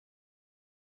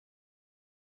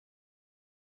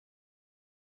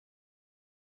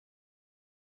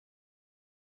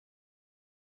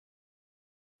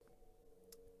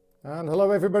And hello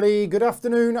everybody, good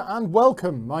afternoon and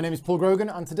welcome. My name is Paul Grogan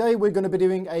and today we're going to be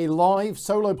doing a live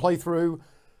solo playthrough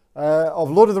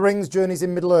of Lord of the Rings Journeys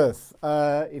in Middle-earth.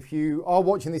 If you are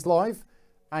watching this live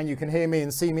and you can hear me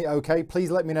and see me okay,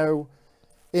 please let me know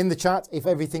in the chat if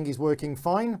everything is working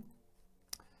fine.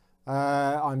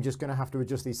 I'm just going to have to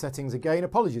adjust these settings again.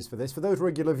 Apologies for this. For those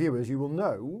regular viewers, you will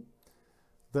know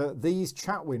that these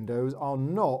chat windows are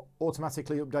not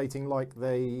automatically updating like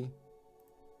they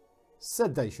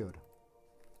said they should.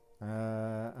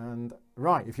 And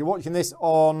right, if you're watching this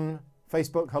on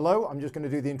Facebook, hello, I'm just going to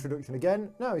do the introduction again.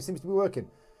 No, it seems to be working.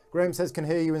 Graham says can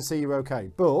hear you and see you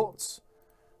okay, but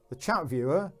the chat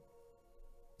viewer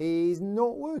is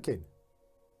not working.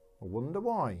 I wonder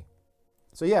why.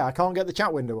 So yeah, I can't get the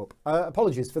chat window up.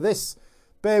 Apologies for this.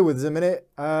 Bear with us a minute.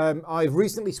 I've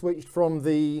recently switched from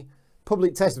the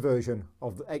public test version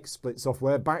of the XSplit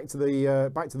software back to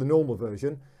the normal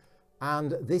version.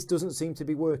 And this doesn't seem to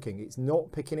be working. It's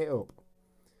not picking it up.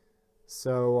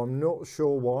 So I'm not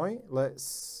sure why.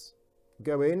 Let's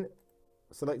go in,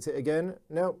 select it again.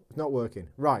 No, it's not working.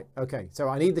 Right, okay. So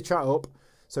I need the chat up.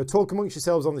 So talk amongst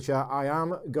yourselves on the chat. I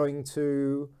am going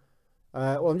to,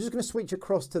 well, I'm just going to switch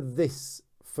across to this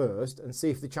first and see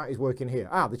if the chat is working here.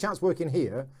 Ah, the chat's working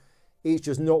here. It's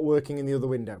just not working in the other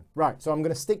window. Right, so I'm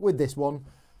going to stick with this one.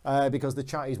 Because the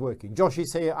chat is working. Josh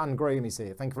is here and Graham is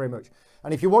here. Thank you very much.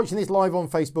 And if you're watching this live on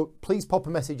Facebook, please pop a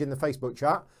message in the Facebook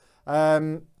chat.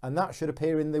 And that should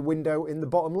appear in the window in the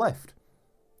bottom left.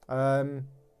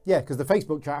 Yeah, because the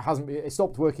Facebook chat it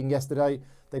stopped working yesterday.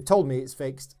 They've told me it's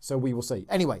fixed, so we will see.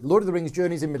 Anyway, Lord of the Rings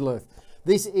Journeys in Middle-earth.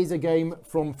 This is a game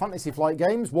from Fantasy Flight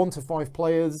Games, 1 to 5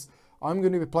 players. I'm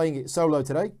going to be playing it solo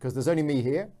today because there's only me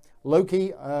here.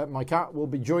 Loki, my cat, will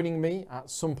be joining me at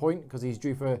some point because he's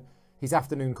due for his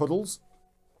afternoon cuddles.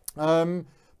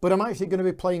 But I'm actually going to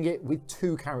be playing it with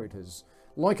 2 characters.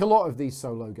 Like a lot of these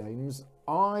solo games,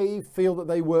 I feel that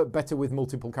they work better with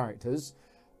multiple characters,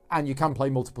 and you can play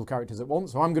multiple characters at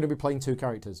once, so I'm going to be playing 2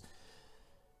 characters.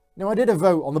 Now, I did a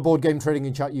vote on the Board Game Trading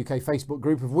in Chat UK Facebook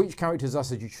group of which characters I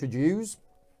said you should use,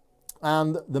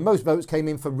 and the most votes came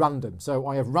in for random. So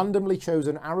I have randomly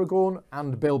chosen Aragorn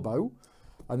and Bilbo.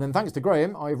 And then thanks to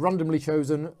Graham, I've randomly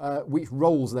chosen which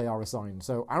roles they are assigned.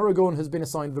 So Aragorn has been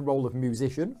assigned the role of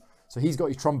musician. So he's got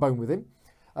his trombone with him.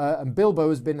 And Bilbo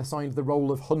has been assigned the role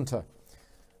of hunter.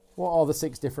 What are the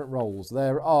 6 different roles?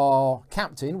 There are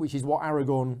captain, which is what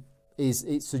Aragorn is.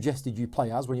 It's suggested you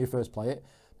play as when you first play it.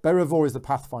 Beravor is the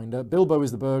pathfinder. Bilbo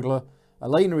is the burglar.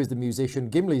 Elena is the musician.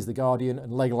 Gimli is the guardian.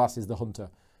 And Legolas is the hunter.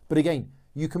 But again,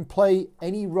 you can play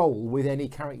any role with any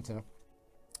character.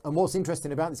 And what's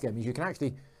interesting about this game is you can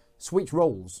actually switch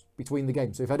roles between the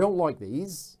games. So if I don't like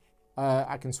these,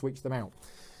 I can switch them out.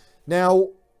 Now,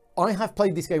 I have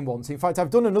played this game once. In fact, I've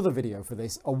done another video for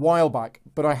this a while back,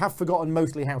 but I have forgotten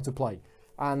mostly how to play.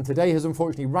 And today has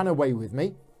unfortunately ran away with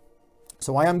me.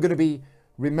 So I am going to be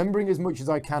remembering as much as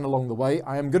I can along the way.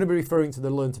 I am going to be referring to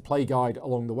the Learn to Play guide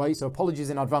along the way. So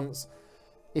apologies in advance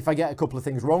if I get a couple of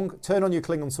things wrong. Turn on your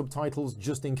Klingon subtitles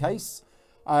just in case.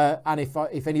 And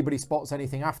if anybody spots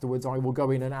anything afterwards, I will go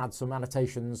in and add some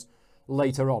annotations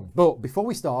later on. But before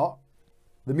we start,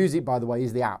 the music, by the way,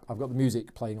 is the app. I've got the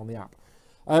music playing on the app.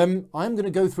 I'm going to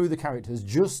go through the characters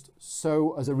just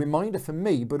so as a reminder for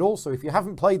me, but also if you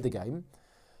haven't played the game,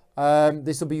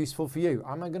 this will be useful for you.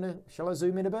 Shall I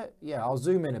zoom in a bit? Yeah, I'll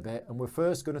zoom in a bit. And we're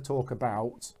first going to talk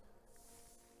about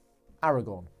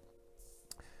Aragorn.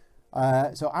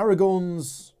 So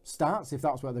Aragorn's stats, if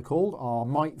that's what they're called, are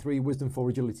Might 3, Wisdom 4,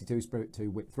 Agility 2, Spirit 2,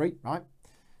 Wit 3, right?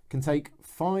 Can take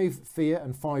 5 fear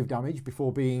and 5 damage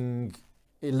before being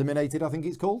eliminated, I think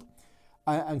it's called.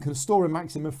 And can store a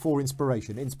maximum of 4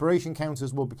 inspiration. Inspiration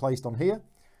counters will be placed on here,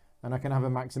 and I can have a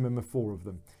maximum of 4 of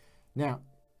them. Now,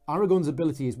 Aragorn's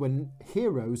ability is when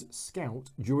heroes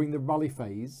scout during the rally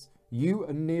phase, you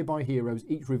and nearby heroes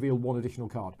each reveal 1 additional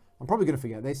card. I'm probably going to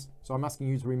forget this, so I'm asking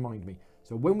you to remind me.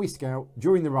 So when we scout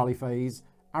during the rally phase,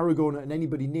 Aragorn and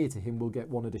anybody near to him will get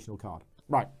 1 additional card.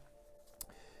 Right.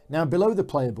 Now below the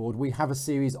player board, we have a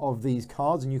series of these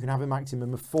cards and you can have a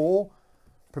maximum of 4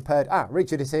 prepared. Ah,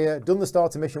 Richard is here. Done the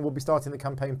starter mission. We'll be starting the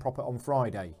campaign proper on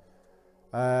Friday.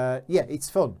 Yeah, it's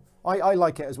fun. I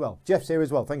like it as well. Jeff's here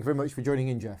as well. Thank you very much for joining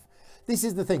in, Jeff. This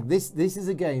is the thing. This is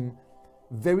a game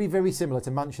very, very similar to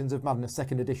Mansions of Madness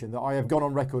 2nd edition that I have gone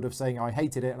on record of saying I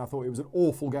hated it and I thought it was an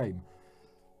awful game.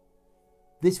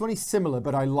 This one is similar,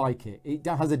 but I like it. It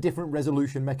has a different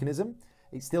resolution mechanism.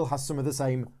 It still has some of the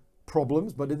same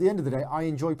problems, but at the end of the day, I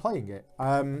enjoy playing it.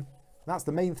 That's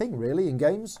the main thing, really, in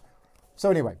games. So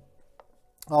anyway,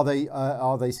 are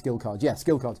they skill cards? Yeah,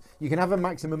 skill cards. You can have a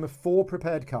maximum of 4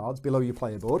 prepared cards below your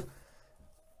player board.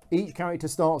 Each character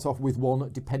starts off with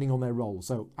 1 depending on their role.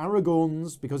 So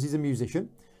Aragorn's, because he's a musician,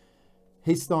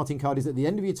 his starting card is at the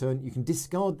end of your turn. You can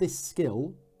discard this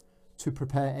skill to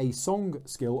prepare a song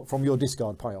skill from your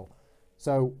discard pile.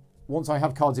 So once I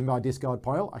have cards in my discard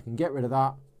pile, I can get rid of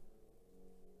that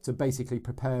to basically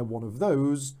prepare one of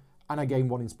those, and I gain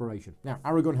 1 inspiration. Now,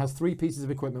 Aragorn has 3 pieces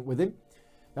of equipment with him.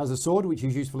 He has a sword, which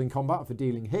is useful in combat for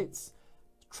dealing hits.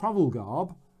 Travel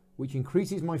garb, which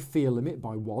increases my fear limit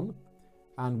by 1.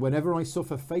 And whenever I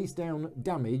suffer face down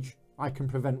damage, I can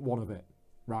prevent 1 of it.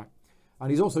 Right. And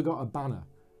he's also got a banner.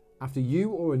 After you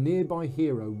or a nearby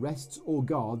hero rests or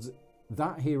guards,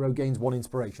 that hero gains 1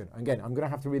 inspiration. Again, I'm going to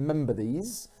have to remember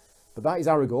these, but that is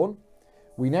Aragorn.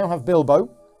 We now have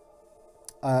Bilbo.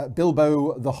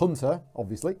 Bilbo the Hunter,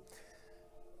 obviously.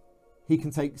 He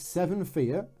can take 7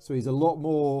 fear, so he's a lot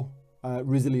more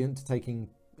resilient to taking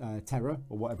terror,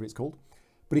 or whatever it's called.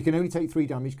 But he can only take 3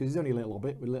 damage because he's only a little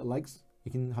hobbit with little legs. He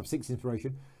can have 6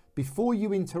 inspiration. Before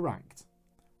you interact,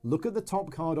 look at the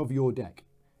top card of your deck.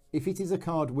 If it is a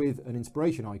card with an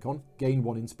inspiration icon, gain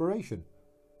 1 inspiration.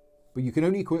 But you can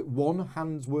only equip 1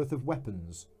 hand's worth of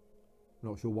weapons.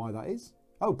 Not sure why that is.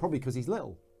 Oh, probably because he's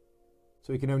little.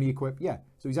 So he can only equip, yeah.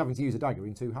 So he's having to use a dagger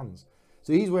in 2 hands.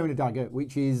 So he's wearing a dagger,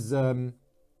 which is a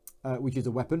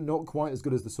weapon, not quite as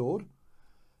good as the sword.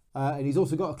 And he's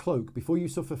also got a cloak. Before you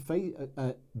suffer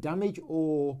damage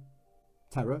or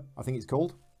terror, I think it's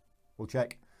called. We'll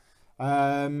check.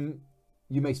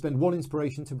 You may spend 1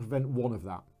 inspiration to prevent 1 of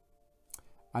that.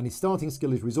 And his starting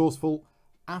skill is resourceful.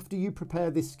 After you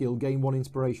prepare this skill, gain 1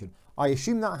 inspiration. I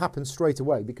assume that happens straight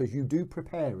away because you do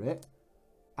prepare it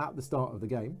at the start of the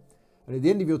game. And at the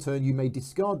end of your turn, you may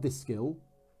discard this skill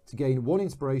to gain 1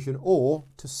 inspiration or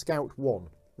to scout 1.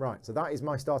 Right, so that is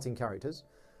my starting characters.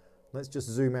 Let's just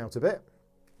zoom out a bit.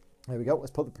 There we go.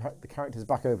 Let's put the characters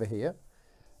back over here.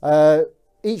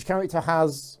 Each character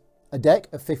has a deck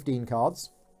of 15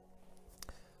 cards.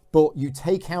 But you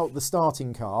take out the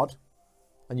starting card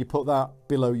and you put that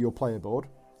below your player board.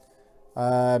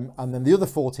 And then the other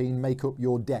 14 make up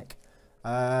your deck.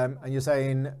 And you're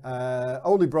saying,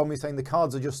 Oli Brom is saying the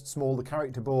cards are just small, the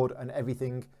character board and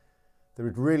everything. There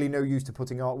is really no use to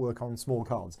putting artwork on small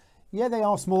cards. Yeah, they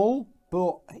are small,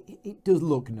 but it does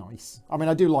look nice. I mean,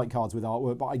 I do like cards with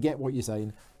artwork, but I get what you're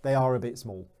saying. They are a bit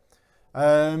small.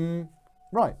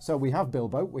 Right, so we have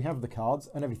Bilbo, we have the cards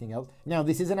and everything else. Now,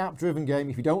 this is an app-driven game.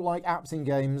 If you don't like apps in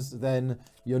games, then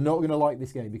you're not going to like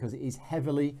this game because it is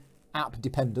heavily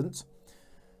app-dependent.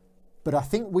 But I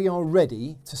think we are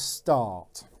ready to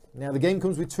start. Now, the game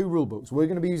comes with 2 rulebooks. We're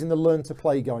going to be using the Learn to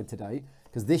Play guide today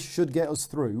because this should get us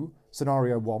through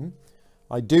Scenario 1.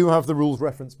 I do have the rules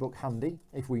reference book handy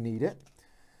if we need it.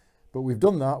 But we've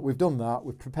done that,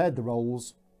 we've prepared the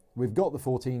roles, we've got the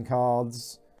 14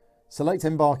 cards. Select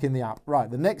Embark in the app. Right,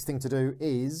 the next thing to do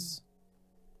is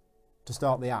to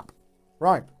start the app.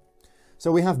 Right,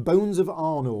 so we have Bones of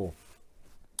Arnor,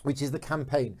 which is the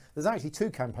campaign. There's actually 2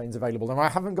 campaigns available. Now, I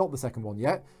haven't got the second one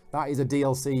yet. That is a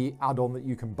DLC add-on that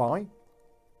you can buy.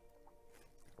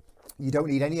 You don't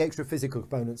need any extra physical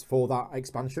components for that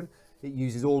expansion. It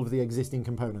uses all of the existing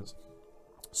components.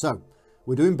 So,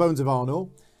 we're doing Bones of Arnor.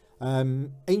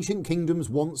 Ancient kingdoms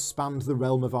once spanned the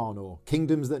realm of Arnor,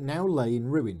 kingdoms that now lay in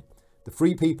ruin. The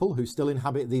free people who still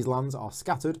inhabit these lands are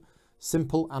scattered,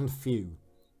 simple and few.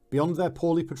 Beyond their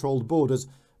poorly patrolled borders,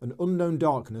 an unknown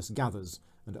darkness gathers,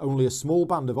 and only a small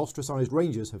band of ostracised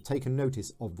rangers have taken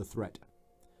notice of the threat.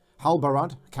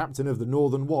 Halbarad, captain of the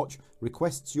Northern Watch,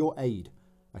 requests your aid.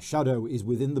 A shadow is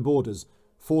within the borders,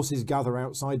 forces gather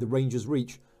outside the rangers'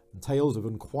 reach, and tales of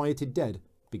unquieted dead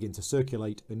begin to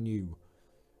circulate anew.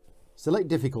 Select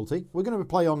difficulty. We're going to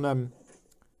play on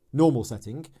normal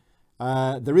setting.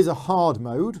 There is a hard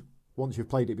mode once you've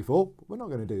played it before, but we're not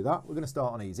going to do that. We're going to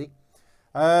start on easy.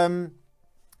 So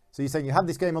you're saying you had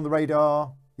this game on the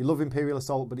radar, you love Imperial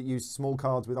Assault, but it used small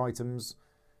cards with items.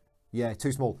 Yeah,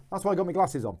 too small. That's why I got my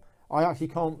glasses on. I actually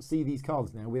can't see these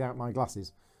cards now without my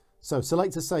glasses. So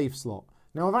select a save slot.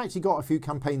 Now I've actually got a few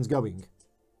campaigns going.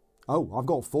 Oh, I've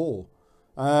got 4.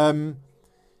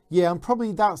 Yeah, and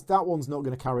probably that one's not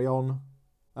going to carry on.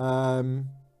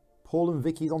 Paul and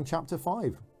Vicky's on chapter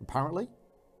 5, apparently.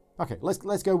 Okay,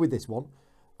 let's go with this one.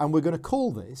 And we're going to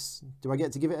call this, do I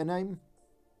get to give it a name?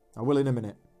 I will in a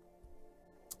minute.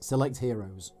 Select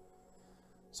heroes.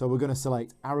 So we're going to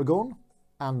select Aragorn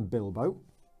and Bilbo.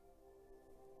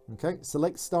 Okay,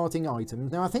 select starting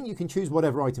items. Now I think you can choose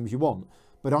whatever items you want,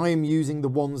 but I am using the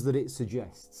ones that it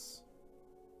suggests.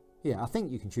 Yeah, I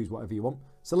think you can choose whatever you want.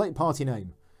 Select party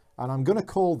name. And I'm going to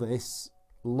call this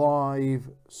live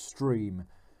stream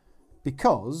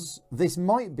because this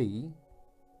might be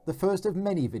the first of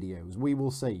many videos. We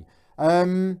will see.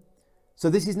 So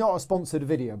this is not a sponsored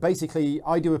video. Basically,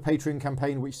 I do a Patreon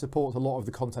campaign which supports a lot of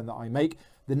the content that I make.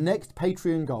 The next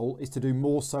Patreon goal is to do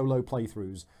more solo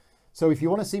playthroughs. So if you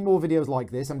want to see more videos like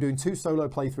this, I'm doing 2 solo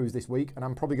playthroughs this week, and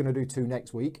I'm probably going to do 2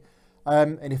 next week.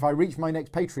 And if I reach my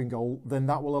next Patreon goal, then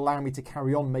that will allow me to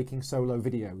carry on making solo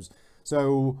videos.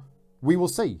 So we will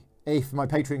see. If my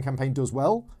Patreon campaign does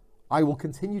well, I will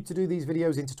continue to do these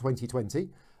videos into 2020.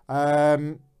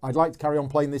 I'd like to carry on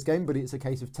playing this game, but it's a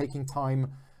case of taking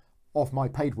time off my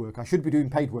paid work. I should be doing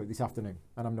paid work this afternoon,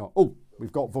 and I'm not. Oh,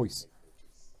 we've got voice.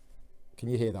 Can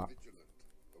you hear that? Vigilant,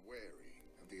 wary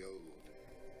of the old.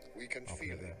 We can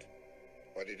feel it,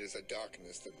 but it is a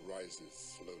darkness that rises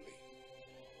slowly.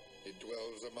 It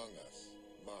dwells among us,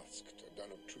 masked and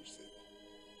unobtrusive.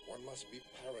 One must be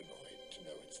paranoid to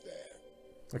know it's there.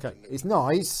 Okay, it's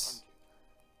nice,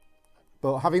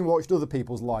 but having watched other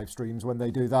people's live streams when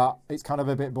they do that, it's kind of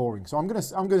a bit boring. So I'm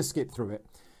gonna skip through it.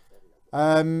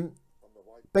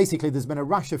 Basically, there's been a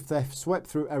rash of theft swept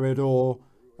through Eriador.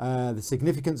 The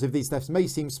significance of these thefts may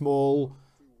seem small,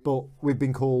 but we've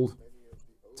been called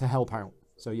to help out.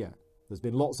 So yeah, there's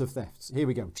been lots of thefts. Here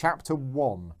we go. Chapter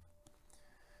 1.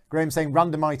 Graham saying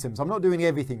random items. I'm not doing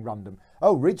everything random.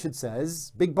 Oh, Richard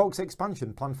says big box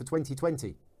expansion planned for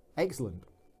 2020. Excellent.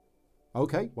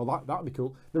 Okay, well that'd be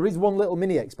cool. There is one little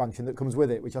mini expansion that comes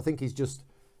with it, which I think is just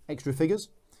extra figures.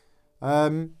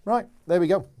 Right, there we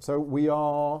go. So we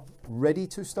are ready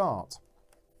to start.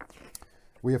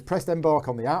 We have pressed embark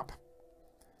on the app.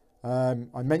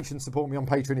 I mentioned support me on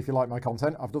Patreon if you like my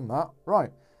content. I've done that.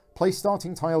 Right, place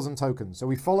starting tiles and tokens. So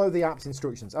we follow the app's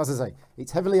instructions. As I say,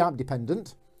 it's heavily app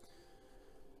dependent.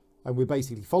 And we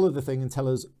basically follow the thing and tell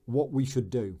us what we should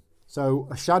do. So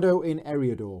a shadow in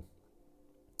Eriador.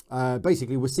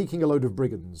 Basically, we're seeking a load of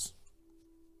brigands.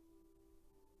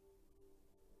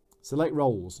 Select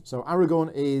roles. So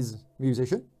Aragorn is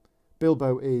musician.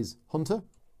 Bilbo is hunter.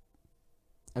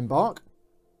 Embark.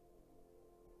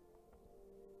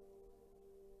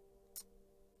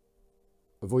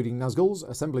 Avoiding Nazguls,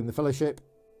 assembling the fellowship,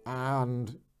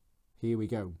 and here we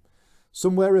go.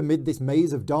 Somewhere amid this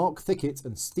maze of dark thickets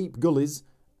and steep gullies,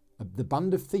 the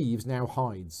band of thieves now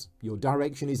hides. Your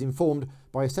direction is informed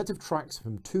by a set of tracks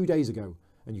from 2 days ago,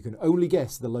 and you can only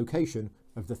guess the location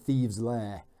of the thieves'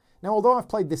 lair. Now, although I've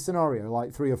played this scenario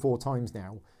like 3 or 4 times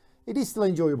now, it is still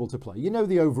enjoyable to play. You know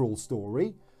the overall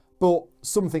story, but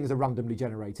some things are randomly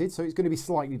generated, so it's going to be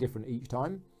slightly different each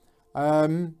time.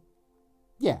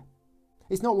 Yeah.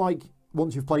 It's not like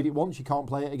once you've played it once, you can't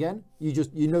play it again.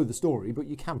 You know the story, but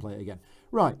you can play it again.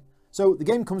 Right, so the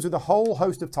game comes with a whole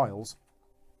host of tiles.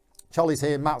 Charlie's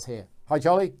here, Matt's here. Hi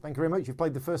Charlie, thank you very much. You've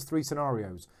played the first 3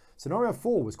 scenarios. Scenario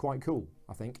 4 was quite cool,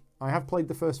 I think. I have played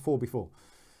the first 4 before.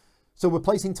 So we're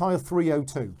placing tile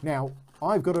 302. Now,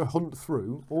 I've got to hunt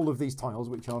through all of these tiles,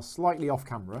 which are slightly off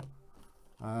camera.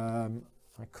 I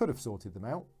could have sorted them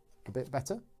out a bit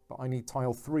better, but I need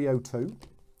tile 302.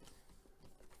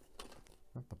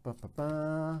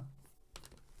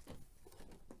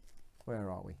 Where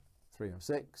are we?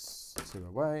 306,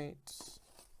 208.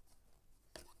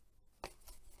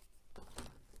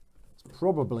 It's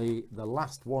probably the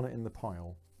last one in the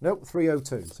pile. Nope,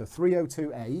 302. So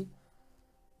 302A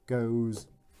goes,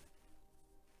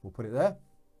 we'll put it there.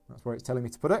 That's where it's telling me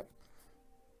to put it.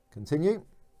 Continue.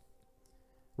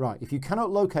 Right, if you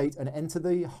cannot locate and enter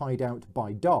the hideout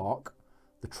by dark,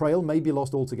 the trail may be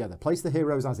lost altogether. Place the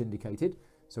heroes as indicated.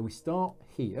 So we start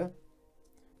here.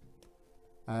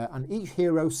 And each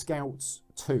hero scouts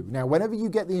 2. Now, whenever you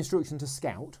get the instruction to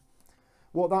scout,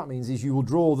 what that means is you will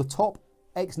draw the top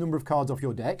X number of cards off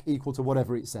your deck, equal to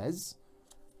whatever it says.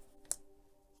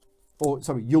 Or,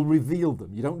 sorry, you'll reveal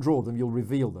them. You don't draw them, you'll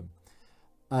reveal them.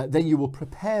 Then you will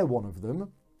prepare one of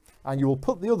them, and you will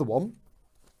put the other one.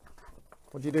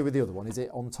 What do you do with the other one? Is it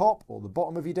on top or the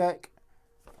bottom of your deck?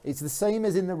 It's the same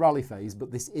as in the rally phase,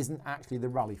 but this isn't actually the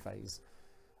rally phase.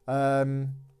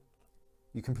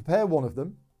 You can prepare one of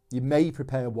them. You may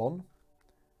prepare one.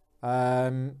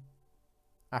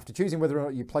 After choosing whether or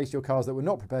not you placed your cards that were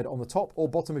not prepared on the top or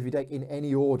bottom of your deck in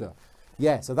any order.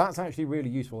 Yeah, so that's actually really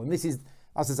useful. And this is,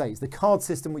 as I say, it's the card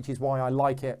system, which is why I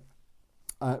like it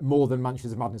more than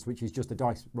Mansions of Madness, which is just a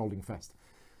dice rolling fest.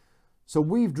 So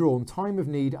we've drawn Time of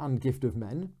Need and Gift of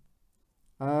Men.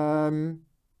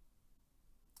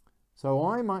 So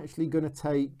I'm actually going to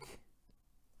take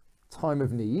Time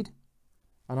of Need,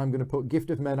 and I'm going to put Gift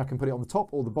of Men. I can put it on the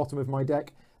top or the bottom of my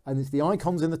deck, and it's the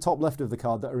icons in the top left of the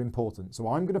card that are important. So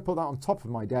I'm going to put that on top of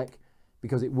my deck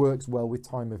because it works well with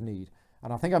Time of Need.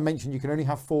 And I think I mentioned you can only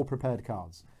have 4 prepared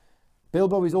cards.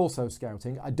 Bilbo is also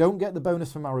scouting. I don't get the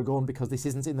bonus from Aragorn because this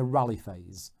isn't in the rally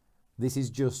phase. This is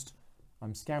just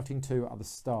I'm scouting 2 at the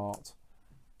start.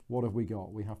 What have we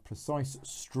got? We have Precise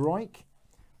Strike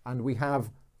and we have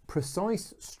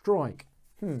Precise Strike.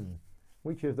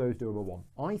 Which of those do I want?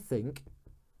 I think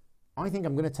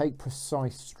I'm going to take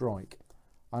Precise Strike,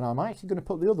 and I'm actually going to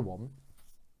put the other one.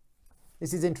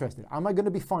 This is interesting. Am I going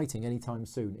to be fighting anytime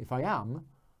soon? If I am,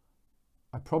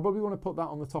 I probably want to put that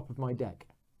on the top of my deck.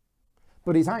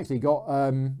 But it's actually got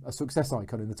a success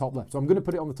icon in the top left, so I'm going to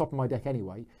put it on the top of my deck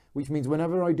anyway, which means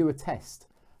whenever I do a test,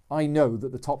 I know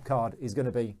that the top card is going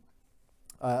to be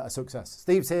a success.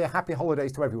 Steve's here. Happy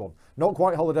holidays to everyone. Not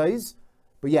quite holidays,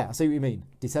 but yeah, I see what you mean.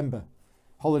 December.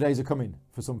 Holidays are coming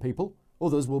for some people.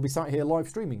 Others will be sat here live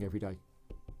streaming every day.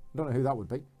 I don't know who that would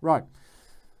be. Right.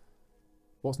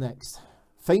 What's next?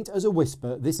 Faint as a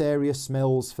whisper, this area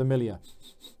smells familiar.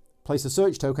 Place a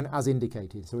search token as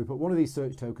indicated. So we put one of these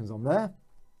search tokens on there.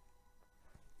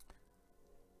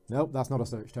 Nope, that's not a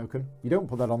search token. You don't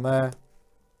put that on there.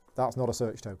 That's not a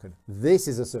search token. This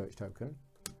is a search token.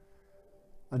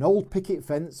 An old picket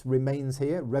fence remains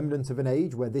here, remnant of an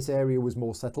age where this area was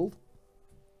more settled.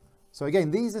 So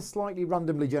again, these are slightly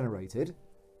randomly generated,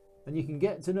 and you can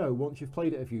get to know once you've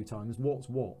played it a few times what's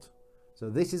what. So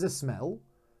this is a smell,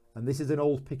 and this is an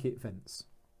old picket fence.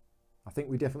 I think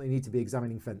we definitely need to be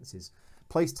examining fences.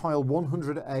 Place tile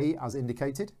 100A as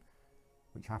indicated,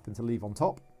 which I happen to leave on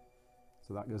top.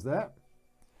 So that goes there.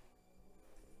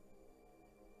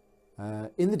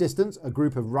 In the distance, a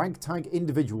group of ragtag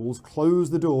individuals close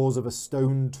the doors of a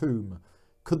stone tomb.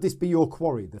 Could this be your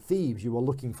quarry, the thieves you are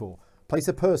looking for? Place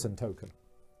a person token.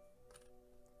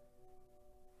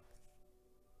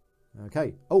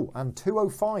 Okay. Oh, and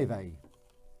 205A.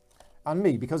 And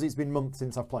me, because it's been months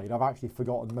since I've played, I've actually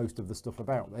forgotten most of the stuff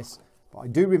about this. But I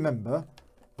do remember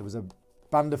there was a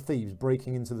band of thieves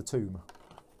breaking into the tomb.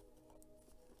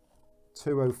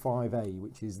 205A,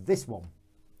 which is this one.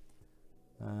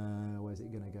 Where's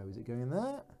it going to go? Is it going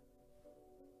there?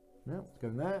 No, it's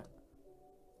going there.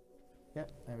 Yeah,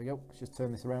 there we go. Let's just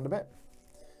turn this around a bit.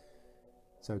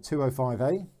 So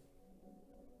 205A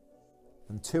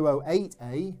and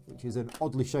 208A, which is an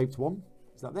oddly shaped one.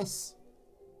 Is that this?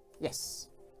 Yes.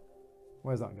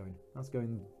 Where's that going? That's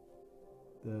going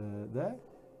there.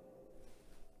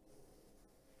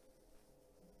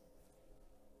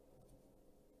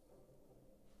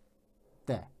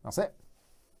 There, that's it.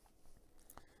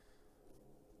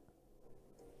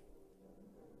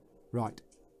 Right,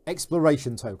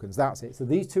 exploration tokens, that's it. So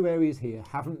these two areas here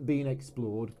haven't been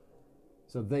explored,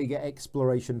 so they get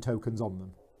exploration tokens on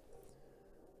them.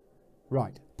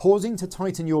 Right, pausing to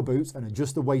tighten your boots and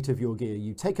adjust the weight of your gear,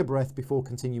 you take a breath before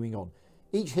continuing on.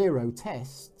 Each hero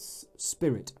tests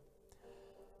spirit.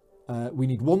 We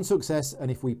need 1 success, and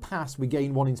if we pass, we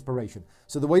gain 1 inspiration.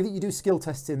 So the way that you do skill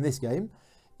tests in this game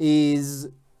is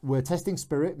we're testing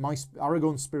spirit. My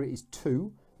Aragorn spirit is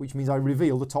 2, which means I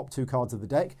reveal the top 2 cards of the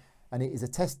deck, and it is a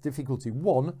test difficulty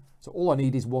 1, so all I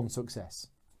need is 1 success.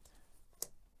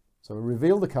 So I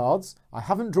reveal the cards. I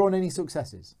haven't drawn any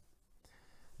successes.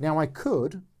 Now I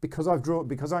could, because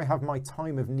I have my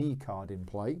Time of Need card in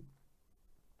play,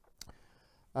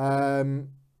 I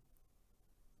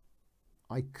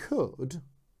could,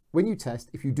 when you test,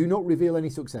 if you do not reveal any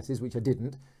successes, which I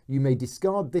didn't, you may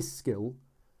discard this skill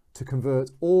to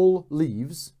convert all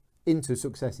leaves into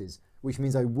successes, which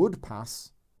means I would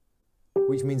pass,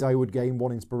 which means I would gain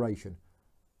 1 inspiration.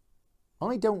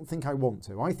 I don't think I want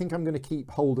to. I think I'm going to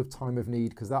keep hold of Time of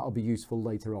Need because that'll be useful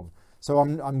later on. So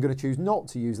I'm going to choose not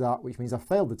to use that, which means I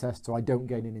failed the test, so I don't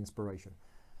gain an inspiration.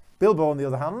 Bilbo, on the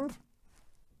other hand,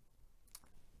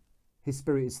 his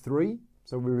spirit is 3,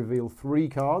 so we reveal 3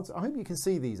 cards. I hope you can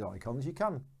see these icons. You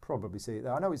can probably see it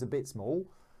there. I know it's a bit small,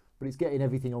 but it's getting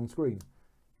everything on screen.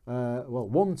 Well,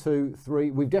 1, 2,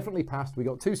 3. We've definitely passed. We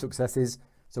got 2 successes,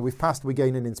 so we've passed. We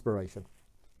gain an inspiration.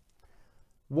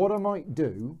 What I might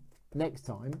do next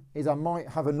time is I might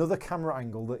have another camera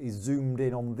angle that is zoomed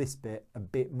in on this bit a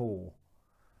bit more.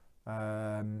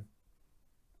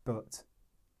 But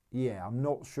yeah, I'm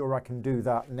not sure I can do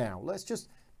that now. Let's just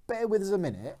bear with us a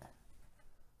minute.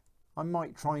 I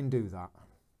might try and do that.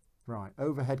 Right,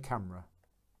 overhead camera.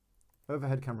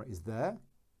 Overhead camera is there.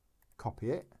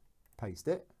 Copy it, paste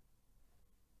it.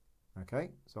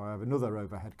 Okay, so I have another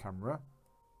overhead camera.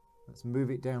 Let's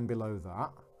move it down below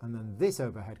that. And then this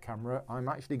overhead camera, I'm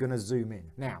actually going to zoom in.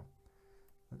 Now,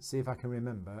 let's see if I can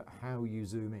remember how you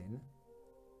zoom in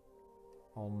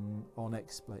on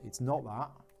XSplit. It's not that,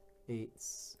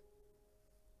 it's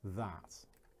that.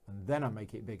 And then I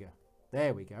make it bigger.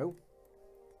 There we go.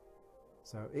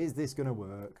 So is this going to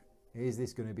work? Is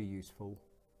this going to be useful?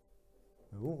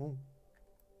 Ooh.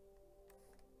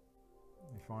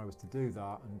 If I was to do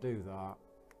that and do that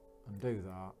and do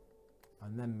that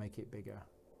and then make it bigger.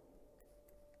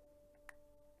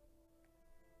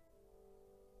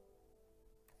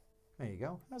 There you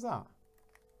go. How's that?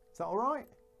 Is that all right?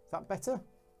 Is that better?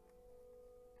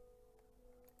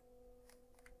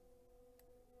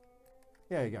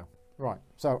 There you go. Right,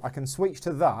 so I can switch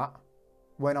to that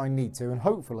when I need to, and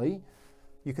hopefully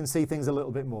you can see things a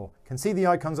little bit more. Can see the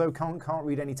icons, though, can't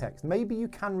read any text. Maybe you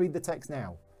can read the text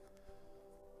now.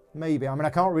 Maybe. I mean, I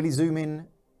can't really zoom in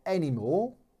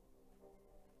anymore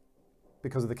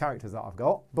because of the characters that I've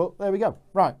got, but there we go.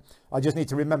 Right, I just need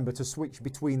to remember to switch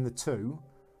between the two,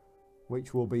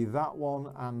 which will be that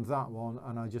one,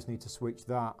 and I just need to switch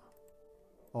that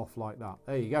off like that.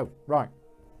 There you go. Right.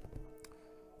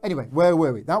 Anyway, where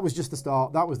were we? That was just the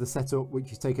start. That was the setup,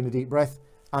 which is taking a deep breath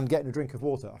and getting a drink of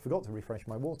water. I forgot to refresh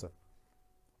my water.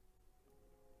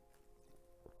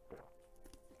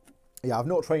 Yeah, I've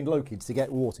not trained Loki to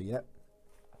get water yet.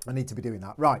 I need to be doing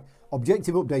that. Right,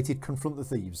 objective updated, confront the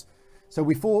thieves. So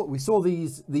we saw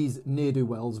these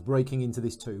ne'er-do-wells breaking into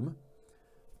this tomb.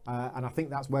 And I think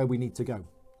that's where we need to go.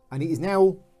 And it is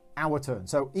now our turn.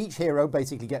 So each hero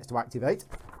basically gets to activate.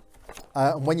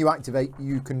 And when you activate,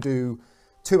 you can do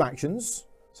 2 actions.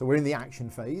 So we're in the action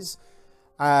phase.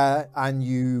 And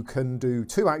you can do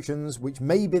 2 actions, which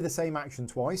may be the same action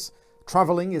twice.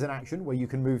 Traveling is an action where you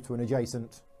can move to an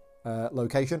adjacent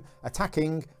location.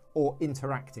 Attacking or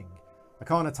interacting. I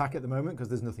can't attack at the moment because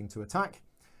there's nothing to attack.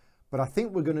 But I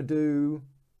think we're going to do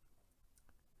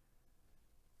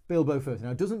Bilbo first.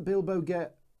 Now, doesn't Bilbo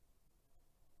get...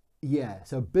 Yeah,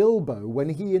 so Bilbo, when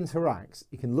he interacts,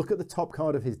 he can look at the top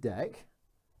card of his deck,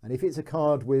 and if it's a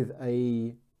card with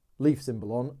a leaf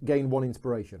symbol on, gain 1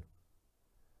 inspiration.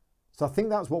 So I think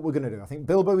that's what we're going to do. I think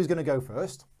Bilbo is going to go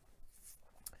first.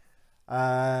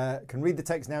 Can read the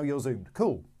text now, you're zoomed.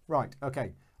 Cool. Right,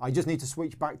 okay. I just need to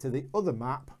switch back to the other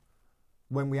map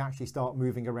when we actually start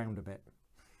moving around a bit.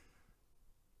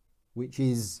 Which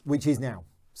is now.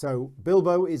 So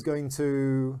Bilbo is going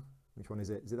to... Which one is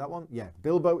it? Is it that one? Yeah.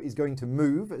 Bilbo is going to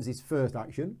move as his first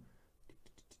action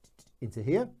into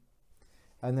here.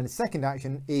 And then his second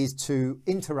action is to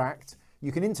interact.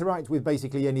 You can interact with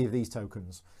basically any of these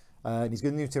tokens. And he's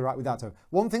going to interact with that token.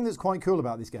 One thing that's quite cool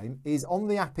about this game is on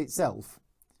the app itself,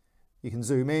 you can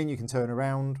zoom in, you can turn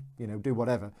around, you know, do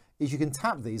whatever, is you can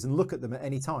tap these and look at them at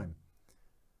any time.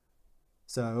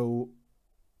 So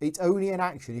it's only an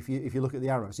action if you look at the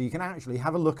arrow. So you can actually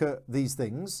have a look at these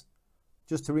things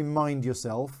just to remind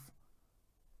yourself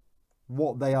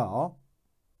what they are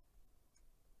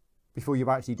before you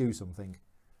actually do something.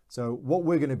 So what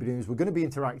we're going to be doing is we're going to be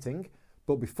interacting,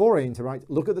 but before I interact,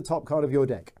 look at the top card of your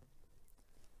deck.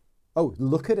 Oh,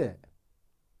 look at it.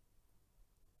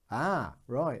 Ah,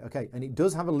 right, okay. And it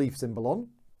does have a leaf symbol on,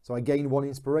 so I gain 1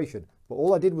 inspiration. But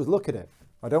all I did was look at it.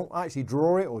 I don't actually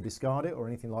draw it or discard it or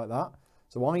anything like that.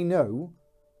 So I know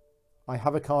I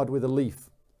have a card with a leaf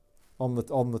on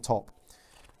the top.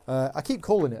 I keep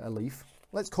calling it a leaf.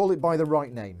 Let's call it by the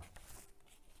right name.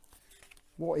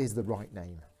 What is the right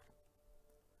name?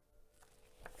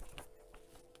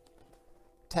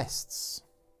 Tests.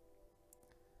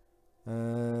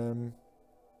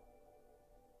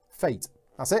 Fate.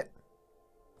 That's it.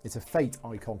 It's a fate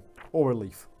icon or a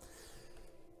leaf.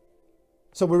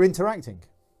 So we're interacting.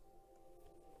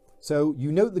 So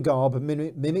you note the garb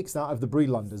mimics that of the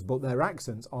Brelanders, but their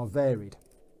accents are varied.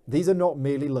 These are not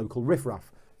merely local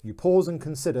riffraff. You pause and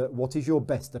consider what is your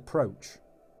best approach.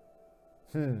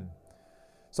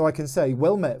 So I can say,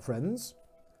 well met, friends.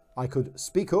 I could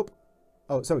sneak up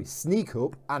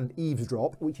and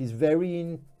eavesdrop, which is very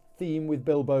in theme with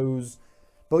Bilbo's...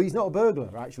 But he's not a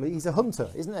burglar, actually. He's a hunter,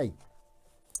 isn't he?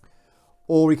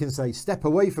 Or he can say, step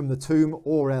away from the tomb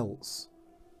or else.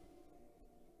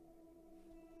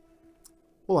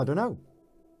 Well, I don't know.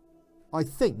 I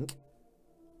think...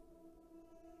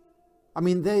 I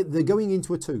mean, they're going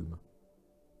into a tomb.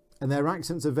 And their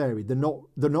accents are varied.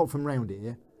 They're not from round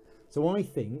here. So I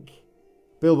think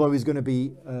Bilbo is going to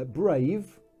be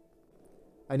brave.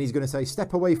 And he's going to say,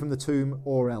 step away from the tomb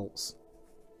or else.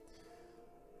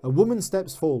 A woman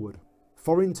steps forward,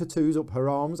 foreign tattoos up her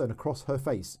arms and across her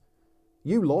face.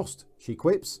 You lost, she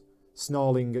quips,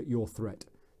 snarling at your threat.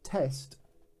 Test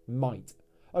might.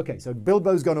 Okay, so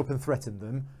Bilbo's gone up and threatened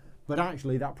them, but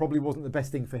actually that probably wasn't the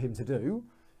best thing for him to do,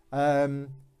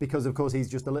 because of course he's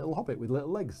just a little hobbit with little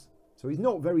legs. So he's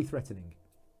not very threatening,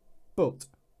 but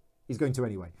he's going to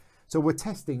anyway. So we're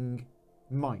testing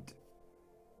might.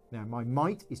 Now my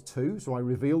might is 2, so I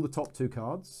reveal the top 2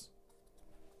 cards.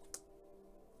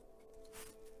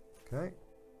 Okay.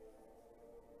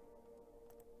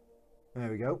 There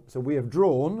we go. So we have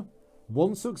drawn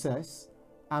 1 success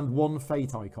and 1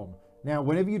 fate icon. Now,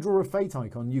 whenever you draw a fate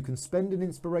icon, you can spend an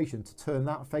inspiration to turn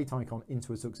that fate icon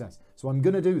into a success. So I'm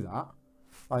going to do that.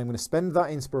 I'm going to spend that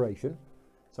inspiration.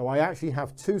 So I actually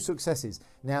have 2 successes.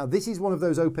 Now, this is one of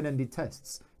those open-ended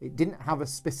tests. It didn't have a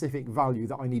specific value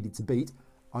that I needed to beat.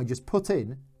 I just put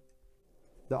in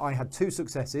that I had 2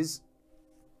 successes,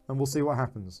 and we'll see what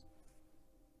happens.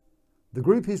 The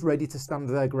group is ready to stand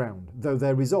their ground, though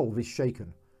their resolve is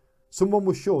shaken. Someone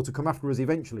was sure to come after us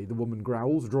eventually, the woman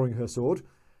growls, drawing her sword.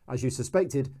 As you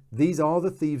suspected, these are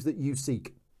the thieves that you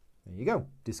seek. There you go.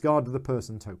 Discard the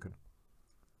person token.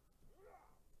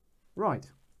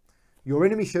 Right. Your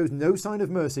enemy shows no sign of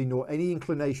mercy nor any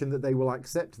inclination that they will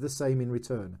accept the same in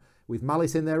return. With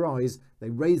malice in their eyes, they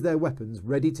raise their weapons,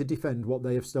 ready to defend what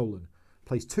they have stolen.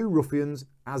 Place 2 ruffians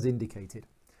as indicated.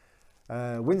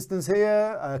 Winston's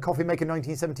here. Coffee Maker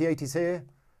 1978 is here.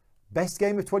 Best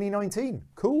game of 2019.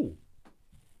 Cool.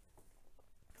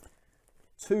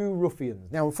 2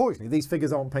 ruffians. Now, unfortunately, these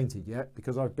figures aren't painted yet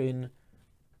because I've been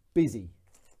busy.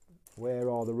 Where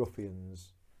are the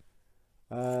ruffians?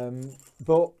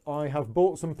 But I have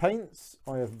bought some paints.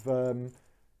 I have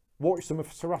watched some of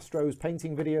Sarastro's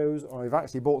painting videos. I've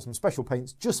actually bought some special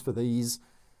paints just for these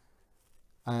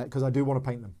because I do want to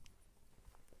paint them.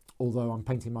 Although I'm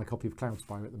painting my copy of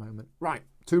Cloudspire at the moment. Right,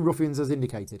 2 ruffians as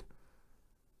indicated.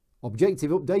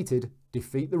 Objective updated,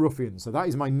 defeat the ruffians. So that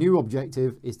is my new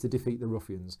objective, is to defeat the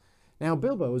ruffians. Now,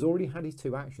 Bilbo has already had his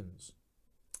 2 actions.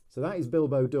 So that is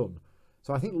Bilbo done.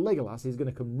 So I think Legolas is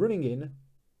going to come running in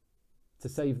to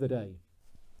save the day.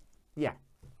 Yeah.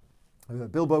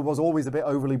 Bilbo was always a bit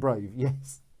overly brave,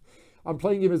 yes. I'm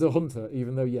playing him as a hunter,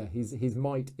 even though, yeah, his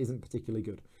might isn't particularly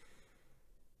good.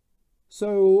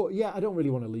 So, yeah, I don't really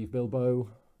want to leave Bilbo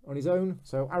on his own.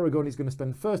 So Aragorn is going to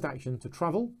spend first action to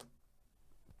travel,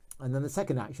 and then the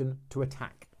second action to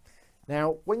attack.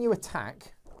 Now, when you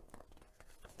attack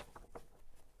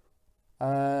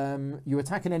an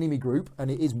enemy group,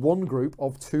 and it is one group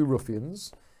of 2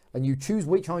 ruffians, and you choose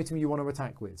which item you want to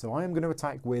attack with. So I am going to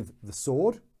attack with the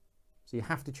sword. So you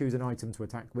have to choose an item to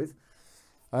attack with.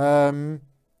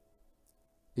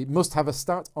 It must have a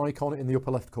stat icon in the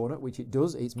upper left corner, which it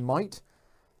does. It's might.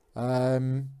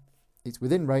 It's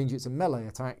within range. It's a melee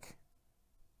attack.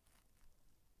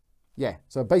 Yeah,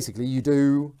 so basically you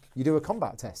do a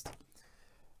combat test.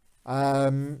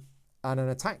 And an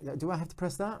attack. Do I have to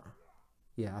press that?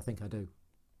 Yeah, I think I do.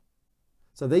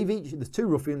 So there's 2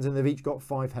 ruffians and they've each got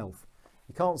 5 health.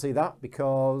 You can't see that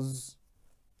because,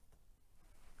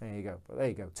 there you go. But there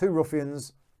you go. 2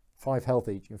 ruffians, 5 health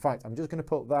each. In fact, I'm just going to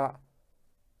put that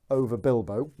over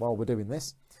Bilbo while we're doing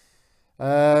this.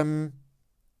 So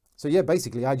yeah,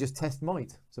 basically I just test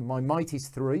might. So my might is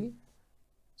 3.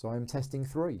 So I'm testing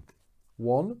 3.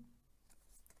 1,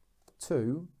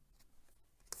 2,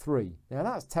 3. Now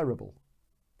that's terrible.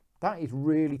 That is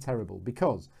really terrible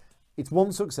because it's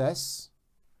 1 success,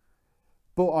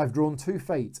 but I've drawn 2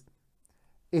 fate.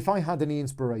 If I had any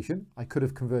inspiration, I could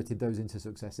have converted those into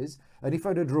successes. And if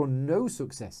I'd have drawn no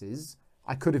successes,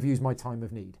 I could have used my time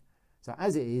of need. So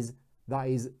as it is, that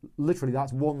is literally,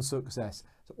 that's 1 success.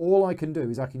 So all I can do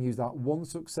is I can use that 1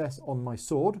 success on my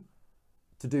sword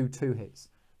to do 2 hits.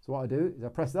 So what I do is I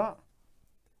press that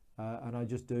and I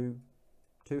just do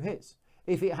 2 hits.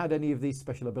 If it had any of these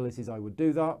special abilities, I would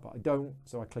do that, but I don't.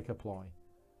 So I click apply.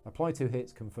 Apply 2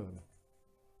 hits, confirm.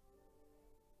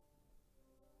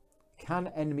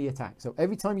 Can enemy attack? So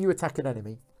every time you attack an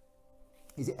enemy,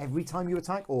 is it every time you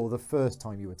attack or the first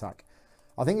time you attack?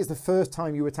 I think it's the first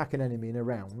time you attack an enemy in a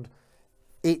round,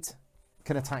 it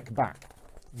can attack back.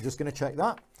 I'm just going to check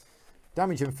that.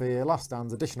 Damage and fear, last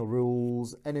stands, additional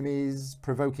rules, enemies,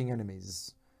 provoking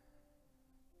enemies.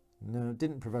 No,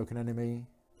 didn't provoke an enemy.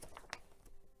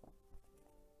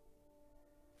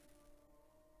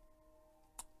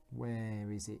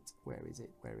 Where is it? Where is it?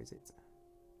 Where is it?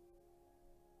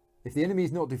 If the enemy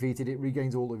is not defeated, it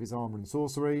regains all of its armor and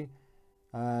sorcery.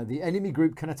 The enemy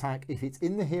group can attack if it's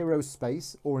in the hero's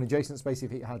space or an adjacent space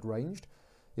if it had ranged.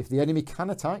 If the enemy can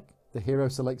attack, the hero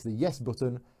selects the yes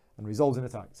button and resolves an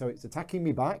attack. So it's attacking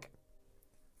me back.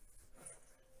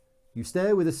 You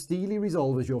stare with a steely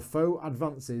resolve as your foe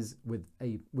advances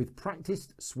with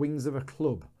practiced swings of a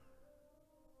club.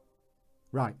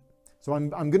 Right. So I'm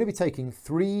going to be taking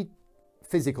 3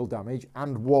 physical damage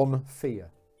and 1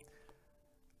 fear.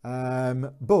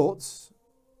 But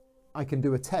I can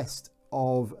do a test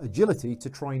of agility to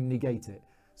try and negate it.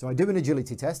 So I do an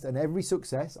agility test and every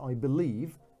success, I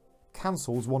believe,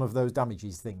 cancels one of those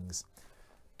damages things.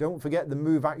 Don't forget the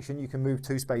move action, you can move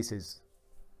 2 spaces.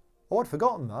 Oh, I'd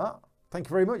forgotten that. Thank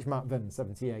you very much,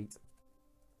 MattVen78.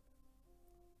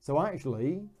 So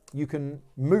actually, you can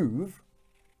move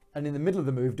and in the middle of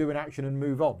the move do an action and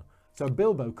move on. So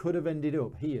Bilbo could have ended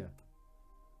up here.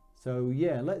 So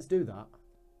yeah, let's do that.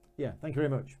 Yeah, thank you very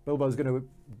much. Bilbo's going to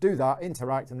do that,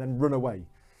 interact, and then run away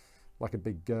like a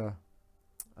big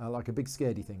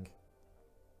scaredy thing.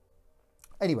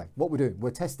 Anyway, what we're doing,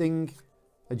 we're testing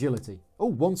agility. Oh,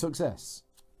 1 success.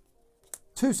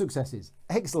 2 successes.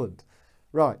 Excellent.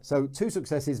 Right, so 2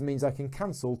 successes means I can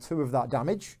cancel 2 of that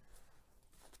damage,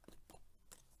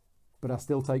 but I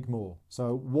still take more.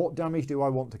 So what damage do I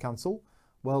want to cancel?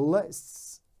 Well,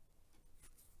 let's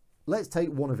take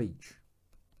 1 of each.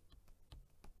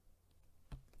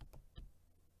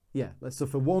 Yeah, let's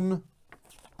suffer 1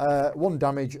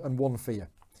 damage and 1 fear.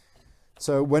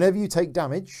 So whenever you take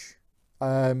damage,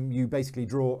 you basically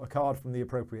draw a card from the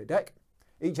appropriate deck.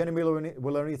 Each enemy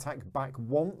will only attack back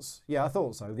once. Yeah, I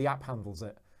thought so. The app handles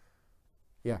it.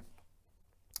 Yeah.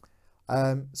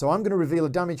 So I'm going to reveal a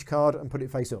damage card and put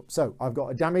it face up. So I've got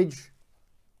a damage.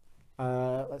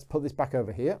 Let's put this back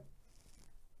over here.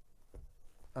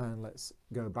 And let's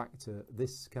go back to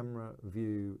this camera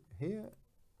view here.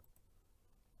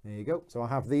 There you go. So I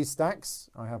have these stacks.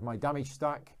 I have my damage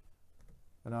stack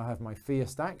and I have my fear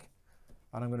stack.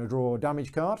 And I'm going to draw a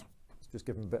damage card. Let's just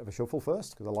give them a bit of a shuffle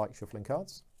first because I like shuffling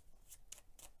cards.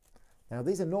 Now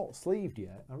these are not sleeved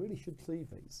yet. I really should sleeve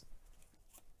these.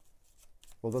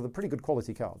 Although they're pretty good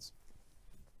quality cards.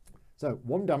 So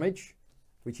 1 damage,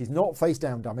 which is not face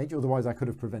down damage, otherwise I could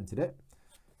have prevented it.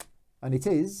 And it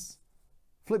is,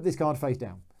 flip this card face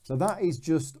down. So that is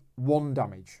just 1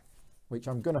 damage, which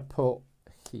I'm going to put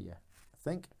here, I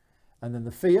think. And then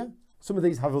the fear, some of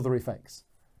these have other effects.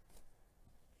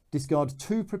 Discard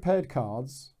 2 prepared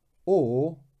cards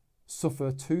or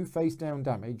suffer 2 face down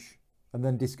damage and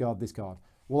then discard this card.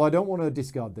 Well, I don't want to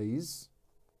discard these.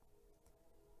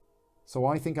 So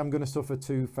I think I'm going to suffer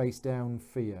 2 face down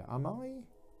fear. Am I?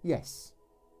 Yes.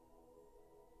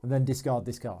 And then discard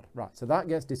this card. Right, so that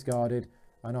gets discarded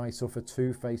and I suffer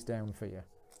 2 face down fear.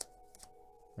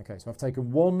 Okay, so I've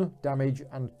taken 1 damage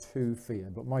and 2 fear,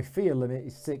 but my fear limit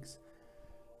is 6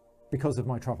 because of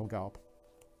my travel garb.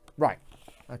 Right,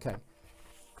 okay.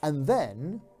 And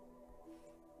then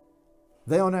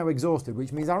they are now exhausted,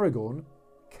 which means Aragorn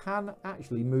can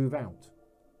actually move out.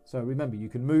 So remember, you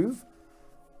can move,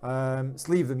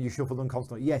 sleeve them, you shuffle them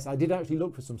constantly. Yes, I did actually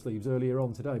look for some sleeves earlier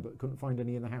on today, but couldn't find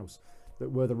any in the house that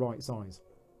were the right size.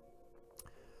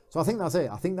 So I think that's it.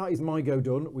 I think that is my go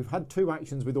done. We've had 2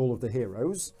 actions with all of the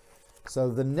heroes. So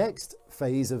the next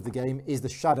phase of the game is the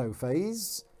shadow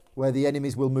phase, where the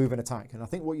enemies will move and attack. And I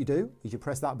think what you do is you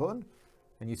press that button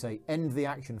and you say end the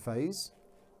action phase.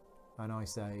 And I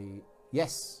say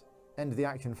yes, end the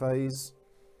action phase,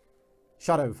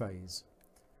 shadow phase.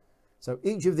 So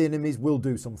each of the enemies will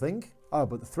do something. Oh,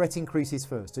 but the threat increases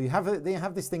first. So they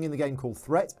have this thing in the game called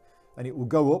threat, and it will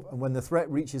go up, and when the threat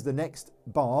reaches the next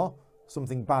bar,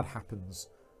 something bad happens,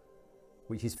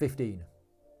 which is 15.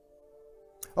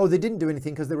 Oh, they didn't do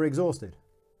anything because they were exhausted.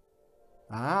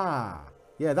 Ah,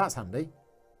 yeah, that's handy.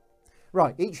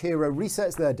 Right, each hero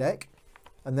resets their deck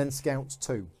and then scouts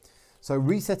 2. So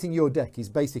resetting your deck is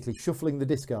basically shuffling the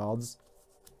discards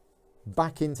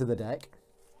back into the deck,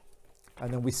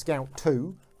 and then we scout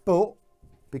 2, but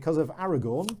because of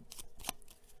Aragorn,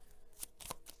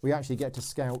 we actually get to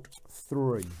scout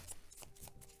 3.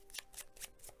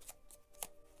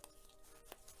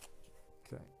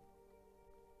 Okay.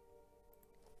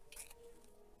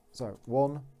 So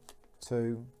 1,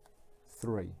 2,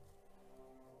 3.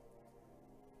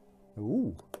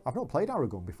 Ooh, I've not played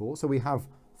Aragorn before. So we have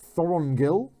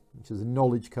Thorongil, which is a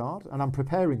knowledge card, and I'm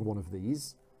preparing one of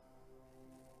these.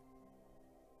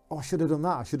 Oh, I should have done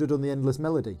that. I should have done the Endless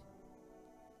Melody.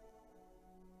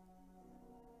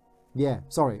 Yeah,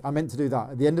 sorry, I meant to do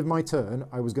that. At the end of my turn,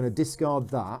 I was going to discard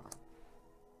that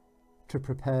to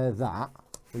prepare that,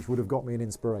 which would have got me an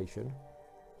inspiration.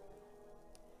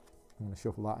 I'm going to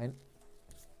shuffle that in.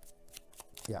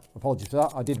 Yeah, apologies for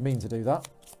that. I did mean to do that.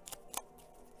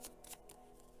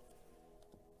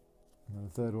 And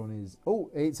the third one is... Oh,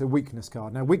 it's a weakness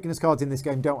card. Now, weakness cards in this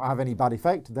game don't have any bad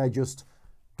effect. They just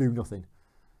do nothing.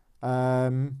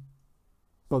 But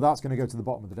that's going to go to the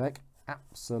bottom of the deck.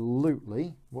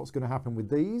 Absolutely. What's going to happen with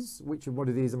these? Which one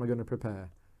of these am I going to prepare?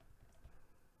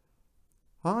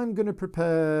 I'm going to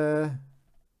prepare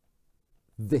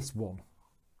this one,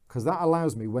 because that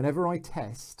allows me, whenever I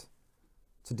test,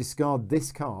 to discard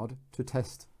this card to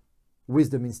test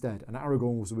wisdom instead. And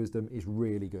Aragorn's wisdom is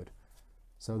really good.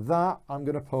 So that I'm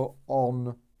going to put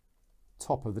on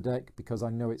top of the deck because I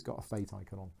know it's got a fate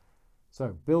icon on.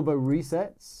 So Bilbo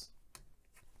resets.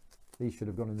 These should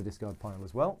have gone in the discard pile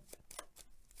as well.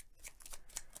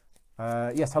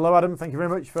 Yes, hello Adam. Thank you very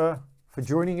much for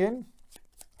joining in.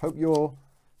 Hope you're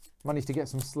managed to get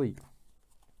some sleep.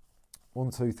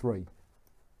 1, 2, 3.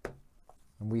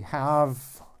 And we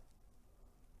have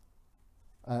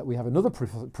another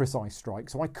precise strike.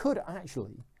 So I could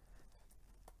actually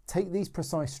take these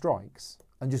precise strikes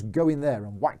and just go in there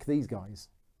and whack these guys.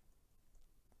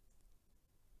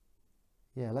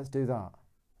 Yeah, let's do that.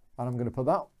 And I'm going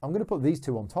to put these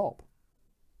two on top,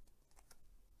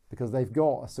 because they've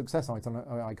got a success icon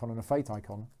and a fate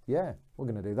icon. Yeah, we're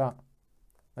going to do that.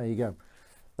 There you go.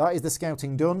 That is the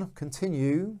scouting done.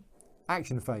 Continue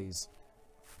action phase.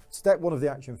 Step 1 of the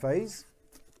action phase.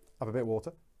 Have a bit of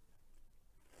water.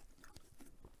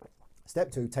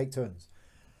 Step 2, take turns.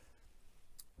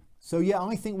 So yeah,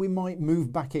 I think we might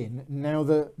move back in now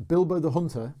that Bilbo the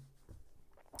Hunter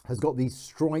has got these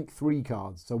strike 3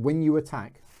 cards. So when you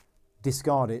attack,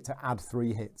 discard it to add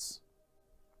 3 hits.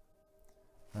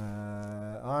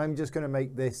 I'm just going to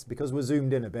make this, because we're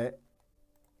zoomed in a bit,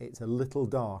 it's a little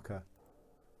darker.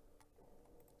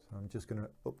 So I'm just going to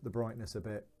up the brightness a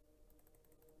bit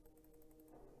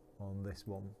on this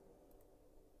one.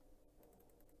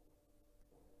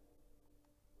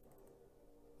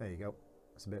 There you go.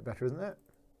 That's a bit better, isn't it?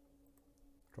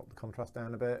 Drop the contrast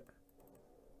down a bit.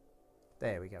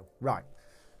 There we go. Right.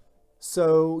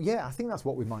 So, yeah, I think that's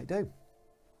what we might do.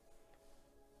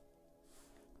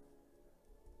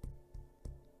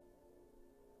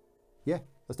 Yeah,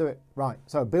 let's do it. Right.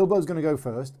 So, Bilbo's going to go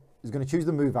first. He's going to choose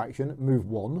the move action, move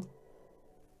 1. And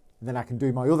then I can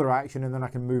do my other action, and then I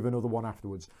can move another one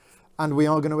afterwards. And we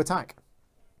are going to attack.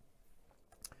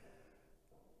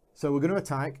 So we're going to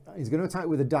attack. He's going to attack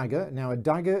with a dagger. Now, a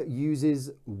dagger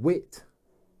uses wit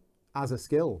as a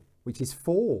skill, which is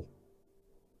 4.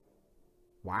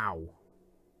 Wow.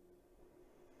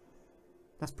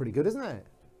 That's pretty good, isn't it?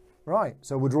 Right,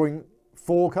 so we're drawing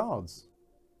 4 cards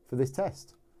for this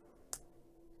test.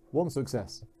 1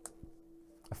 success.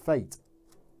 A fate.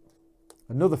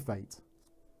 Another fate.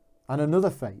 And another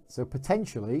fate. So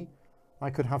potentially, I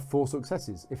could have 4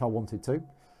 successes if I wanted to.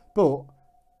 But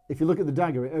if you look at the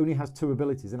dagger, it only has 2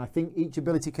 abilities. And I think each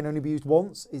ability can only be used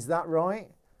once. Is that right?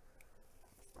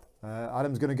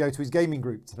 Adam's going to go to his gaming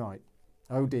group tonight.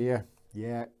 Oh dear.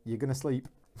 Yeah, you're going to sleep.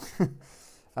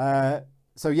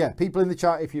 So yeah, people in the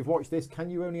chat, if you've watched this, can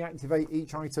you only activate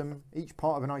each item, each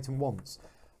part of an item once?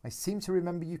 I seem to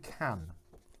remember you can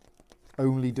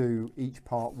only do each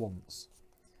part once.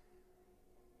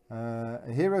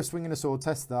 A hero swinging a sword,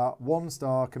 test that. 1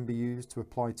 star can be used to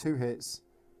apply 2 hits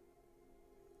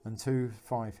and 2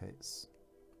 5 hits.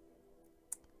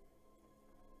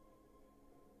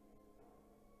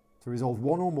 To resolve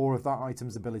 1 or more of that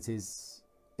item's abilities.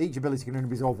 Each ability can only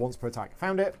be resolved once per attack.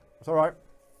 Found it. It's all right.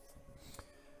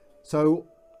 So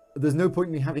there's no point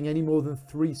in me having any more than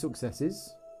 3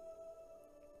 successes.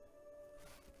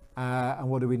 And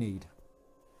what do we need?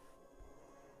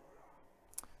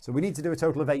 So we need to do a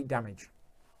total of 8 damage,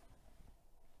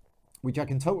 which I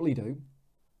can totally do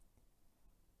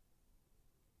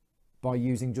by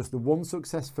using just the 1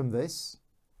 success from this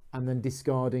and then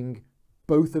discarding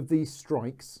both of these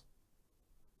strikes.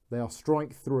 They are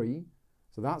strike 3,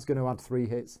 so that's going to add 3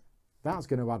 hits. That's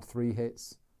going to add 3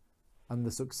 hits. And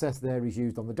the success there is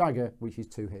used on the dagger, which is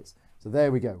 2 hits. So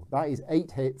there we go. That is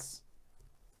 8 hits.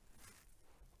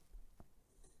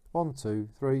 1, 2,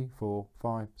 3, 4,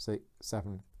 5, 6,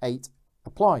 7, 8.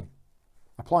 Apply.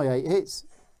 Apply 8 hits.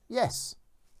 Yes.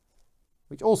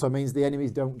 Which also means the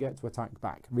enemies don't get to attack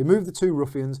back. Remove the 2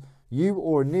 ruffians. You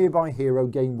or a nearby hero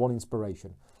gain 1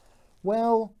 inspiration.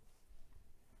 Well,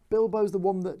 Bilbo's the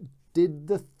one that did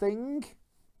the thing.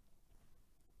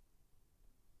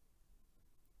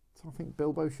 So I think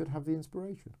Bilbo should have the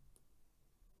inspiration.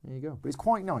 There you go. But it's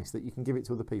quite nice that you can give it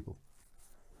to other people.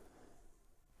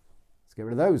 Let's get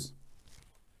rid of those.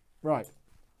 Right.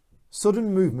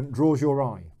 Sudden movement draws your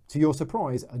eye. To your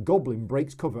surprise, a goblin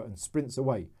breaks cover and sprints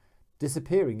away,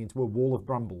 disappearing into a wall of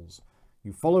brambles.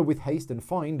 You follow with haste and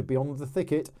find, beyond the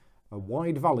thicket, a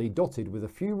wide valley dotted with a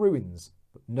few ruins,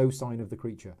 but no sign of the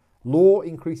creature. Lore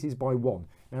increases by 1.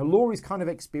 Now, lore is kind of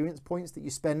experience points that you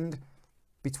spend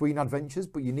between adventures,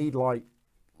 but you need, like,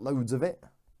 loads of it.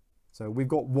 So we've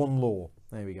got 1 lore.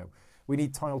 There we go. We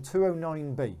need tile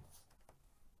 209B.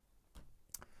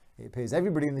 It appears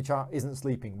everybody in the chat isn't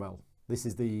sleeping well. This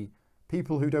is the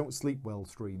people who don't sleep well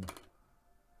stream.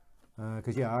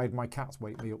 Because, yeah, I had my cats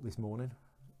wake me up this morning.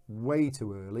 Way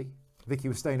too early. Vicky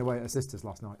was staying away at her sister's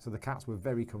last night, so the cats were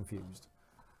very confused.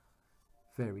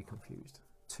 Very confused.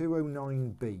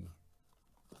 209B.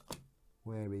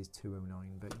 Where is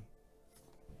 209B?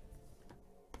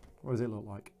 What does it look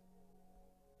like?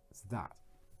 It's that.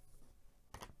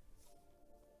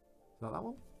 Is that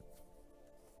one?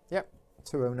 Yep.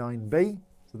 209B.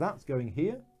 So that's going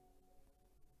here.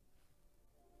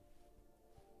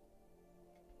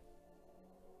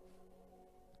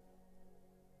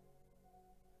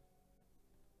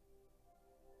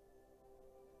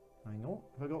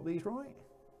 Have I got these right?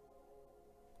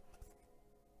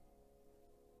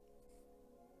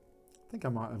 I think I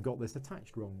might have got this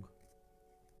attached wrong.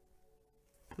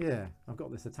 Yeah, I've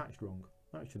got this attached wrong.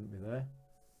 That shouldn't be there.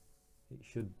 It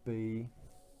should be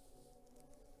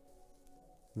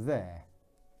there.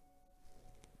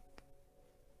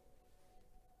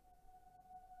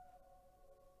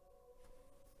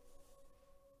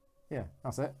 Yeah,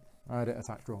 that's it. I had it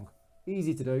attached wrong.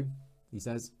 Easy to do, he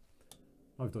says.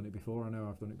 I've done it before. I know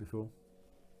I've done it before.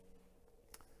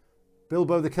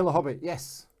 Bilbo the Killer Hobbit.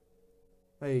 Yes.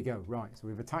 There you go. Right, so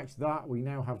we've attached that. We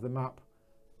now have the map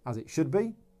as it should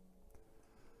be.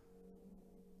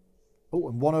 Oh,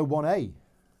 and 101A,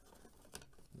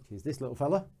 which is this little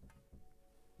fella.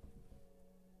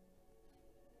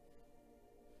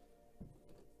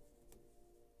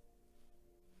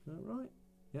 Is that right?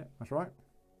 Yeah, that's right.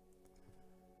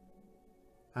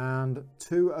 And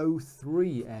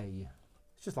 203A.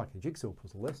 It's just like a jigsaw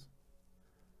puzzle, this.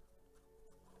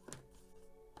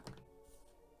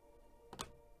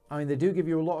 I mean, they do give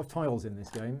you a lot of tiles in this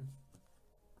game.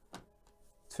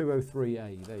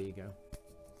 203A, there you go.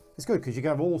 It's good because you can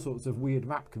have all sorts of weird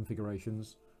map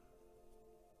configurations.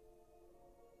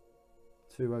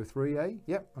 203A,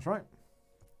 yep, that's right.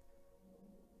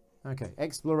 Okay,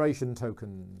 exploration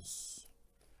tokens.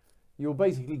 You'll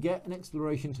basically get an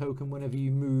exploration token whenever you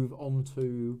move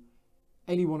onto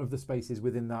any one of the spaces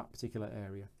within that particular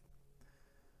area.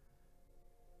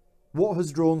 What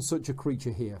has drawn such a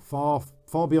creature here, far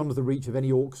beyond the reach of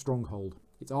any orc stronghold?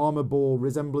 Its armour bore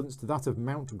resemblance to that of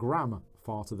Mount Gram,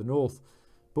 far to the north.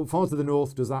 But far to the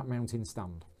north does that mountain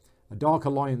stand. A dark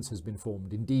alliance has been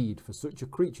formed, indeed, for such a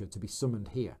creature to be summoned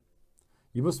here.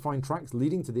 You must find tracks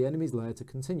leading to the enemy's lair to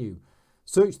continue.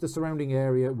 Search the surrounding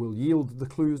area will yield the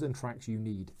clues and tracks you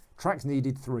need. Tracks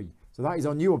needed 3. So that is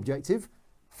our new objective.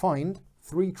 Find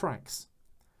 3 tracks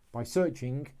by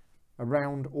searching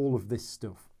around all of this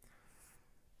stuff.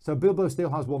 So Bilbo still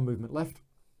has 1 movement left.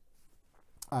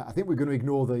 I think we're going to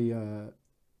ignore the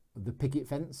picket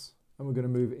fence and we're going to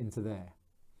move it into there.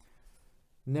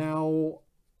 Now,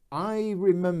 I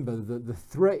remember that the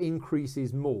threat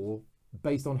increases more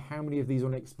based on how many of these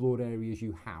unexplored areas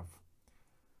you have.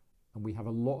 And we have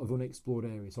a lot of unexplored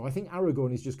areas. So I think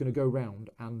Aragorn is just going to go round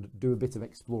and do a bit of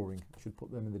exploring. I should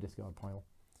put them in the discard pile.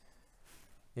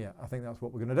 Yeah, I think that's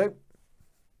what we're going to do.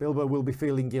 Bilbo will be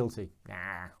feeling guilty.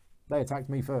 Nah, they attacked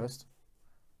me first.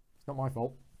 It's not my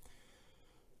fault,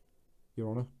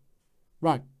 Your Honour.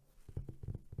 Right.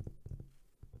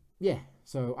 Yeah,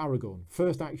 so Aragorn.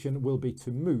 First action will be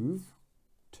to move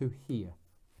to here.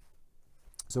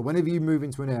 So whenever you move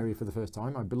into an area for the first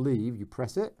time, I believe you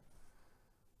press it.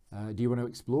 Do you want to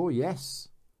explore? Yes.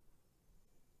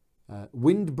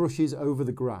 Wind brushes over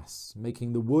the grass,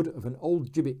 making the wood of an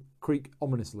old gibbet creak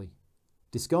ominously.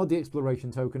 Discard the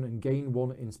exploration token and gain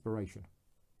 1 inspiration.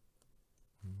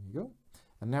 There you go.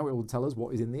 And now it will tell us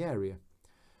what is in the area.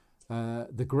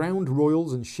 The ground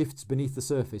roils and shifts beneath the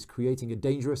surface, creating a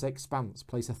dangerous expanse.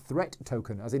 Place a threat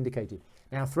token as indicated.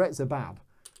 Now threats are bad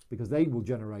because they will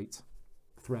generate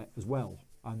threat as well,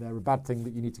 and they're a bad thing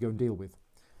that you need to go and deal with.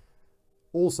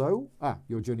 Also,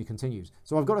 your journey continues.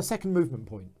 So I've got a second movement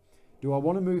point. Do I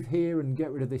want to move here and get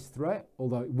rid of this threat?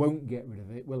 Although it won't get rid of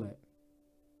it, will it?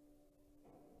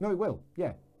 No, it will,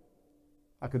 yeah.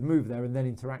 I could move there and then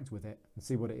interact with it and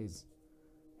see what it is.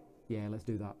 Yeah, let's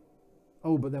do that.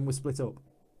 Oh, but then we're split up.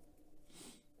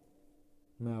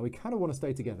 No, we kind of want to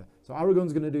stay together. So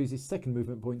Aragorn's going to do his second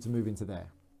movement point to move into there.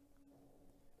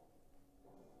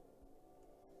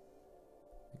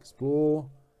 Explore.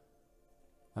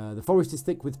 The forest is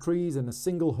thick with trees and a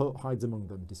single hut hides among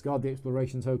them. Discard the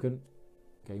exploration token.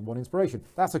 Gain 1 inspiration.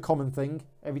 That's a common thing.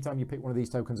 Every time you pick one of these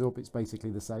tokens up, it's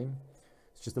basically the same.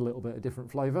 It's just a little bit of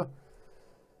different flavour.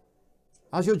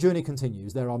 As your journey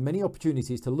continues, there are many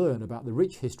opportunities to learn about the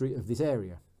rich history of this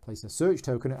area. Place a search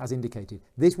token as indicated.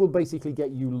 This will basically get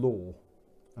you lore,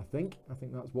 I think. I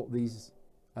think that's what these,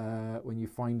 when you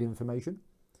find information.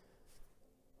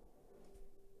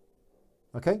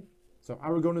 Okay, so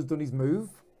Aragorn has done his move.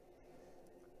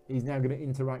 He's now going to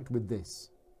interact with this.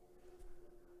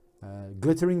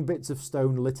 Glittering bits of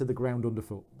stone litter the ground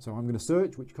underfoot. So I'm going to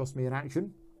search, which costs me an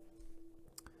action.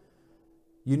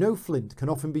 You know flint can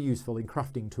often be useful in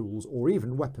crafting tools or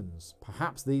even weapons.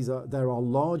 Perhaps there are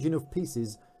large enough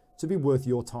pieces to be worth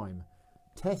your time.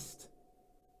 Test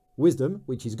wisdom,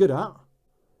 which he's good at.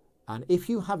 And if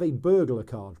you have a burglar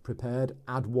card prepared,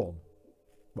 add 1.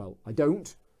 Well, I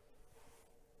don't.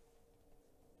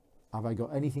 Have I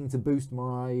got anything to boost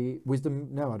my wisdom?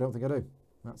 No, I don't think I do.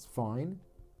 That's fine.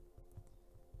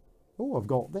 Oh, I've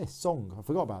got this song. I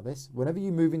forgot about this. Whenever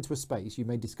you move into a space, you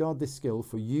may discard this skill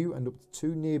for you and up to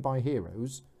 2 nearby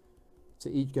heroes to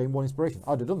each gain 1 inspiration.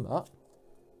 I'd have done that.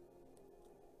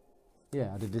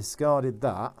 Yeah, I'd have discarded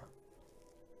that.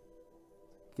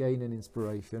 Gain an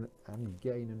inspiration and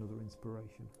gain another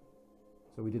inspiration.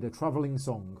 So we did a travelling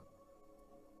song.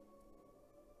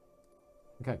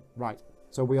 Okay, right.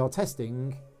 So we are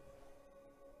testing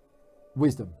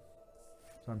wisdom.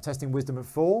 So I'm testing wisdom at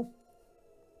 4.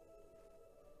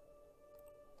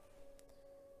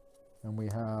 And we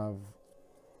have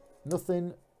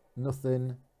nothing,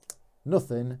 nothing,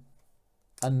 nothing,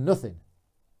 and nothing.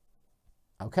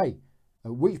 Okay,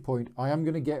 at which point I am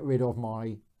going to get rid of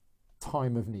my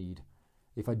time of need.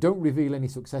 If I don't reveal any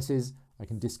successes, I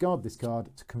can discard this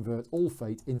card to convert all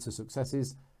fate into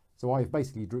successes. So I've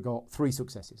basically got 3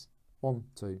 successes. 1,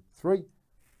 2, 3.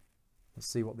 Let's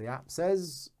see what the app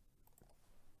says.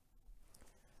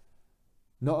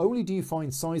 Not only do you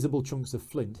find sizable chunks of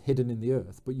flint hidden in the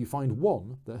earth, but you find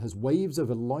one that has waves of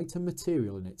a lighter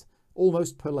material in it,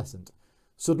 almost pearlescent.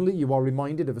 Suddenly you are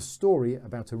reminded of a story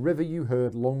about a river you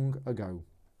heard long ago.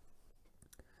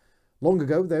 Long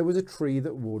ago there was a tree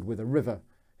that warred with a river.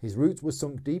 His roots were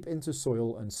sunk deep into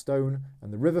soil and stone,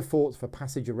 and the river fought for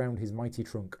passage around his mighty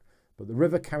trunk. But the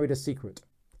river carried a secret.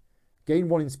 Gain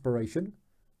 1 inspiration,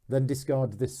 then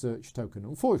discard this search token.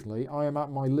 Unfortunately, I am at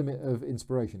my limit of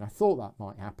inspiration. I thought that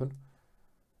might happen.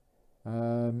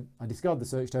 I discard the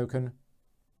search token,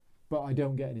 but I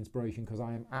don't get an inspiration because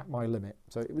I am at my limit.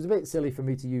 So it was a bit silly for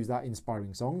me to use that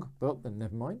inspiring song, but then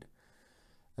never mind.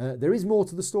 There is more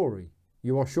to the story.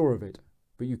 You are sure of it,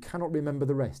 but you cannot remember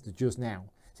the rest just now.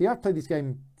 See, I've played this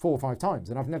game 4 or 5 times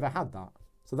and I've never had that.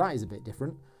 So that is a bit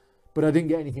different, but I didn't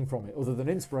get anything from it other than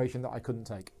inspiration that I couldn't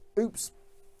take. Oops.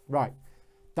 Right.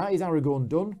 That is Aragorn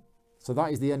done. So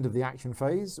that is the end of the action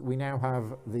phase. We now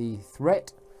have the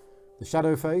threat, the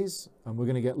shadow phase, and we're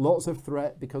going to get lots of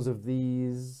threat because of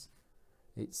these.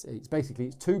 It's basically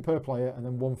it's 2 per player and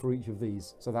then 1 for each of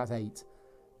these. So that's 8.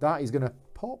 That is going to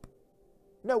pop.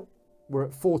 No, we're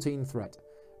at 14 threat.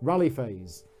 Rally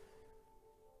phase.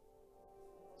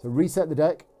 So reset the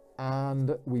deck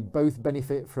and we both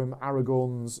benefit from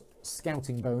Aragorn's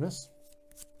scouting bonus.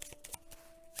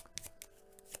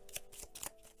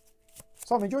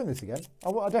 So I'm enjoying this again.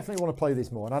 I definitely want to play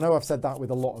this more. And I know I've said that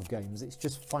with a lot of games. It's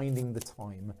just finding the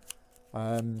time.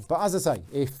 But as I say,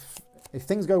 if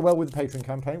things go well with the Patreon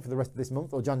campaign for the rest of this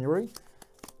month or January,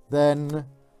 then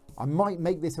I might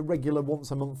make this a regular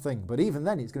once a month thing. But even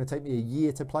then, it's going to take me a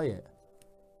year to play it.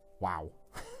 Wow.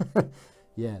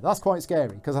 Yeah, that's quite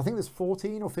scary. Because I think there's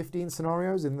 14 or 15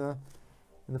 scenarios in the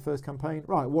first campaign.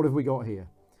 Right, what have we got here?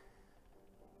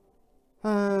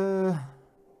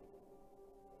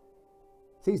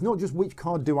 See, it's not just which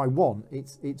card do I want,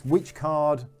 it's which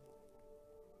card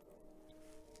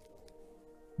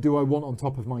do I want on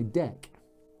top of my deck.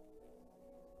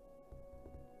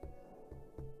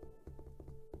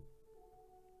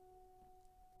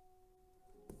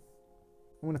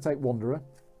 I'm going to take Wanderer,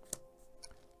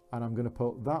 and I'm going to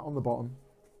put that on the bottom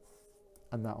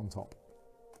and that on top.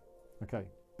 Okay,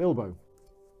 Bilbo,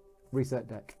 reset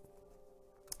deck.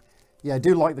 Yeah, I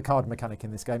do like the card mechanic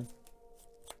in this game.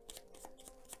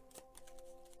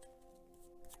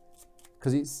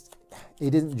 Because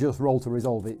it isn't just roll to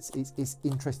resolve, it's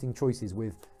interesting choices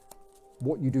with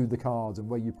what you do with the cards and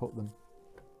where you put them.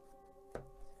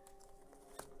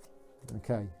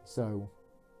 Okay, so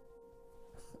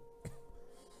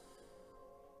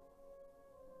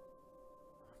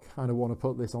I kind of want to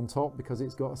put this on top because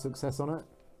it's got a success on it.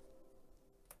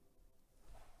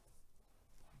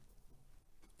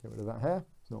 Get rid of that hair,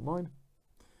 it's not mine.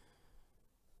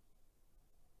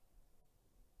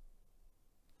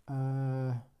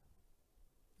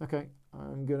 Okay,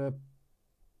 I'm gonna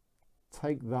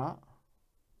take that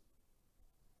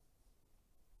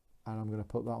and I'm gonna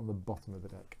put that on the bottom of the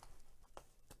deck.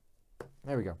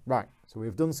 There we go. Right, so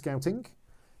we've done scouting.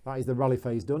 That is the rally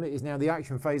phase done. It is now the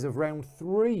action phase of round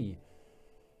 3.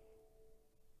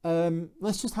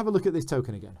 Let's just have a look at this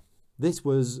token again. This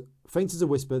was faint as a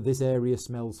whisper. This area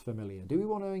smells familiar. Do we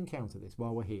want to encounter this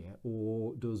while we're here,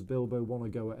 or does Bilbo want to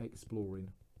go at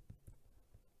exploring?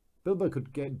 Bilbo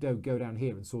could go down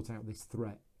here and sort out this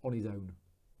threat on his own.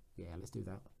 Yeah, let's do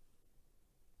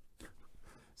that.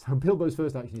 So Bilbo's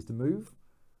first action is to move.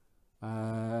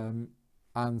 And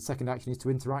second action is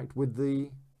to interact with the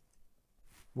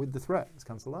threat. Let's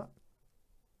cancel that.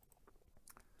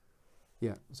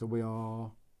 Yeah, so we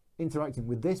are interacting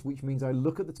with this, which means I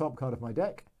look at the top card of my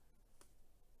deck.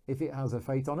 If it has a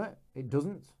fate on it, it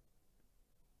doesn't.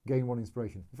 Gain 1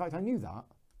 inspiration. In fact, I knew that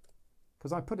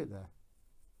because I put it there.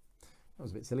 That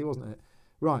was a bit silly, wasn't it?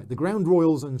 Right, the ground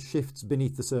roils and shifts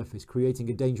beneath the surface, creating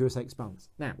a dangerous expanse.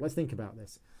 Now, let's think about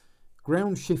this.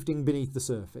 Ground shifting beneath the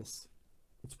surface.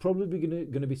 It's probably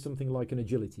going to be something like an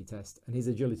agility test, and his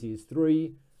agility is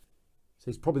 3, so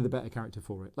he's probably the better character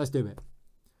for it. Let's do it.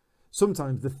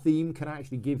 Sometimes the theme can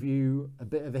actually give you a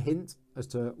bit of a hint as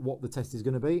to what the test is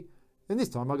going to be, and this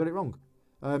time I got it wrong.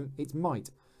 It's might.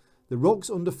 The rocks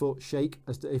underfoot shake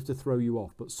as if to throw you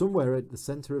off, but somewhere at the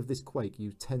centre of this quake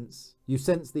you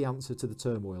sense the answer to the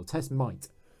turmoil. Test might.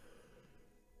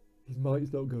 His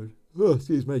might's not good. Oh,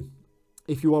 excuse me.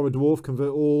 If you are a dwarf,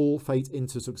 convert all fate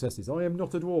into successes. I am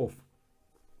not a dwarf.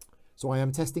 So I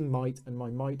am testing might, and my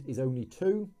might is only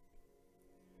 2.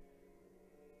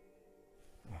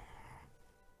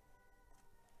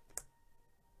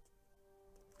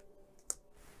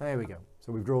 There we go.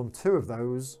 So we've drawn 2 of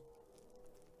those.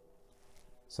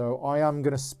 So I am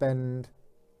going to spend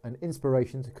an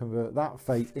inspiration to convert that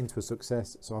fate into a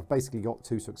success. So I've basically got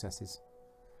 2 successes.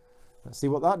 Let's see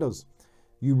what that does.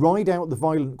 You ride out the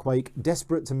violent quake,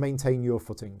 desperate to maintain your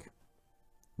footing.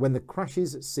 When the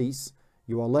crashes cease,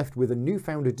 you are left with a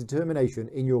newfound determination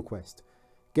in your quest.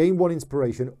 Gain 1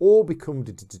 inspiration or become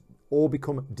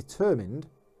determined,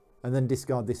 and then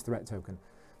discard this threat token.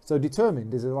 So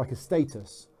determined is like a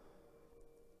status.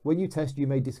 When you test, you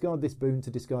may discard this boon to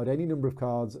discard any number of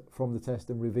cards from the test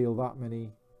and reveal that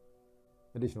many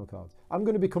additional cards. I'm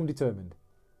going to become determined.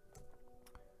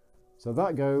 So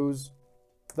that goes,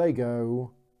 they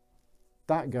go,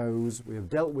 that goes. We have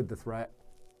dealt with the threat.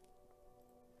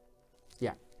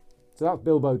 Yeah. So that's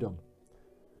Bilbo done.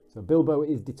 So Bilbo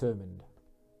is determined.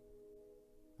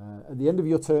 At the end of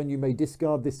your turn, you may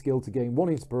discard this skill to gain 1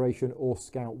 inspiration or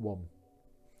scout 1.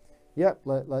 Yep,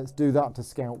 let's do that to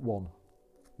scout 1.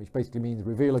 Which basically means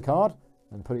reveal a card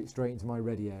and put it straight into my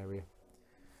ready area.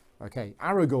 Okay,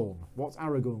 Aragorn. What's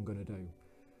Aragorn going to do?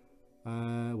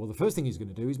 Well, the first thing he's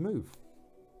going to do is move.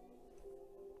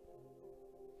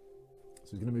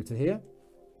 So he's going to move to here,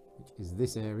 which is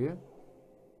this area.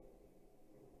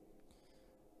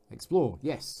 Explore,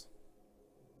 yes.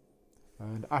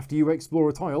 And after you explore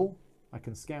a tile, I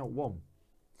can scout 1.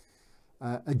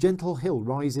 A gentle hill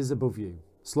rises above you,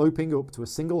 sloping up to a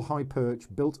single high perch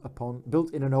built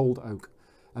in an old oak.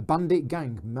 A bandit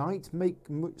gang might make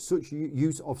such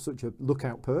use of such a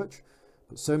lookout perch,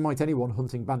 but so might anyone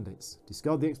hunting bandits.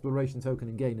 Discard the exploration token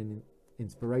and gain an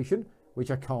inspiration, which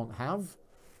I can't have.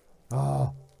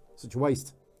 Ah, such a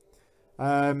waste.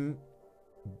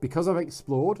 Because I've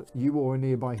explored, you or a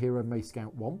nearby hero may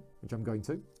scout 1, which I'm going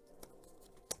to.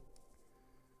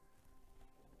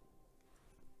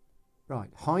 Right,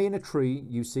 high in a tree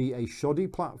you see a shoddy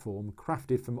platform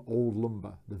crafted from old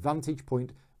lumber. The vantage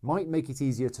point might make it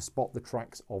easier to spot the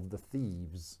tracks of the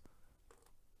thieves.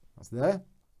 That's there.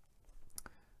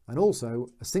 And also,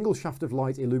 a single shaft of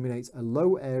light illuminates a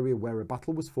low area where a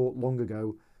battle was fought long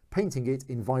ago, painting it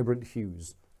in vibrant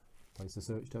hues. Place a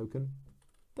search token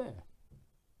there.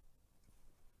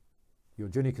 Your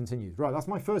journey continues. Right, that's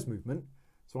my first movement.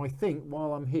 So I think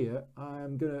while I'm here,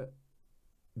 I'm going to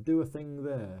do a thing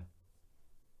there.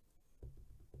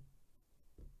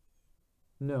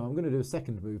 No, I'm going to do a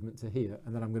second movement to here,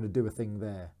 and then I'm going to do a thing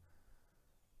there.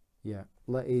 Yeah,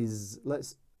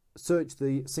 let's search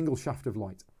the single shaft of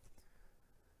light.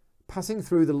 Passing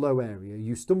through the low area,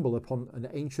 you stumble upon an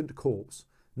ancient corpse,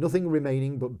 nothing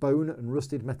remaining but bone and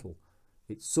rusted metal.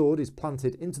 Its sword is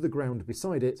planted into the ground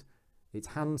beside it, its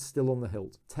hand still on the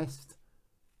hilt. Test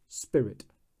spirit.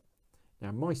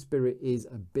 Now, my spirit is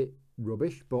a bit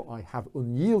rubbish, but I have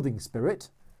unyielding spirit,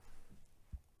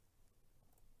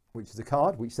 which is a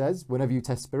card which says, whenever you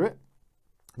test spirit,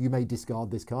 you may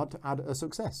discard this card to add a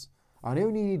success. I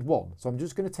only need 1, so I'm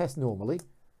just going to test normally.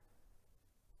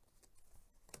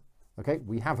 Okay,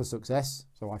 we have a success,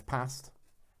 so I've passed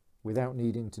without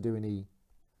needing to do any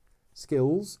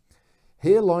skills.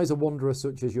 Here lies a wanderer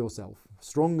such as yourself,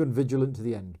 strong and vigilant to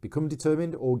the end. Become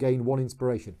determined or gain 1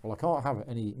 inspiration. Well, I can't have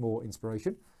any more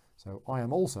inspiration, so I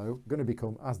am also going to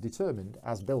become as determined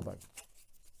as Bilbo.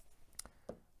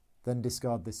 Then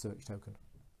discard this search token.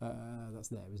 That's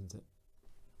there, isn't it?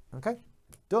 Okay,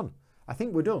 done. I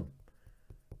think we're done.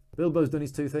 Bilbo's done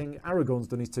his 2 thing. Aragorn's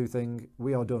done his 2 thing.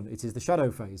 We are done. It is the shadow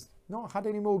phase. Not had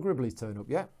any more Gribblies turn up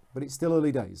yet, but it's still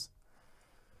early days.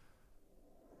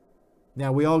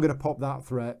 Now we are going to pop that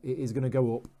threat. It is going to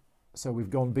go up. So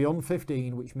we've gone beyond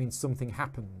 15, which means something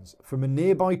happens. From a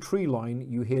nearby tree line,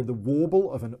 you hear the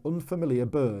warble of an unfamiliar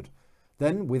bird.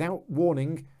 Then, without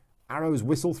warning, arrows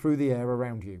whistle through the air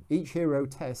around you. Each hero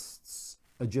tests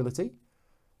agility,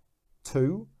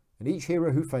 2, and each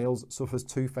hero who fails suffers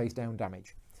 2 face down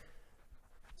damage.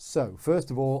 So,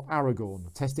 first of all,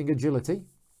 Aragorn, testing agility.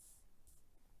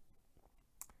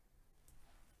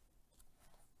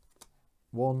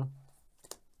 1.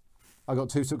 I got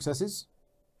 2 successes.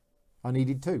 I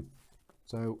needed 2.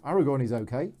 So Aragorn is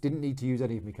okay. Didn't need to use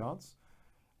any of my cards.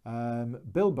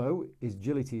 Bilbo, his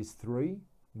agility is 3.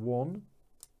 1,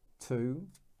 2,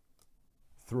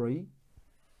 3.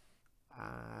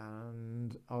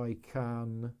 And I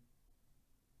can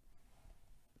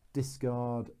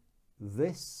discard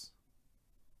this.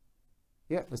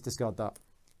 Yeah, let's discard that.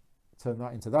 Turn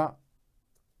that into that.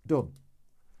 Done.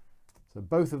 So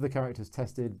both of the characters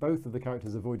tested. Both of the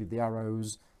characters avoided the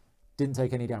arrows. Didn't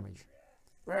take any damage.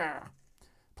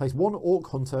 Place 1 Orc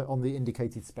Hunter on the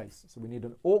indicated space. So we need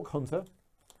an Orc Hunter,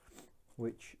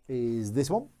 which is this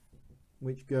one,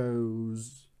 which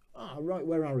goes right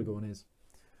where Aragorn is.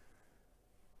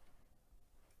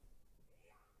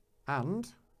 And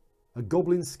a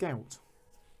Goblin Scout.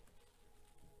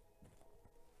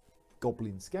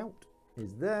 Goblin Scout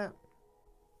is there.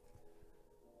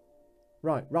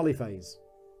 Right, rally phase.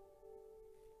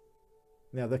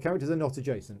 Now the characters are not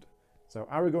adjacent. So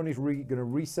Aragorn is going to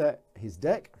reset his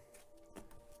deck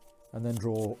and then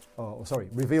draw,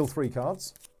 reveal 3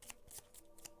 cards.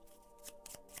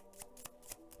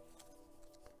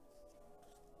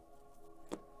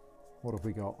 What have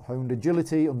we got? Honed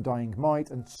Agility, Undying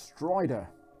Might, and Strider.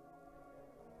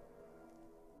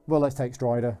 Well, let's take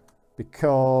Strider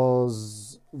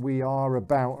because we are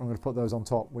about, I'm going to put those on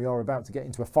top, we are about to get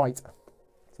into a fight.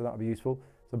 So that'll be useful.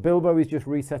 So Bilbo is just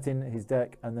resetting his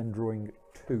deck and then drawing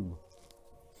 2.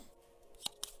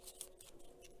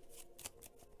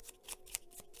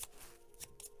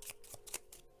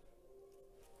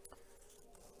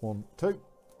 One, 2.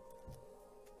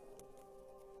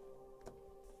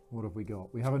 What have we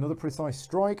got? We have another Precise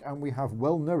Strike and we have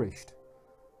Well Nourished.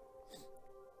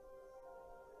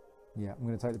 Yeah, I'm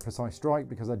going to take the Precise Strike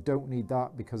because I don't need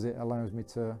that because it allows me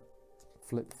to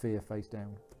flip Fear face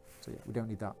down. So yeah, we don't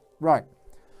need that. Right.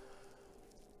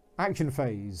 Action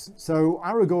phase. So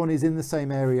Aragorn is in the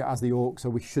same area as the Orc, so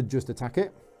we should just attack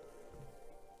it.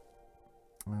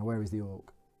 Where is the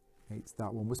Orc? It's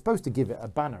that one. We're supposed to give it a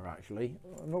banner, actually.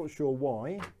 I'm not sure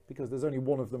why, because there's only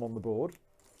one of them on the board.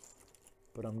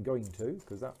 But I'm going to,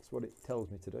 because that's what it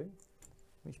tells me to do.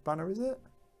 Which banner is it?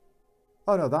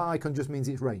 Oh no, that icon just means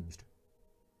it's ranged.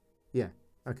 Yeah,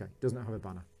 okay, doesn't have a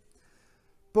banner.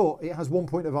 But it has 1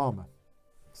 point of armor.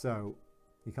 So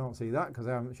you can't see that because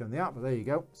I haven't shown the app, but there you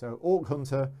go. So Orc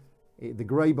Hunter, the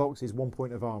grey box is 1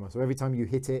 point of armor. So every time you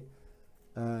hit it,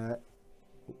 1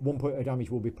 point of damage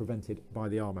will be prevented by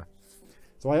the armor.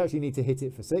 So I actually need to hit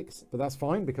it for 6, but that's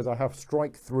fine because I have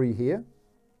Strike 3 here.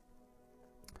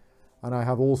 And I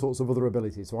have all sorts of other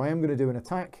abilities. So I am going to do an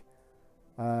attack.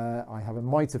 I have a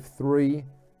Might of 3.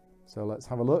 So let's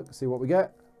have a look, see what we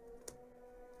get.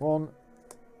 1,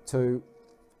 2.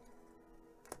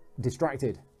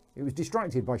 Distracted. It was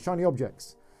distracted by shiny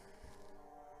objects.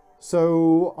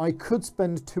 So I could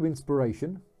spend 2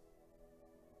 inspiration.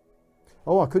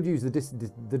 Oh, I could use the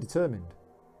determined.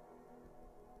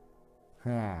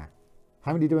 How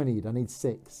many do I need? I need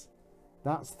 6.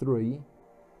 That's 3.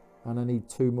 And I need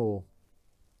 2 more.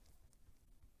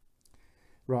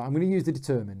 Right, I'm going to use the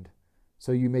determined.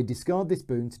 So you may discard this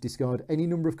boon to discard any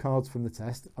number of cards from the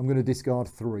test. I'm going to discard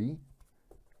 3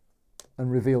 and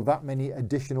reveal that many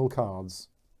additional cards.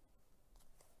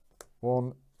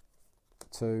 1,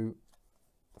 2,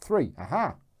 3.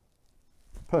 Aha!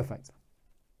 Perfect.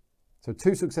 So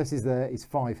 2 successes there is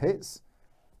 5 hits.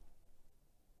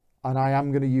 And I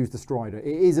am going to use the Strider. It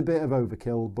is a bit of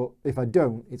overkill, but if I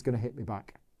don't, it's going to hit me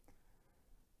back.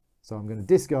 So I'm going to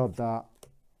discard that.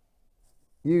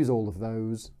 Use all of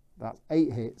those. That's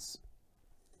 8 hits.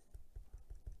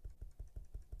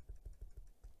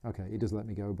 Okay, it does let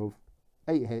me go above.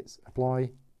 8 hits. Apply.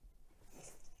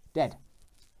 Dead.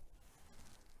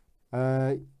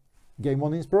 Gain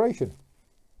 1 inspiration,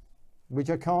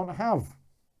 which I can't have.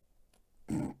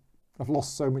 I've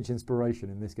lost so much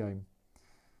inspiration in this game.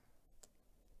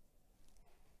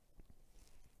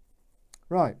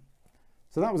 Right.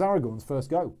 So that was Aragorn's first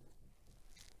go.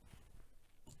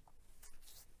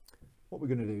 What we're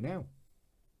going to do now?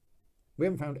 We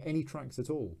haven't found any tracks at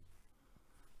all.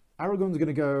 Aragorn's going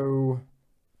to go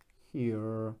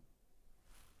here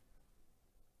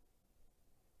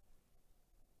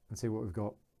and see what we've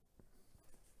got.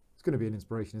 It's going to be an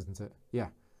inspiration, isn't it? Yeah.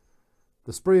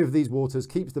 The spray of these waters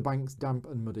keeps the banks damp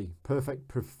and muddy,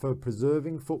 perfect for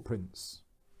preserving footprints.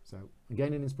 So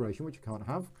again, an inspiration, which you can't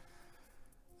have.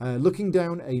 Looking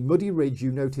down a muddy ridge,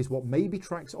 you notice what may be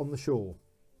tracks on the shore.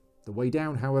 The way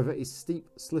down, however, is steep,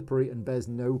 slippery, and bears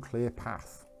no clear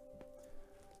path.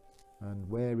 And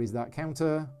where is that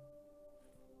counter?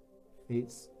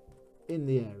 It's in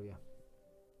the area.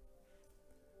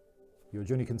 Your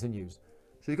journey continues.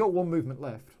 So you've got one movement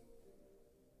left.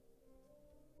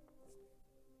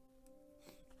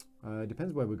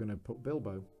 Depends where we're going to put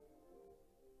Bilbo.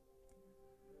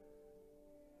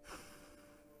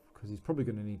 Because he's probably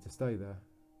going to need to stay there.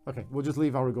 Okay, we'll just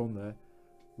leave Aragorn there.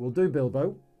 We'll do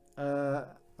Bilbo.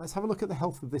 Let's have a look at the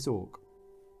health of this orc.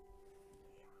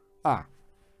 Ah,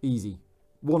 easy.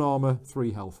 1 armor,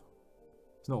 3 health.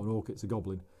 It's not an orc, it's a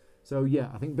goblin. So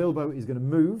yeah, I think Bilbo is going to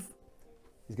move.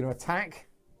 He's going to attack.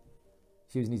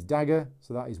 He's using his dagger,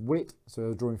 so that is wit.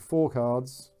 So drawing 4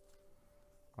 cards.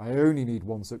 I only need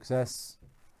 1 success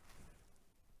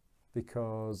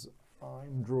because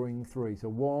I'm drawing 3. So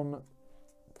 1,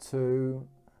 2,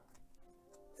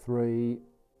 3,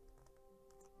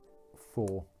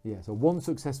 4. Yeah, so 1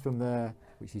 success from there,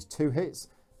 which is 2 hits.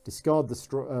 Discard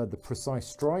the precise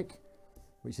strike,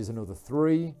 which is another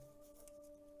 3.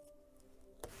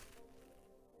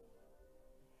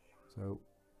 So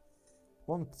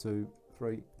 1, 2,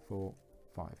 3, 4,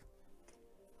 5.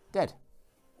 Dead.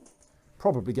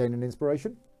 Probably gain an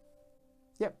inspiration.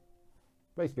 Yep.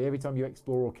 Basically, every time you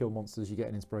explore or kill monsters, you get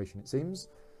an inspiration, it seems.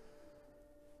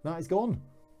 That is gone.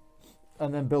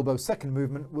 And then Bilbo's second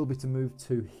movement will be to move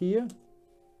to here.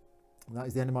 And that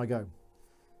is the end of my go.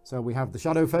 So we have the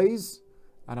shadow phase,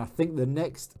 and I think the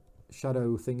next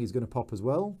shadow thing is going to pop as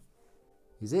well.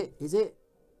 Is it? Is it?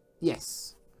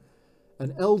 Yes.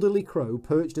 An elderly crow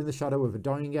perched in the shadow of a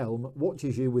dying elm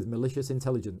watches you with malicious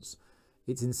intelligence.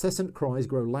 Its incessant cries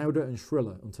grow louder and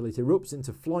shriller until it erupts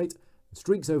into flight and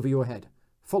streaks over your head,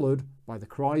 followed by the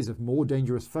cries of more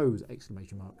dangerous foes!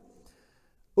 Exclamation mark.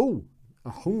 Oh, a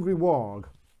hungry warg.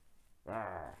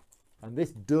 And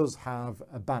this does have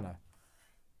a banner.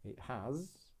 It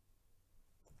has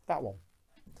that one.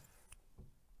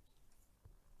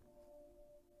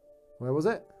 Where was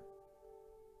it?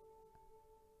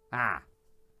 Ah.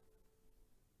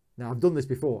 Now, I've done this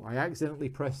before. I accidentally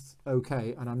pressed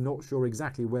OK, and I'm not sure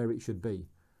exactly where it should be.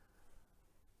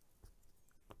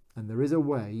 And there is a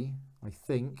way, I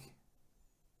think,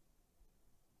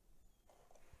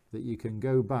 that you can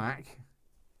go back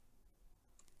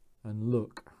and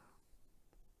look.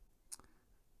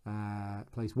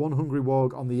 Place 1 hungry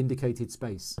warg on the indicated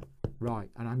space. Right,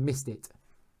 and I missed it.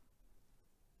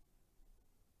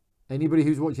 Anybody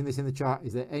who's watching this in the chat,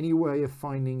 is there any way of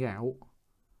finding out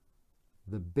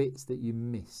the bits that you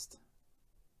missed?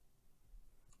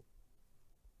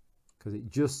 Because it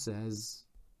just says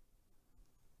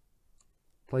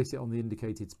place it on the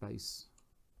indicated space.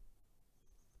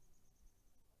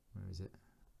 Where is it?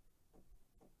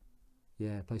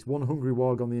 Yeah, place 1 hungry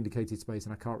warg on the indicated space,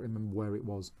 and I can't remember where it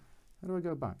was. How do I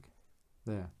go back?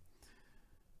 There.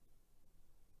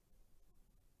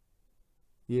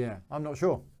 Yeah, I'm not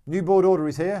sure. New board order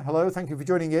is here. Hello, thank you for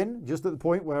joining in. Just at the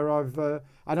point where I've...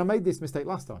 and I made this mistake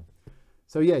last time.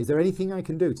 So yeah, is there anything I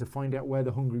can do to find out where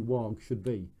the hungry warg should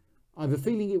be? I have a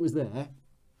feeling it was there.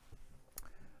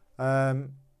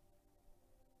 And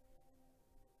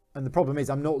the problem is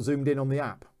I'm not zoomed in on the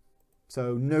app.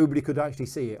 So nobody could actually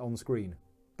see it on screen.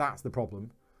 That's the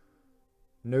problem.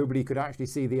 Nobody could actually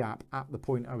see the app at the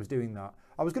point I was doing that.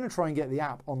 I was going to try and get the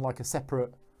app on like a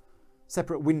separate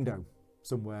window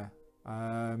somewhere.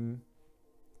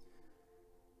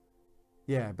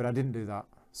 Yeah, but I didn't do that.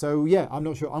 So yeah, I'm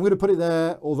not sure. I'm going to put it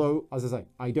there, although, as I say,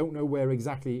 I don't know where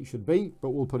exactly it should be, but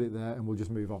we'll put it there and we'll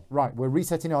just move on. Right, we're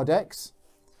resetting our decks.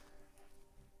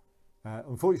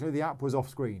 Unfortunately, the app was off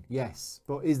screen. Yes,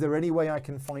 but is there any way I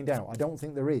can find out? I don't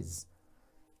think there is.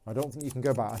 I don't think you can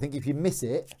go back. I think if you miss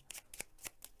it,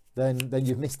 then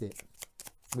you've missed it,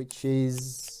 which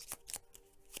is,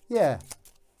 yeah.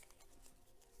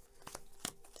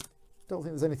 Don't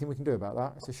think there's anything we can do about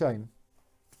that. It's a shame.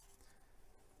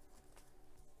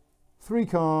 3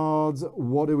 cards.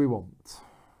 What do we want?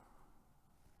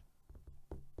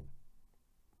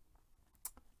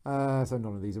 So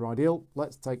none of these are ideal.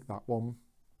 Let's take that one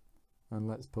and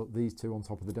let's put these 2 on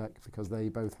top of the deck because they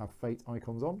both have fate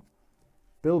icons on.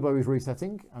 Bilbo is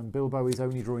resetting and Bilbo is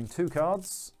only drawing 2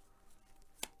 cards.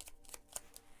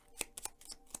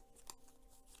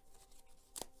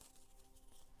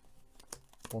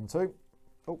 One, 2.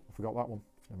 Oh, I forgot that one.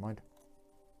 Never mind.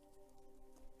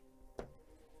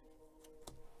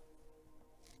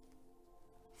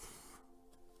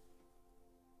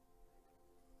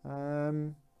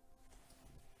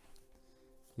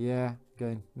 Yeah,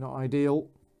 again, not ideal.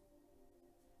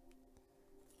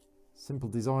 Simple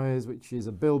Desires, which is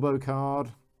a Bilbo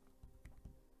card.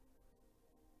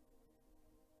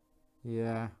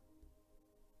 Yeah.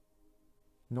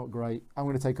 Not great. I'm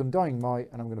going to take Undying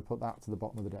Might and I'm going to put that to the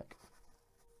bottom of the deck.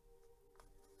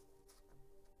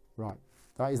 Right,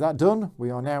 that is that done.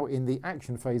 We are now in the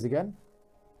action phase again.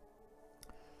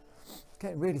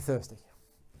 getting really thirsty.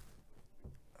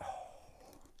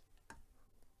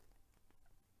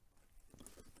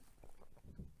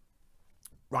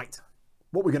 Right,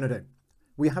 what we're going to do.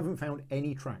 We haven't found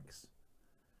any tracks.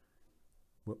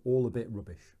 We're all a bit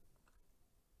rubbish.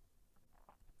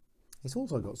 It's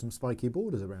also got some spiky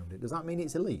borders around it. Does that mean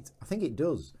it's elite? I think it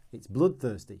does. It's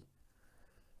bloodthirsty.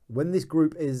 When this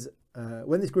group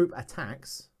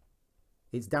attacks,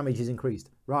 its damage is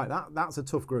increased. Right, that's a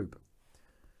tough group.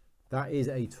 That is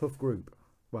a tough group.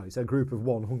 Well, it's a group of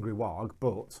one hungry warg,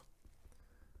 but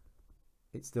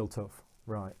it's still tough.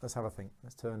 Right, let's have a think.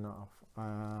 Let's turn that off.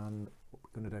 And what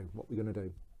we're going to do? What we're going to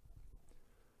do?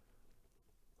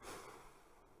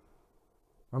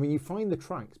 I mean, you find the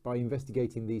tracks by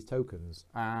investigating these tokens,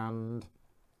 and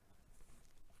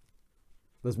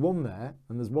there's one there,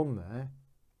 and there's one there,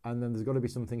 and then there's got to be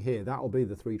something here. That'll be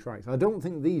the 3 tracks. I don't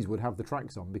think these would have the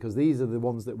tracks on, because these are the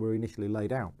ones that were initially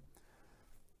laid out.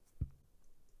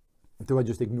 Do I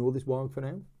just ignore this warg for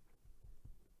now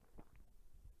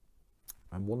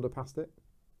and wander past it?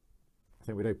 I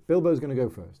think we do. Bilbo's going to go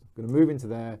first. We're going to move into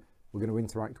there. We're going to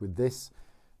interact with this,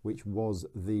 which was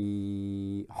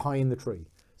the high in the tree.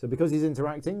 So because he's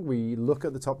interacting, we look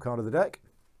at the top card of the deck.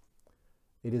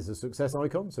 It is a success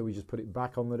icon, so we just put it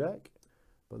back on the deck.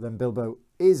 But then Bilbo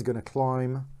is going to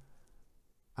climb,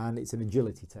 and it's an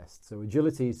agility test. So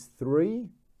agility is 3.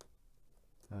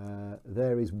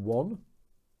 There is 1.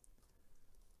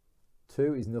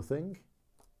 2 is nothing.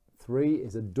 3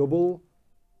 is a double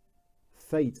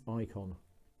fate icon.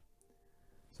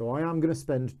 So I am going to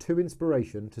spend 2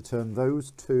 inspiration to turn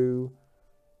those 2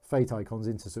 fate icons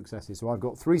into successes. So I've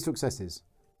got 3 successes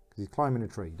because he's climbing a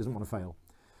tree. He doesn't want to fail.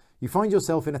 You find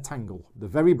yourself in a tangle. The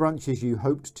very branches you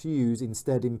hoped to use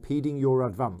instead impeding your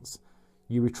advance.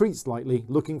 You retreat slightly,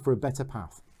 looking for a better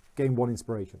path. Gain 1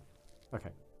 inspiration.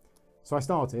 Okay. So I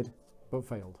started, but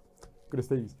failed. Good as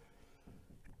these.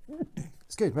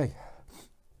 Excuse me.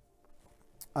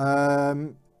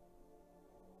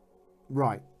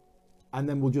 Right. And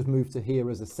then we'll just move to here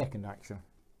as a second action.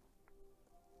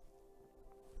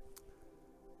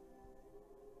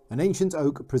 An ancient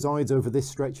oak presides over this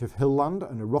stretch of hill land,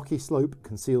 and a rocky slope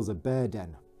conceals a bear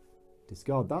den.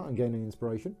 Discard that and gain an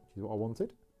inspiration, which is what I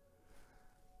wanted.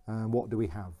 And what do we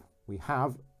have? We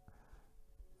have,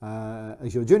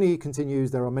 as your journey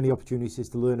continues, there are many opportunities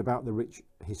to learn about the rich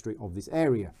history of this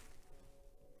area,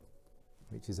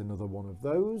 which is another one of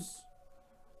those.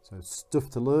 So stuff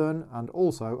to learn, and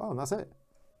also, oh, and that's it.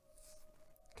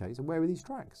 Okay, so where are these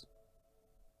tracks?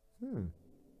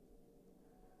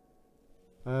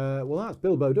 Well, that's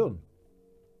Bilbo done.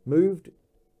 Moved,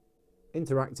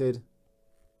 interacted,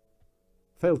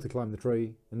 failed to climb the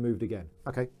tree, and moved again.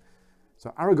 Okay,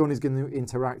 so Aragorn is going to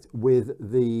interact with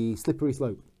the slippery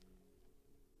slope.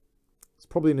 It's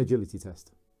probably an agility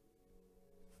test.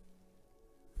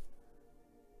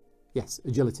 Yes,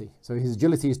 agility. So his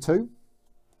agility is 2.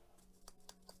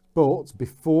 But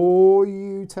before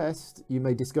you test, you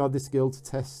may discard this skill to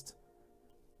test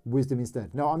wisdom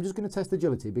instead. No, I'm just going to test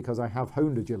agility because I have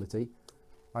honed agility.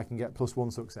 I can get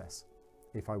 +1 success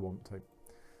if I want to.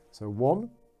 So 1,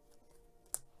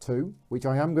 2, which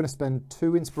I am going to spend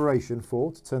 2 inspiration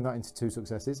for to turn that into 2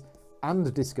 successes,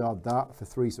 and discard that for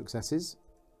 3 successes.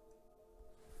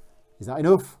 Is that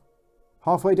enough?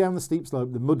 Halfway down the steep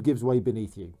slope, the mud gives way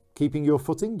beneath you. Keeping your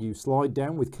footing, you slide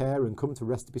down with care and come to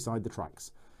rest beside the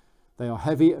tracks. They are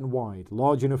heavy and wide,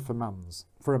 large enough for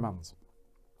a man's.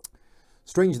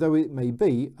 Strange though it may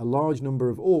be, a large number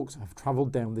of orcs have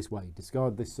travelled down this way.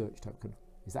 Discard this search token.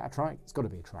 Is that a track? It's got to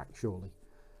be a track, surely.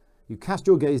 You cast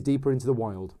your gaze deeper into the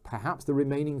wild. Perhaps the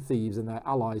remaining thieves and their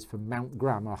allies from Mount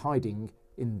Gram are hiding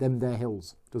in them there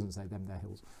hills. Doesn't say them there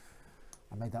hills.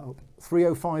 I made that up.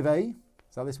 305A.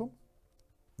 Is that this one?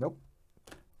 Nope.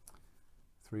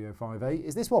 305A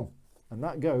is this one. And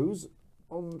that goes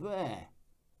on there.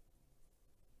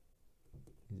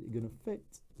 Is it going to fit?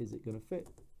 Is it going to fit?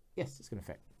 Yes, it's going to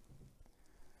fit.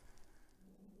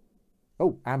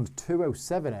 Oh, and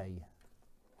 207A,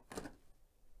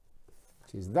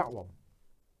 which is that one.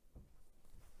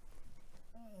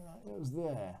 That goes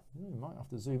there. Might have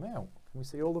to zoom out. Can we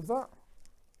see all of that?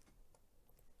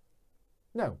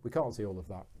 No, we can't see all of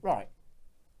that. Right.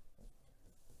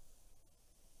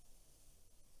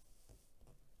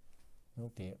 Oh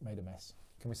dear, made a mess.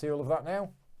 Can we see all of that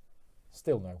now?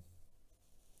 Still no.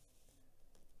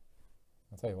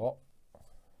 I'll tell you what,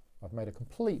 I've made a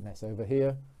complete mess over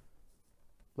here.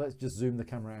 Let's just zoom the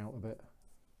camera out a bit.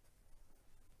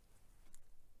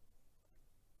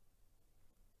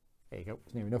 There you go,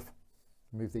 it's near enough.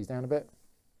 Move these down a bit.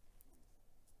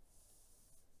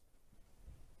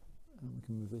 And we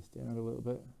can move this down a little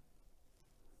bit.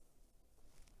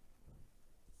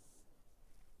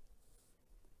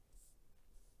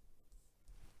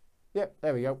 Yep,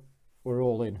 there we go. We're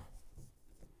all in.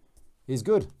 Is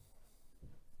good.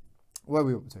 Where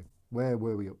were we up to? Where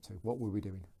were we up to? What were we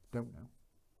doing? Don't know.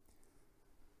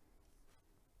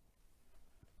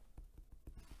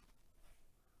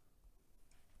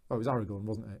 Oh, it was Aragorn,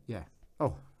 wasn't it? Yeah.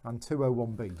 Oh, and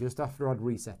 201B, just after I'd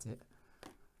reset it.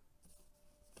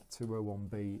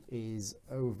 201B is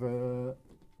over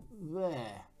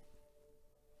there.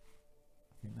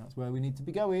 I think that's where we need to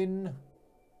be going.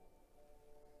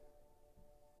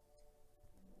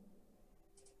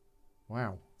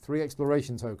 Wow, 3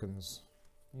 exploration tokens.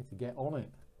 Need to get on it.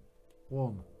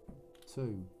 1,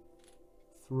 2,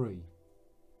 3.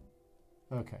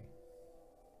 Okay.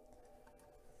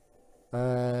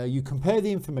 You compare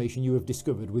the information you have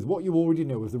discovered with what you already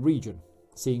know of the region.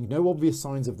 Seeing no obvious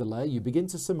signs of the lair, you begin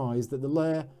to surmise that the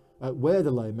lair, where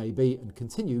the lair may be, and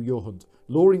continue your hunt.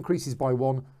 Lore increases by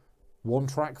 1. 1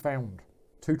 track found.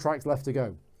 2 tracks left to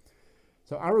go.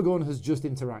 So Aragorn has just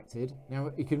interacted.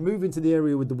 Now he can move into the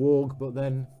area with the warg, but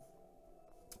then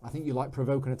I think you like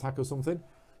provoke an attack or something.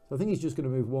 So I think he's just going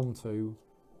to move 1, 2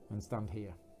 and stand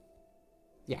here.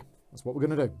 Yeah, that's what we're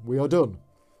going to do. We are done.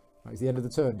 That is the end of the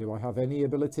turn. Do I have any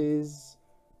abilities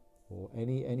or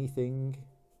anything?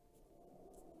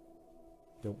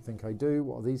 Don't think I do.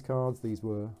 What are these cards? These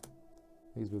were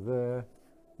there.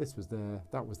 This was there.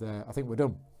 That was there. I think we're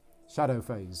done. Shadow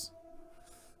phase.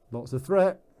 Lots of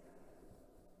threat.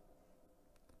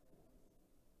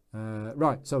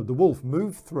 Right, so the wolf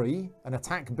move 3 and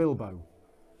attack Bilbo.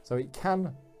 So it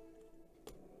can...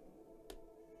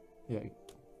 Yeah.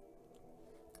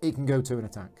 It can go to an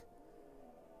attack.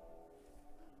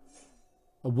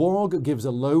 A warg gives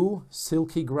a low,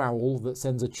 silky growl that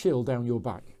sends a chill down your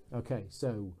back. Okay,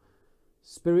 so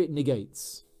spirit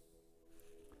negates.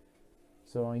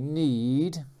 So I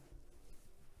need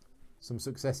some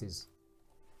successes.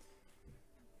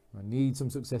 I need some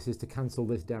successes to cancel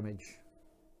this damage.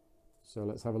 So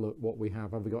let's have a look what we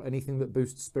have. Have we got anything that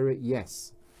boosts spirit?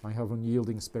 Yes, I have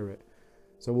unyielding spirit.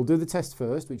 So we'll do the test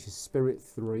first, which is spirit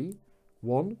 3.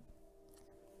 1,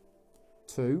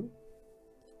 2,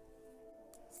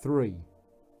 3.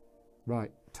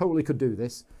 Right, totally could do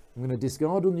this. I'm going to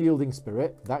discard unyielding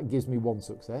spirit. That gives me 1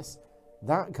 success.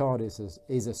 That card is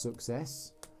a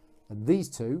success. And these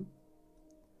 2,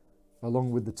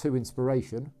 along with the 2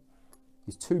 inspiration,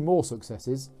 is 2 more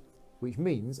successes, which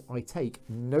means I take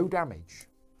no damage.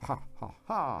 Ha ha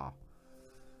ha.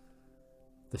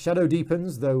 The shadow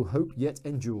deepens, though hope yet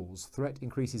endures. Threat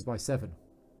increases by 7.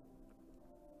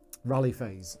 Rally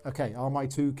phase. Okay, are my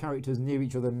 2 characters near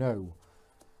each other? No.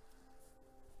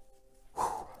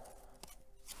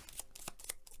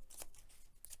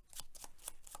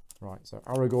 Right, so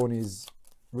Aragorn is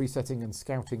resetting and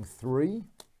scouting 3.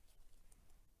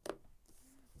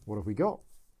 What have we got?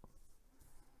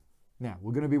 Now,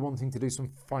 we're going to be wanting to do some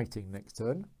fighting next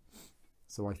turn.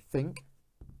 So I think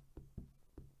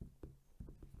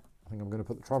I'm going to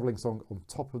put the Travelling Song on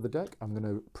top of the deck. I'm going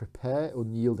to prepare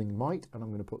Unyielding Might, and I'm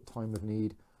going to put Time of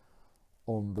Need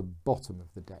on the bottom of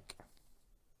the deck.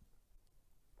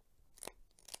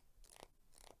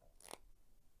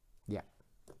 Yeah.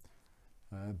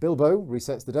 Bilbo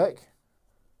resets the deck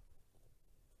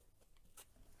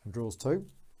and draws 2.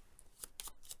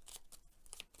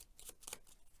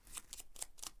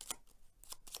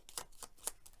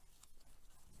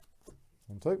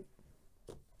 One, 2.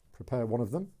 Prepare one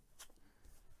of them.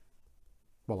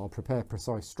 Well, I'll prepare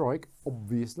Precise Strike,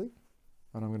 obviously,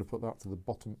 and I'm going to put that to the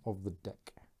bottom of the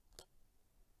deck.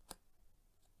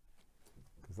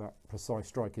 Because that Precise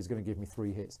Strike is going to give me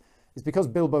 3 hits. It's because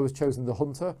Bilbo has chosen the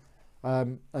Hunter,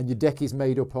 and your deck is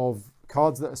made up of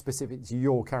cards that are specific to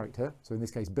your character, so in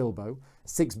this case Bilbo,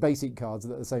 6 basic cards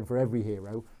that are the same for every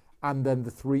hero, and then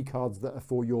the 3 cards that are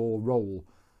for your role.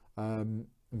 And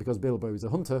because Bilbo is a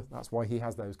hunter, that's why he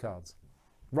has those cards.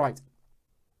 Right.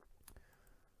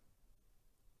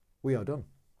 We are done.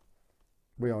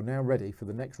 We are now ready for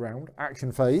the next round.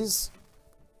 Action phase.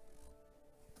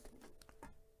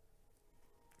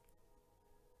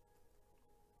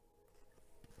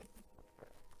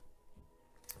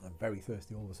 I'm very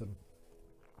thirsty all of a sudden.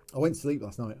 I went to sleep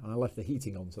last night and I left the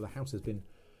heating on, so the house has been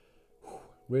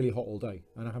really hot all day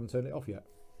and I haven't turned it off yet.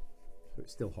 So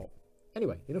it's still hot.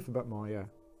 Anyway, enough about my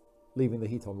leaving the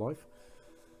heat on life.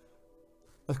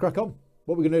 Let's crack on.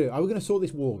 What we're going to do, are we going to sort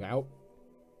this warg out?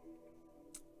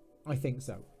 I think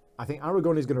so. I think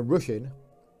Aragorn is going to rush in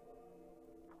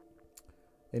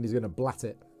and he's going to blat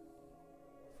it.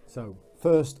 So,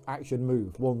 first action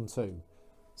move, 1, 2.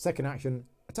 Second action,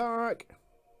 attack.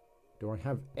 Do I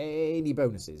have any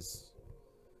bonuses?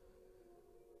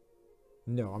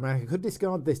 No, I mean, I could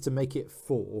discard this to make it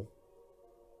 4.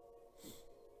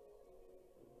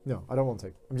 No, I don't want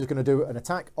to. I'm just going to do an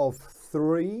attack of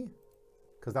 3,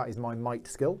 because that is my might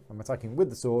skill. I'm attacking with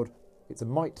the sword. It's a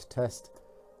might test.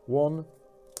 1,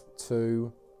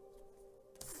 2,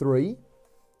 3.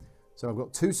 So I've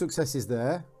got 2 successes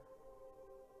there.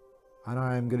 And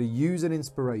I am going to use an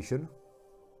inspiration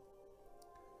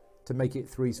to make it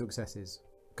 3 successes.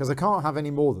 Because I can't have any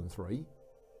more than 3.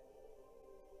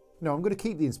 No, I'm going to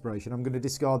keep the inspiration. I'm going to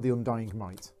discard the Undying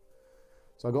Might.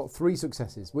 So I got 3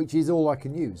 successes, which is all I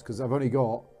can use because I've only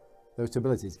got those 2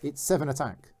 abilities. It's 7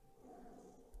 attack.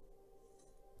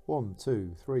 1,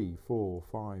 2, 3, 4,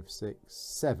 5, 6,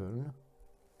 7.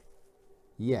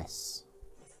 Yes.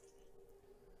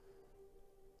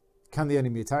 Can the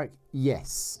enemy attack?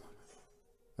 Yes.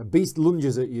 A beast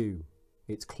lunges at you.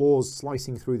 Its claws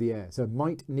slicing through the air. So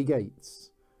might negates.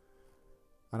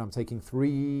 And I'm taking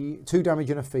 2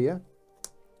 damage and a fear.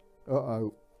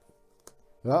 Uh-oh.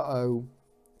 Uh-oh.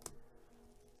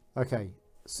 Okay,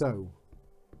 so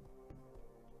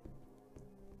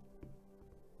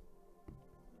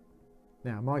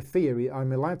now my fear,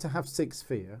 I'm allowed to have 6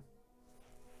 fear.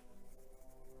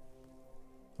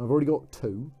 I've already got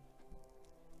 2.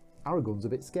 Aragorn's a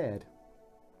bit scared.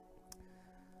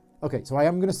 Okay, so I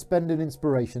am going to spend an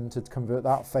inspiration to convert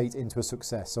that fate into a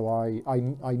success. So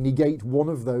I negate one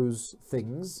of those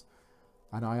things,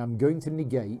 and I am going to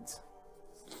negate...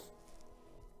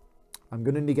 I'm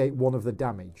going to negate 1 of the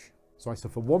damage. So I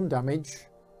suffer 1 damage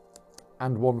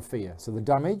and 1 fear. So the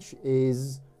damage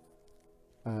is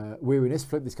weariness,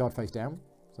 flip this card face down.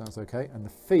 So that's okay. And the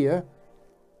fear,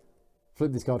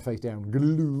 flip this card face down,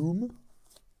 gloom.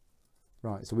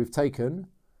 Right, so we've taken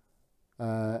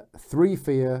 3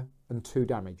 fear and 2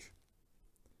 damage.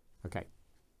 Okay.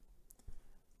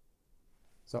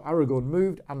 So Aragorn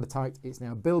moved and attacked. It's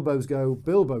now Bilbo's go.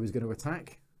 Bilbo is going to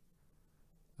attack.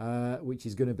 Which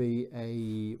is going to be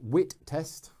a wit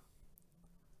test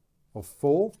of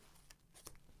 4.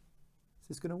 Is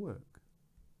this going to work?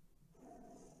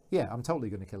 Yeah, I'm totally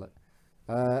going to kill it.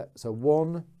 So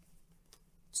 1,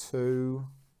 2,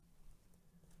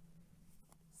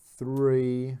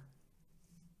 3,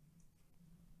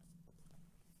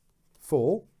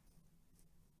 4.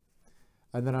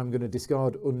 And then I'm going to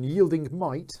discard Unyielding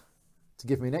Might to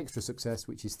give me an extra success,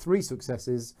 which is 3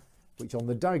 successes, which on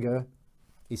the dagger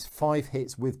is 5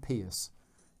 hits with Pierce,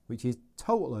 which is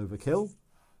total overkill.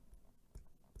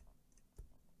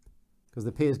 Because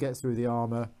the Pierce gets through the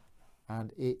armour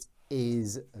and it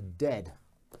is dead.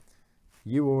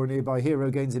 You or a nearby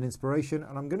hero gains an inspiration,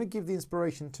 and I'm going to give the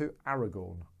inspiration to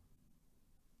Aragorn.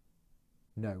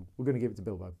 No, we're going to give it to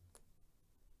Bilbo.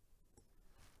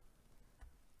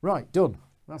 Right, done.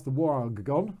 That's the warg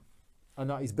gone. And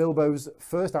that is Bilbo's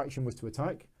first action was to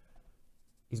attack.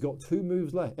 He's got 2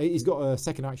 moves left. He's got a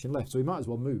second action left, so he might as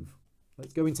well move.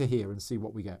 Let's go into here and see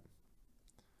what we get.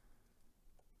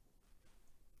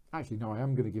 Actually, no, I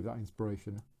am going to give that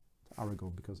inspiration to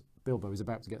Aragorn because Bilbo is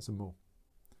about to get some more.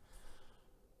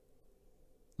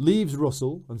 Leaves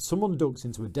rustle and someone ducks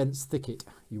into a dense thicket.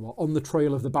 You are on the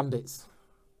trail of the bandits.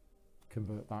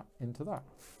 Convert that into that.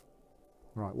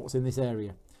 Right, what's in this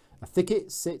area? A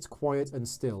thicket sits quiet and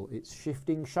still. Its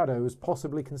shifting shadows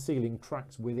possibly concealing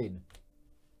tracks within.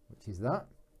 Which is that.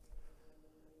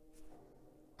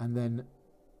 And then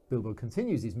Bilbo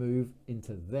continues his move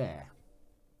into there.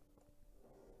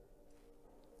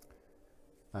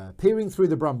 Peering through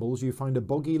the brambles, you find a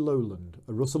boggy lowland.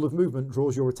 A rustle of movement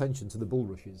draws your attention to the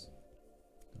bulrushes.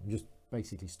 I'm just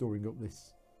basically storing up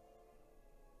this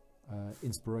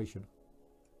inspiration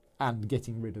and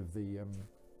getting rid of the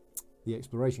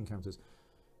exploration counters.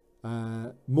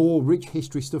 More rich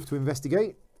history stuff to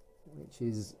investigate, which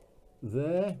is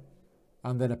there.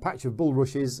 And then a patch of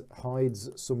bulrushes hides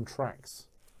some tracks,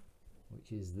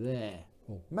 which is there,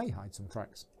 or may hide some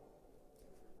tracks.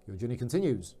 Your journey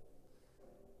continues.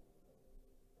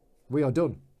 We are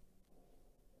done.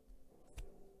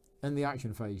 End the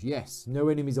action phase. Yes, no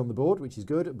enemies on the board, which is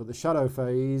good, but the shadow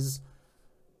phase,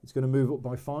 it's going to move up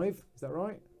by 5. Is that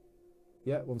right?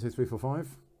 Yeah, 1, 2, 3, 4,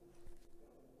 5.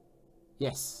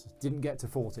 Yes, didn't get to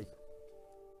 40.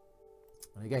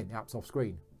 And again, the app's off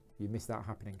screen. You missed that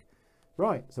happening.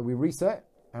 Right, so we reset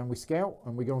and we scout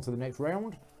and we go on to the next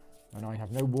round. And I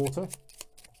have no water,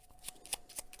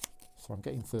 so I'm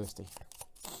getting thirsty.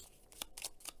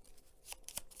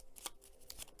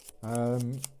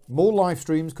 More live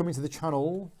streams coming to the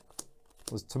channel.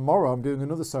 As tomorrow I'm doing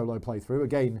another solo playthrough,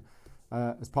 again,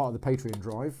 as part of the Patreon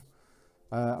drive.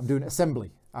 I'm doing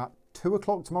Assembly at 2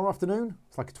 o'clock tomorrow afternoon.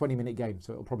 It's like a 20-minute game,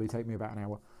 so it'll probably take me about an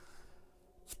hour.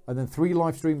 And then 3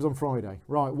 live streams on Friday.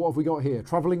 Right, what have we got here?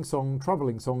 Travelling Song,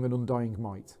 and Undying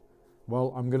Might.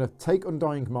 Well, I'm going to take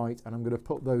Undying Might and I'm going to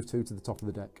put those two to the top of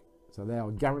the deck. So they are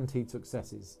guaranteed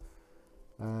successes.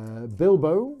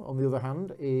 Bilbo, on the other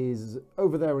hand, is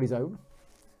over there on his own,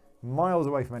 miles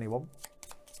away from anyone.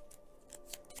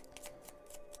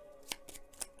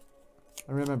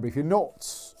 And remember, if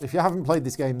you haven't played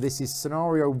this game, this is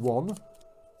scenario 1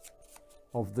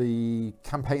 of the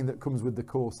campaign that comes with the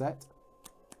core set.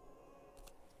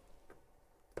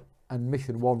 And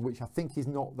mission 1, which I think is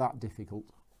not that difficult.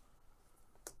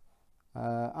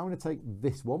 I'm going to take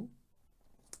this one.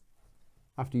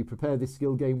 After you prepare this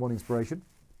skill, gain 1 inspiration.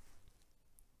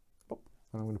 And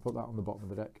I'm going to put that on the bottom of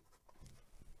the deck.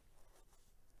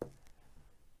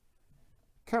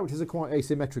 Characters are quite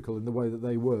asymmetrical in the way that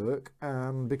they work,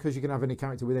 and because you can have any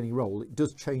character with any role, it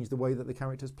does change the way that the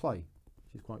characters play,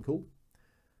 which is quite cool.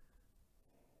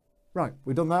 Right,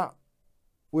 we've done that.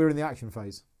 We're in the action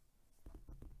phase.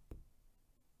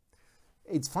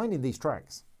 It's finding these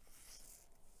tracks.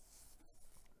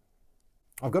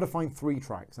 I've got to find 3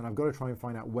 tracks, and I've got to try and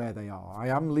find out where they are. I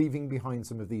am leaving behind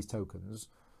some of these tokens,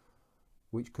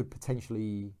 which could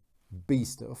potentially be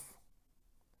stuff.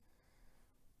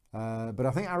 But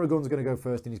I think Aragorn's going to go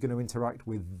first, and he's going to interact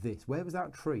with this. Where was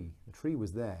that tree? The tree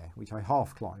was there, which I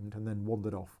half climbed and then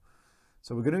wandered off.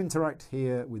 So we're going to interact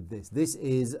here with this. This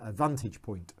is a vantage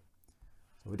point.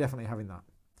 So we're definitely having that.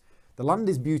 The land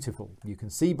is beautiful. You can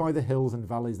see by the hills and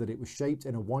valleys that it was shaped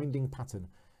in a winding pattern.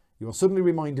 You are suddenly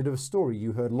reminded of a story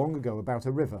you heard long ago about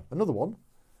a river. Another one.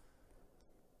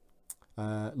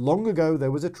 Long ago there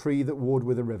was a tree that warred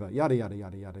with a river. Yada, yada,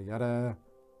 yada, yada, yada.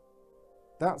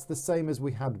 That's the same as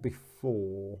we had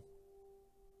before.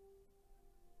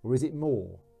 Or is it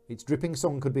more? Its dripping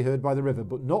song could be heard by the river,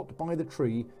 but not by the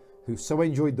tree who so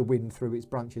enjoyed the wind through its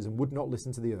branches and would not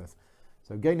listen to the earth.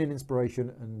 So gain an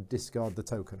inspiration and discard the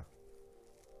token.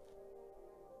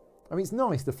 I mean, it's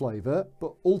nice, the flavour,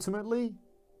 but ultimately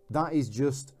that is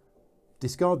just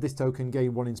discard this token,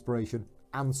 gain 1 inspiration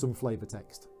and some flavour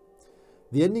text.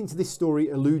 The ending to this story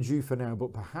eludes you for now,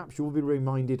 but perhaps you will be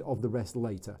reminded of the rest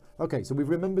later. Okay, so we've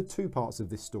remembered 2 parts of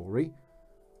this story,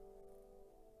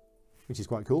 which is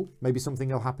quite cool. Maybe something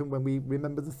will happen when we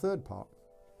remember the 3rd part.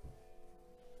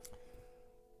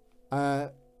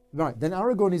 Right, then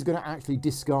Aragorn is going to actually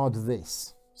discard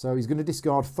this. So he's going to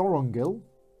discard Thorongil,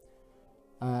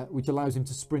 which allows him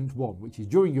to sprint 1, which is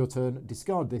during your turn,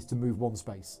 discard this to move 1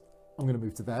 space. I'm going to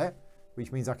move to there,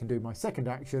 which means I can do my second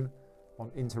action on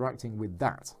interacting with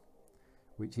that,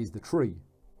 which is the tree.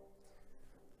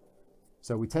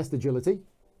 So we test agility,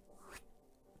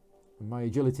 and my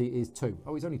agility is 2.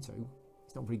 Oh, he's only 2.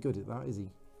 He's not very good at that, is he?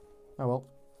 Oh well.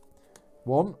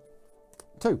 1,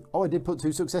 2. Oh, I did put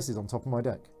 2 successes on top of my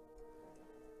deck.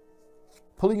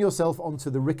 Pulling yourself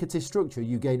onto the rickety structure,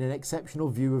 you gain an exceptional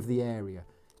view of the area.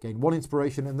 Gain 1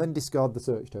 inspiration and then discard the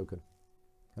search token.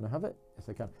 Can I have it? Yes,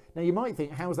 I can. Now you might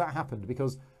think, how's that happened?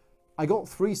 Because I got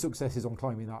 3 successes on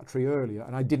climbing that tree earlier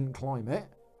and I didn't climb it.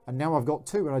 And now I've got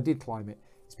 2 and I did climb it.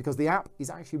 It's because the app is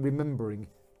actually remembering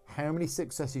how many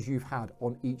successes you've had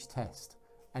on each test.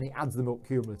 And it adds them up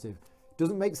cumulative.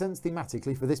 Doesn't make sense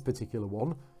thematically for this particular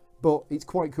one, but it's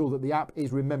quite cool that the app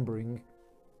is remembering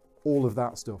all of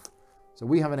that stuff. So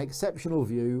we have an exceptional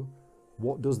view.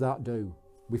 What does that do?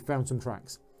 We've found some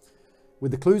tracks.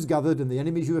 With the clues gathered and the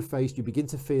enemies you have faced, you begin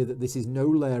to fear that this is no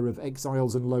lair of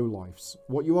exiles and lowlifes.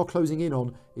 What you are closing in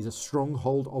on is a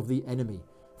stronghold of the enemy,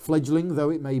 fledgling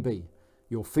though it may be.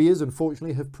 Your fears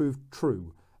unfortunately have proved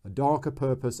true. A darker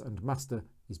purpose and master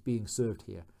is being served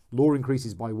here. Lore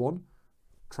increases by 1.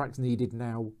 Tracks needed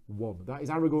now 1. That is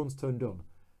Aragorn's turn done.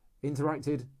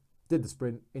 Interacted, did the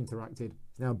sprint, interacted.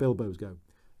 It's now Bilbo's go.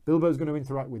 Bilbo's going to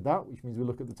interact with that, which means we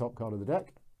look at the top card of the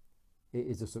deck. It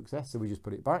is a success, so we just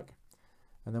put it back.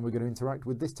 And then we're going to interact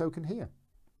with this token here,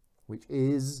 which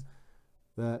is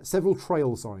several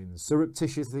trail signs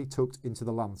surreptitiously tucked into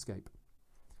the landscape.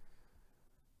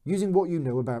 Using what you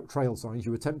know about trail signs,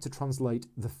 you attempt to translate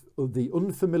the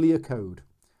unfamiliar code.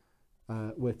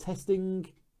 We're testing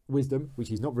wisdom, which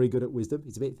he's not very good at wisdom.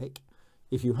 It's a bit thick.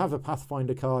 If you have a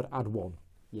Pathfinder card, add 1.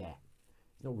 Yeah,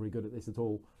 he's not very good at this at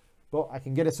all. But I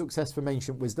can get a success from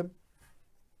Ancient Wisdom.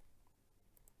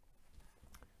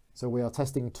 So we are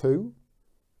testing 2.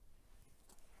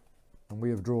 And we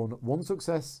have drawn 1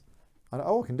 success. And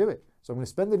oh, I can do it. So I'm going to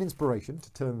spend an inspiration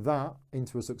to turn that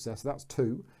into a success. That's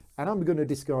 2. And I'm going to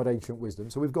discard Ancient Wisdom.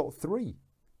 So we've got 3.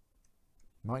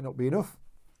 Might not be enough.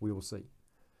 We will see.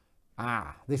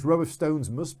 Ah, this row of stones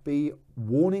must be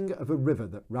warning of a river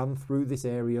that ran through this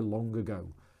area long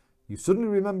ago. You suddenly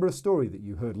remember a story that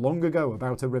you heard long ago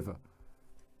about a river.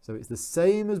 So it's the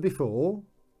same as before,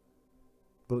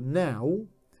 but now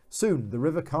Soon the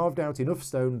river carved out enough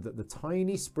stone that the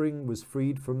tiny spring was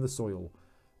freed from the soil.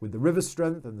 With the river's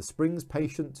strength and the spring's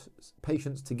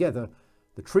patience together,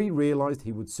 the tree realised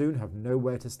he would soon have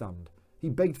nowhere to stand. He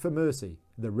begged for mercy.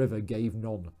 The river gave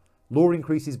none. Lore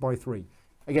increases by 3.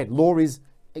 Again, lore is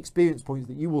experience points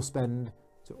that you will spend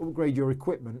to upgrade your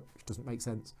equipment, which doesn't make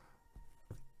sense,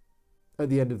 at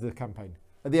the end of the campaign,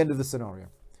 at the end of the scenario.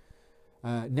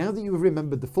 Now that you have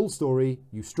remembered the full story,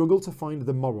 you struggle to find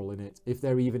the moral in it, if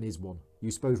there even is one.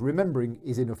 You suppose remembering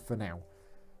is enough for now.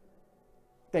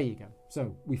 There you go.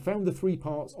 So we found the 3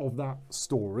 parts of that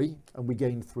story, and we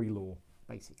gained 3 lore,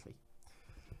 basically.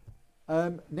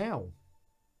 Now,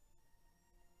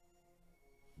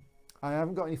 I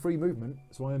haven't got any free movement,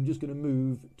 so I am just going to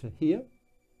move to here,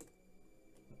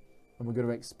 and we're going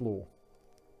to explore.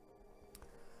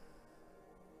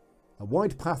 A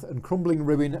wide path and crumbling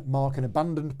ruin mark an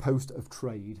abandoned post of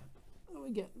trade. Let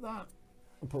me get that.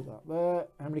 I'll put that there.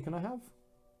 How many can I have?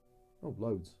 Oh,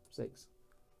 loads. 6.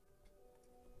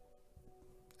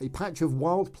 A patch of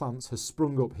wild plants has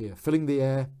sprung up here, filling the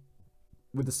air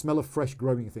with the smell of fresh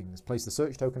growing things. Place the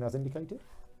search token as indicated.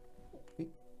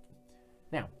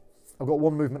 Now, I've got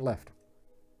 1 movement left.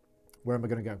 Where am I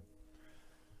going to go?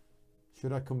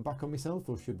 Should I come back on myself,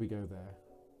 or should we go there?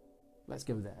 Let's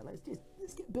go there. Let's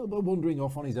get Bilbo wandering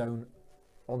off on his own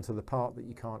onto the part that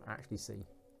you can't actually see.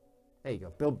 There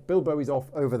you go. Bilbo is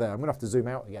off over there. I'm going to have to zoom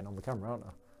out again on the camera, aren't I?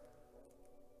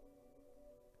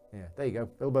 Yeah, there you go.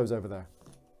 Bilbo's over there.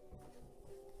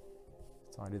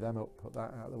 Tidy them up. Put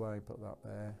that out of the way. Put that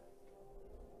there.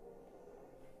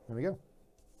 There we go.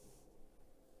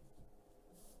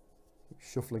 Keep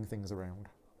shuffling things around.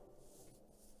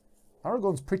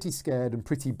 Aragorn's pretty scared and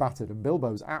pretty battered, and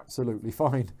Bilbo's absolutely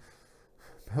fine.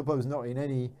 Bilbo's not in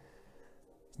any...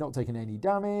 He's not taking any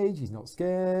damage. He's not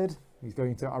scared. He's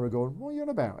going to Aragorn. What are you on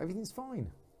about? Everything's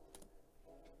fine.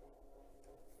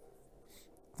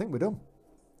 I think we're done.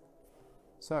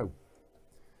 So,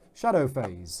 Shadow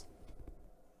Phase.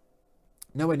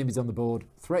 No enemies on the board.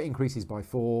 Threat increases by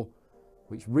 4,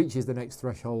 which reaches the next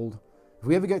threshold. If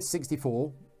we ever get to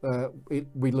 64,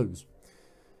 we lose.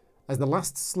 As the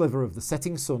last sliver of the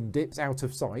setting sun dips out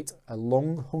of sight, a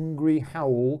long, hungry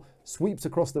howl sweeps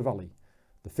across the valley.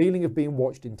 The feeling of being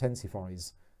watched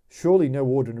intensifies. Surely no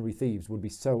ordinary thieves would be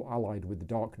so allied with the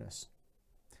darkness.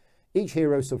 Each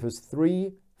hero suffers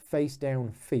 3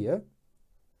 face-down fear,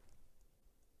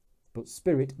 but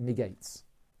spirit negates.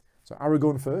 So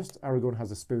Aragorn first. Aragorn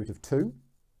has a spirit of 2.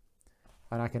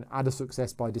 And I can add a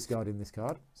success by discarding this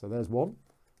card. So there's 1.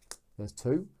 There's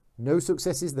 2. No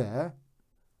successes there.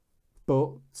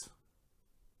 But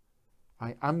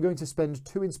I am going to spend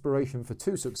 2 inspiration for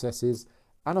 2 successes.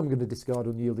 And I'm going to discard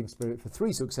Unyielding Spirit for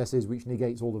 3 successes, which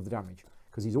negates all of the damage.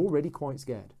 Because he's already quite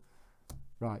scared.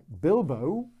 Right.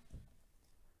 Bilbo.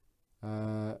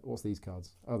 What's these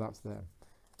cards? Oh, that's there.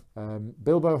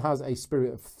 Bilbo has a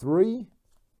spirit of 3.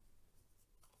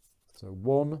 So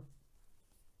 1,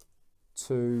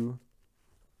 2,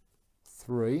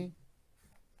 3.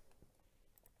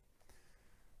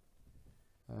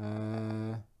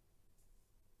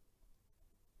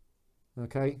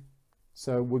 Okay,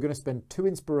 so we're going to spend 2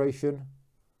 inspiration.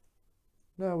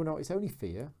 No, we're not. It's only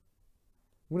fear.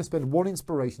 I'm going to spend 1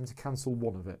 inspiration to cancel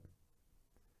 1 of it.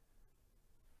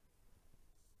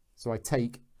 So I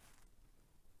take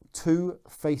 2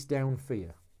 face down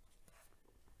fear.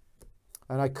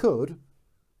 And I could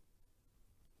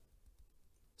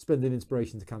spend an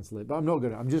inspiration to cancel it, but I'm not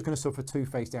going to. I'm just going to suffer 2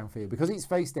 face down fear. Because it's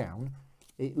face down,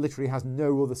 it literally has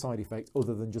no other side effect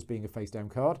other than just being a face down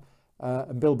card.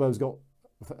 And Bilbo's got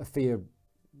a fear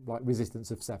like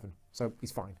resistance of 7, so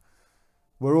he's fine.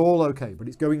 We're all okay, but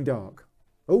it's going dark.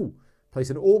 Oh, place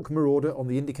an Orc Marauder on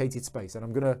the indicated space, and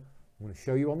I'm gonna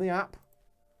show you on the app.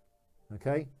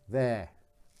 Okay, there,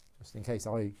 just in case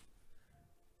I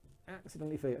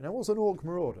accidentally fear. Now, what's an Orc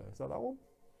Marauder? Is that one?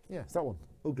 Yeah, it's that one.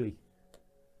 Ugly.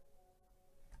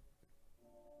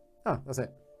 Ah, that's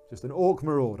it. Just an Orc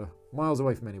Marauder, miles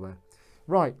away from anywhere.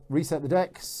 Right, reset the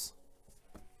decks.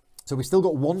 So we've still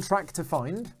got 1 track to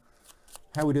find.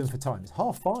 How are we doing for time? It's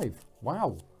 5:30.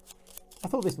 Wow. I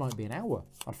thought this might be an hour.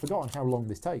 I'd forgotten how long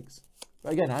this takes.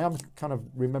 But again, I am kind of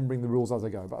remembering the rules as I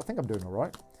go, but I think I'm doing all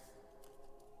right.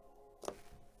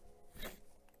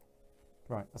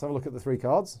 Right, let's have a look at the 3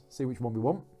 cards, see which one we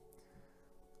want.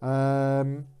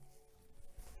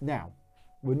 Now,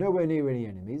 we're nowhere near any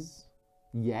enemies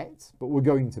yet, but we're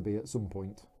going to be at some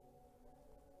point.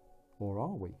 Or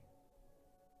are we?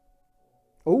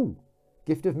 Oh,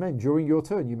 Gift of Men. During your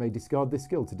turn, you may discard this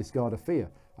skill to discard a fear.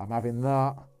 I'm having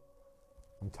that.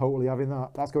 I'm totally having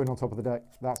that. That's going on top of the deck.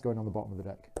 That's going on the bottom of the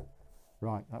deck.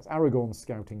 Right, that's Aragorn's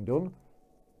scouting done.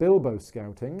 Bilbo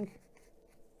scouting.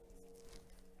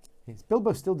 Is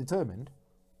Bilbo still determined?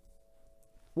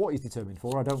 What he's determined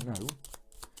for, I don't know.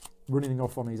 Running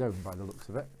off on his own by the looks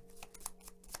of it.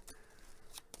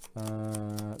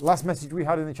 Last message we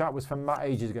had in the chat was from Matt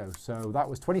ages ago, so that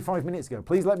was 25 minutes ago.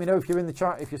 Please let me know if you're in the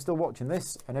chat, if you're still watching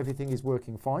this and everything is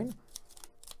working fine.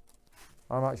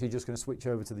 I'm actually just going to switch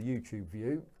over to the YouTube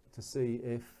view to see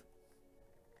if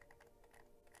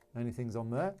anything's on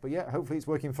there. But yeah, hopefully it's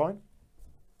working fine.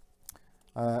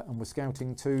 And we're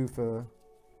scouting too for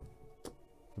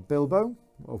Bilbo.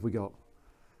 What have we got?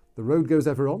 The road goes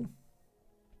ever on.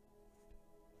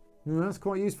 That's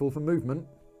quite useful for movement.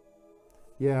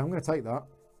 Yeah, I'm going to take that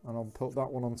and I'll put that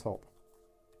one on top.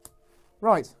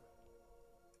 Right.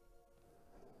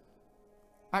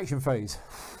 Action phase.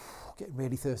 Getting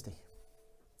really thirsty.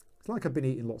 It's like I've been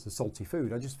eating lots of salty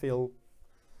food. I just feel...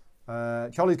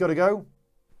 Charlie's got to go.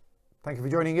 Thank you for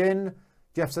joining in.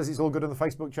 Jeff says it's all good on the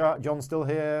Facebook chat. John's still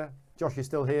here. Josh is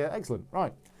still here. Excellent.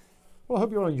 Right. Well, I hope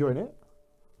you're all enjoying it.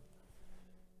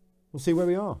 We'll see where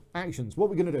we are. Actions. What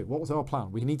we're going to do. What's our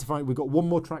plan? We need to find... We've got one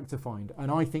more track to find.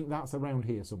 And I think that's around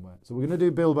here somewhere. So we're going to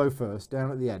do Bilbo first,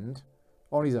 down at the end.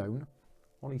 On his own.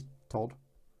 On his Todd.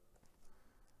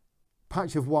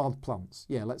 Patch of wild plants.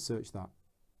 Yeah, let's search that.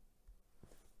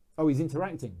 Oh, he's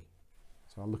interacting.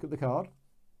 So I'll look at the card.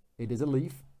 It is a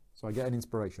leaf. So I get an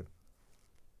inspiration.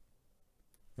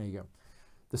 There you go.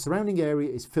 The surrounding area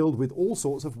is filled with all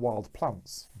sorts of wild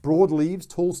plants. Broad leaves,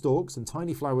 tall stalks, and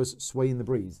tiny flowers sway in the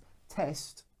breeze.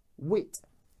 Test wit.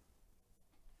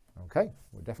 Okay,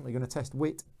 we're definitely going to test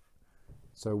wit.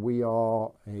 So we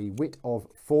are a wit of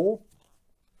 4.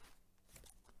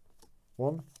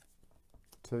 1,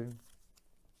 2,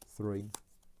 3,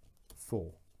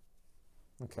 4.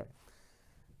 Okay.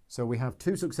 So we have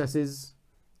 2 successes,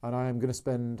 and I am going to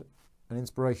spend an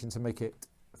inspiration to make it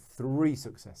 3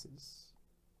 successes.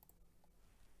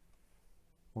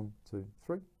 1, 2,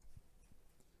 3.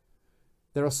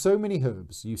 There are so many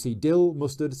herbs. You see dill,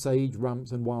 mustard, sage,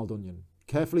 ramps, and wild onion.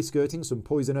 Carefully skirting some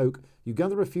poison oak, you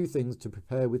gather a few things to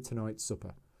prepare with tonight's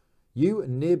supper. You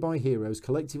and nearby heroes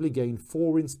collectively gain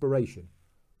 4 inspiration.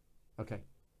 Okay.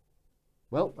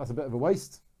 Well, that's a bit of a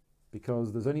waste,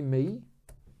 because there's only me,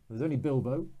 there's only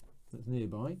Bilbo that's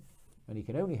nearby, and he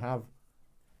can only have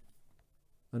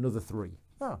another 3.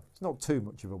 Ah, it's not too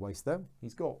much of a waste then.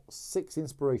 He's got 6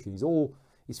 inspiration.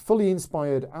 He's fully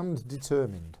inspired and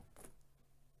determined.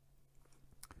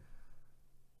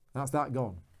 That's that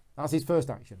gone. That's his first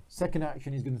action. Second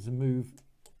action is going to move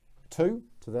 2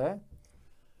 to there.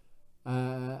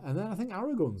 And then I think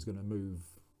Aragorn's going to move.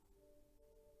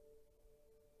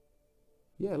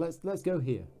 Yeah, let's go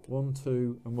here. 1,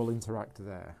 2, and we'll interact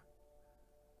there.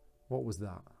 What was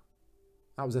that?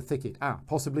 That was a thicket. Ah,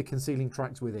 possibly concealing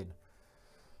tracks within.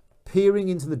 Peering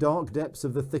into the dark depths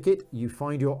of the thicket, you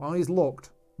find your eyes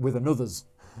locked with another's.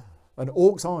 An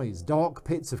orc's eyes, dark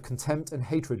pits of contempt and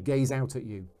hatred, gaze out at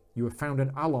you. You have found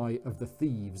an ally of the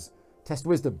thieves. Test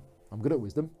wisdom. I'm good at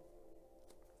wisdom.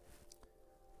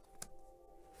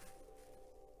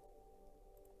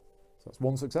 So that's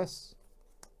 1 success.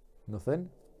 Nothing.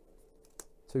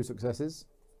 2 successes.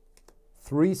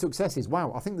 3 successes.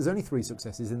 Wow, I think there's only 3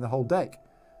 successes in the whole deck.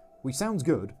 Which sounds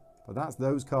good, but that's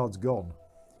those cards gone.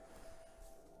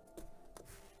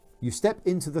 You step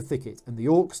into the thicket and the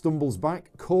orc stumbles back,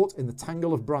 caught in the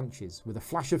tangle of branches. With a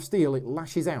flash of steel, it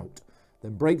lashes out,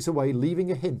 then breaks away,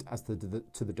 leaving a hint as to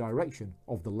the direction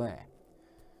of the lair.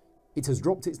 It has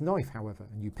dropped its knife, however,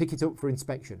 and you pick it up for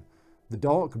inspection. The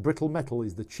dark, brittle metal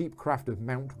is the cheap craft of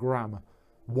Mount Graham.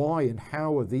 Why and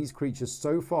how are these creatures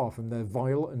so far from their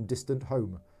vile and distant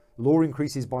home? Lore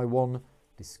increases by 1.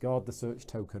 Discard the search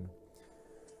token.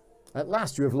 At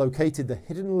last you have located the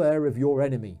hidden lair of your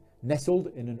enemy, nestled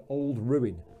in an old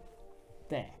ruin.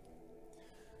 There.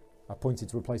 I pointed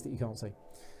to a place that you can't see.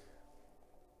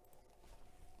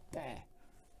 There.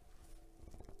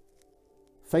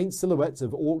 Faint silhouettes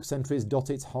of orc sentries dot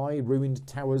its high, ruined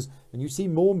towers, and you see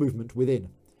more movement within.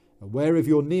 Aware of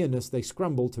your nearness, they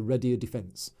scramble to ready a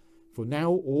defence. For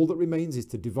now, all that remains is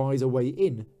to devise a way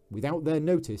in, without their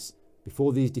notice,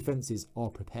 before these defences are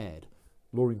prepared.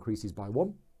 Lore increases by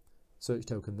 1. Search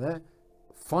token there.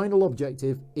 Final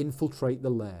objective, infiltrate the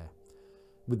lair.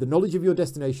 With the knowledge of your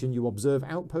destination, you observe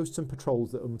outposts and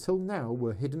patrols that until now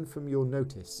were hidden from your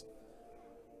notice.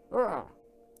 Ah!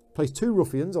 Place 2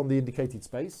 ruffians on the indicated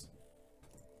space.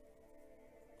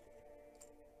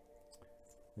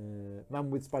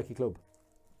 Man with spiky club.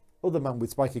 Other man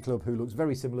with spiky club who looks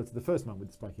very similar to the first man with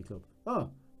the spiky club. Ah,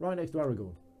 right next to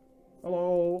Aragorn.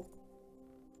 Hello.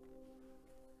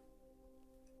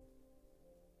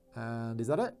 And is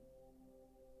that it?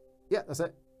 Yeah, that's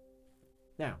it.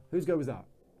 Now, whose go was that?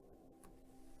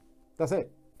 That's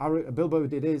it. Bilbo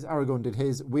did his, Aragorn did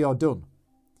his. We are done.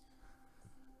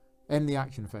 End the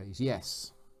action phase.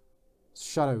 Yes.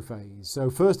 Shadow phase. So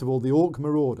first of all, the Orc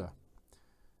Marauder.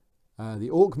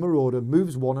 The Orc Marauder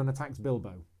moves 1 and attacks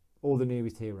Bilbo, or the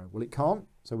nearest hero. Well, it can't,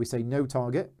 so we say no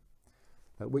target.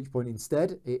 At which point,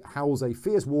 instead, it howls a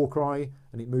fierce war cry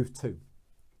and it moves 2.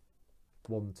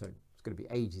 1, 2. It's going to be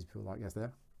ages before that gets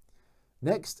there.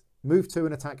 Next, move 2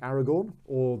 and attack Aragorn,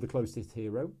 or the closest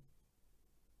hero.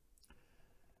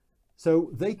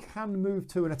 So they can move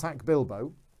 2 and attack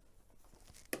Bilbo,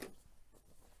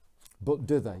 but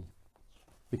do they?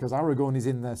 Because Aragorn is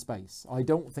in their space. I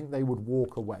don't think they would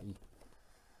walk away.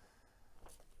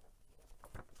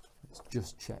 Let's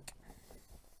just check.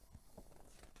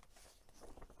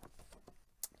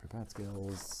 Prepared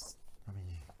skills.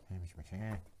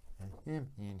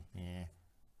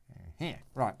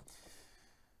 Right.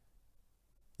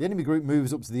 The enemy group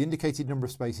moves up to the indicated number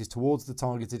of spaces towards the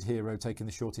targeted hero, taking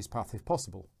the shortest path if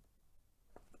possible.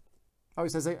 Oh,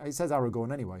 it says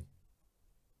Aragorn anyway.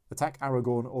 Attack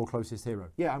Aragorn or closest hero.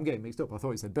 Yeah, I'm getting mixed up. I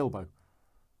thought it said Bilbo.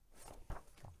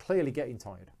 I'm clearly getting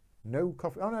tired. No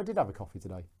coffee. Oh, no, I did have a coffee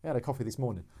today. I had a coffee this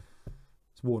morning.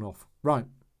 It's worn off. Right.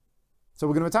 So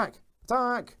we're going to attack.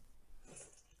 Attack!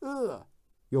 Ugh.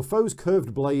 Your foe's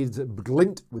curved blades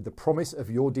glint with the promise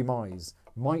of your demise.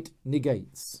 Might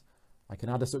negates. I can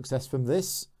add a success from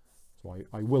this. So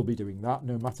I will be doing that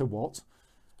no matter what.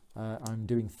 I'm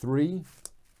doing 3.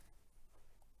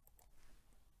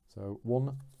 So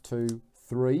 1, 2,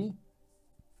 3.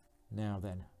 Now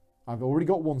then, I've already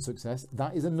got 1 success.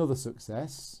 That is another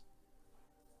success.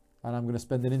 And I'm going to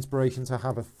spend an inspiration to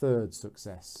have a 3rd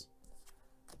success.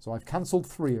 So I've cancelled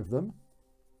 3 of them.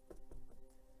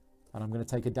 And I'm going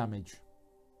to take a damage.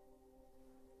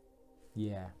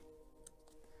 Yeah.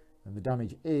 And the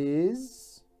damage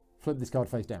is... Flip this card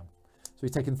face down. So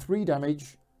he's taken 3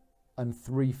 damage and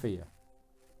 3 fear.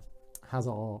 Has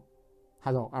our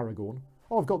Aragorn.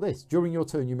 Oh, I've got this. During your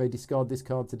turn, you may discard this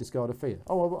card to discard a fear.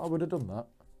 Oh, I would have done that.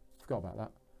 Forgot about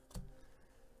that.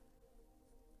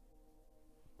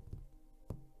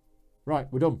 Right,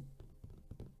 we're done.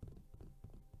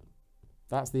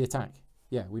 That's the attack.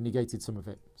 Yeah, we negated some of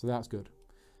it, so that's good.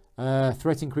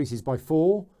 Threat increases by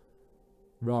 4.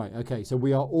 Right, okay, so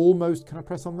we are almost... Can I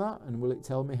press on that? And will it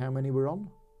tell me how many we're on?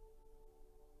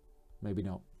 Maybe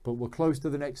not, but we're close to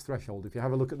the next threshold. If you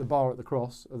have a look at the bar at the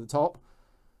cross at the top,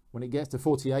 when it gets to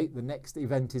 48, the next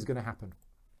event is going to happen.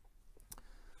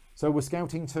 So we're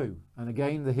scouting 2. And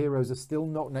again, the heroes are still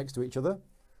not next to each other.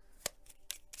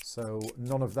 So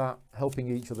none of that helping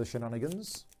each other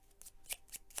shenanigans.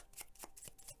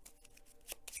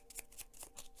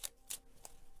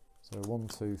 So 1,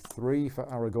 2, 3 for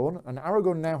Aragorn. And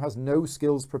Aragorn now has no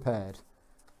skills prepared.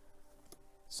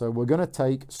 So we're going to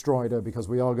take Strider because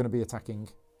we are going to be attacking.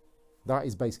 That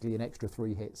is basically an extra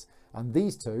 3 hits. And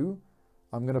these 2,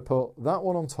 I'm going to put that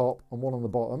one on top and one on the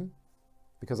bottom.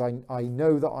 Because I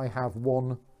know that I have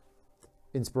 1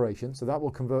 inspiration. So that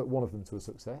will convert one of them to a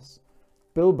success.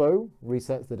 Bilbo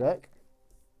resets the deck.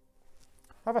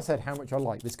 Have I said how much I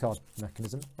like this card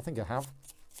mechanism? I think I have.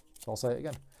 So I'll say it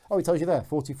again. Oh, it tells you there,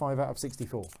 45 out of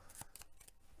 64.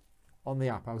 On the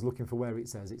app, I was looking for where it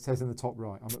says. It says in the top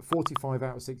right. I'm at 45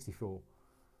 out of 64.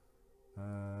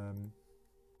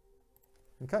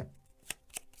 Okay.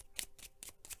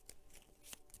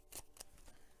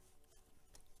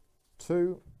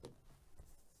 Two.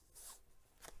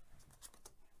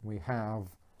 We have...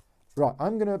 Right,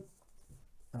 I'm going to...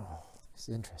 Oh, this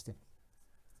is interesting.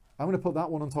 I'm going to put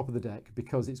that one on top of the deck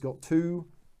because it's got two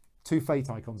fate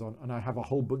icons on and I have a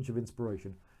whole bunch of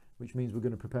inspiration, which means we're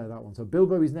going to prepare that one. So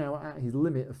Bilbo is now at his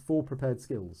limit of 4 prepared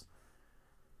skills,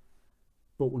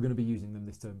 but we're going to be using them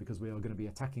this turn because we are going to be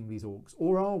attacking these orcs.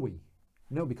 Or are we?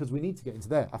 No, because we need to get into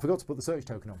there. I forgot to put the search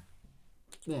token on.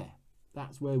 There.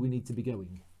 That's where we need to be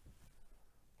going.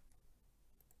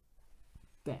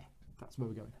 There. That's where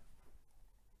we're going.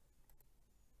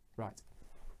 Right.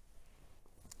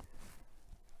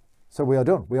 So we are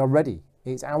done. We are ready.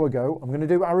 It's our go. I'm going to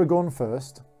do Aragorn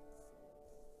first.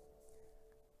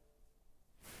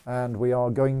 And we are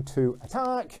going to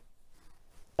attack.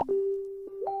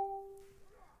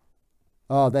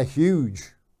 Oh, they're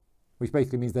huge. Which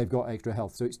basically means they've got extra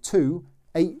health. So it's 2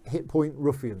 8 hit point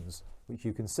ruffians. Which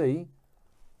you can see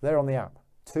there on the app.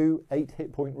 2 8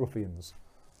 hit point ruffians.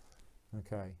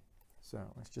 Okay. So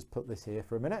let's just put this here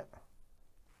for a minute.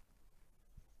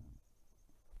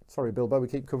 Sorry, Bilbo, we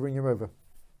keep covering you over.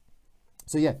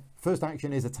 So yeah, first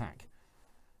action is attack.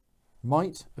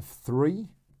 Might of 3.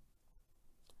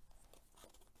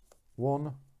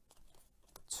 1,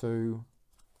 2,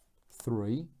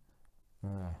 3.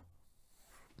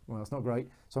 Well, it's not great.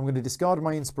 So I'm going to discard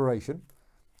my inspiration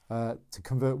to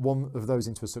convert one of those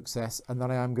into a success, and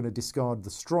then I am going to discard the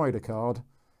Strider card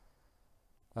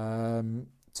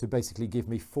to basically give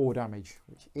me 4 damage,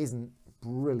 which isn't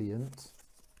brilliant.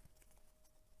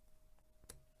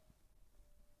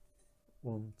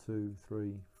 1, 2,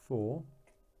 3, 4.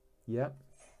 Yep.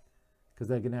 Because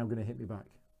they're now going to hit me back.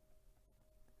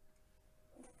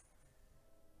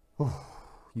 Oh.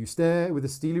 You stare with a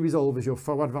steely resolve as your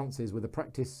foe advances with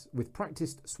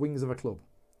practiced swings of a club.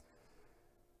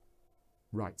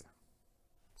 Right.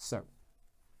 So,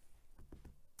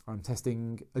 I'm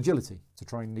testing agility to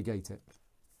try and negate it.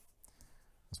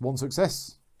 That's 1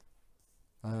 success.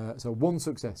 So 1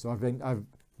 success. So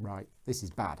right. This is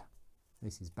bad.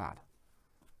 This is bad.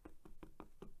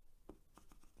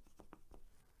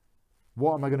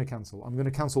 What am I going to cancel? I'm going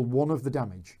to cancel 1 of the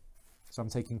damage. So I'm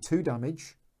taking 2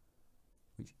 damage,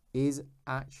 which is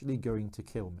actually going to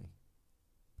kill me.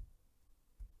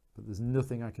 But there's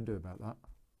nothing I can do about that.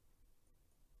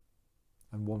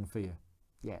 And 1 fear.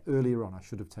 Yeah, earlier on I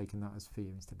should have taken that as fear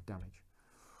instead of damage.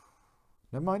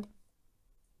 Never mind.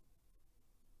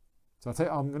 So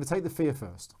I'm going to take the fear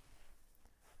first.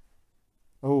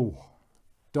 Oh,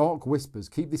 Dark Whispers.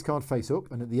 Keep this card face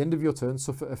up, and at the end of your turn,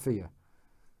 suffer a fear.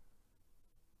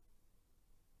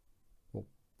 Well,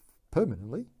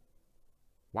 permanently?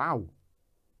 Wow.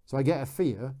 So I get a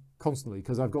fear constantly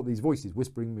because I've got these voices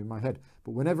whispering in my head.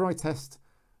 But whenever I test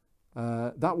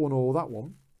that one or that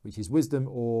one, which is wisdom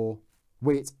or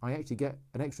wit, I actually get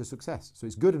an extra success. So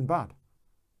it's good and bad.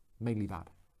 Mainly bad.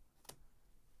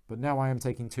 But now I am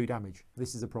taking 2 damage.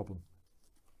 This is a problem.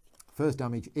 First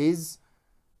damage is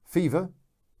fever.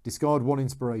 Discard 1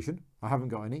 inspiration. I haven't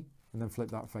got any. And then flip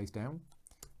that face down.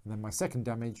 And then my second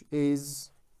damage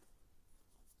is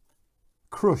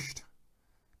crushed.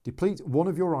 Deplete 1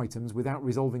 of your items without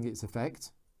resolving its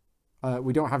effect.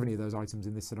 We don't have any of those items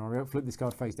in this scenario. Flip this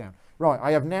card face down. Right,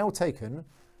 I have now taken...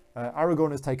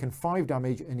 Aragorn has taken 5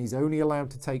 damage and he's only allowed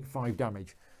to take 5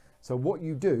 damage. So what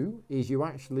you do is you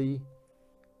actually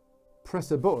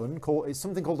press a button called... It's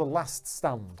something called a last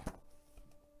stand.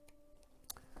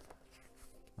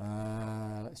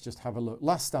 Let's just have a look.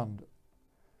 Last stand.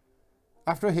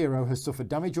 After a hero has suffered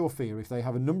damage or fear, if they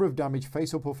have a number of damage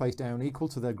face up or face down equal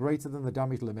to their greater than the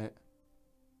damage limit,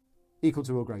 equal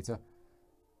to or greater,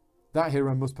 that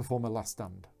hero must perform a last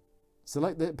stand.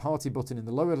 Select the party button in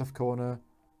the lower left corner.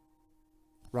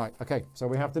 Right, okay, so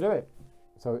we have to do it.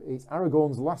 So it's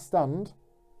Aragorn's last stand.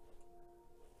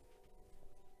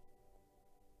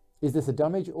 Is this a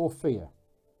damage or fear?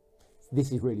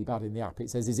 This is really bad in the app. It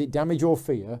says, is it damage or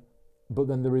fear? But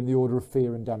then they're in the order of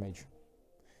fear and damage.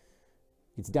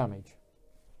 It's damage.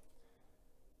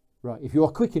 Right, if you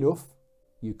are quick enough,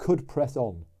 you could press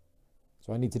on.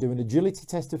 So I need to do an agility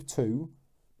test of 2,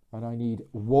 and I need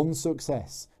 1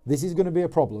 success. This is going to be a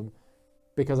problem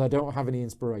because I don't have any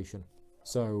inspiration.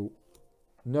 So,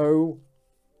 no,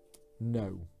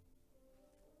 no.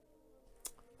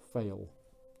 Fail.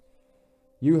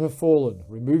 You have fallen.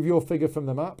 Remove your figure from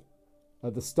the map.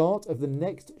 At the start of the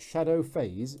next shadow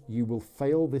phase, you will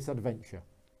fail this adventure.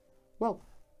 Well,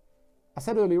 I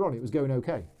said earlier on it was going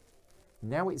okay.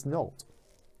 Now it's not.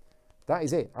 That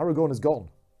is it. Aragorn has gone.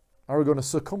 Aragorn has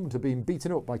succumbed to being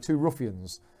beaten up by 2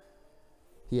 ruffians.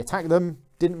 He attacked them,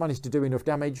 didn't manage to do enough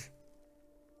damage,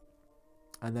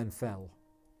 and then fell.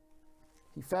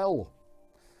 He fell.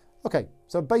 Okay,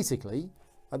 so basically,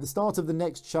 at the start of the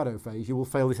next shadow phase, you will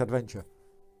fail this adventure.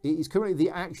 It is currently the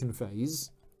action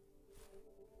phase.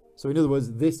 So in other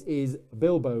words, this is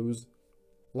Bilbo's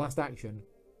last action.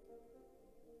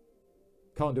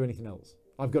 Can't do anything else.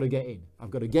 I've got to get in.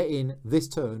 I've got to get in this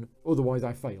turn, otherwise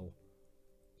I fail.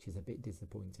 Which is a bit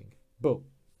disappointing. But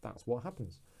that's what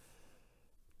happens.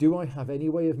 Do I have any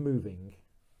way of moving?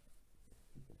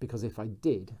 Because if I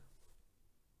did...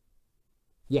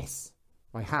 Yes,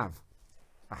 I have.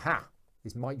 Aha!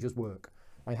 This might just work.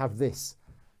 I have this.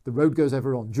 The road goes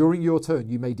ever on. During your turn,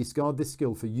 you may discard this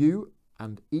skill for you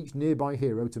and each nearby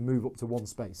hero to move up to 1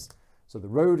 space. So the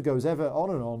road goes ever on,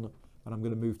 and I'm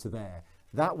going to move to there.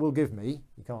 That will give me,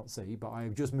 you can't see, but I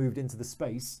have just moved into the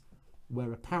space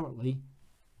where apparently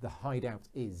the hideout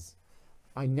is.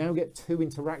 I now get 2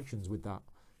 interactions with that.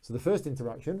 So the first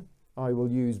interaction, I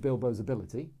will use Bilbo's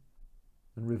ability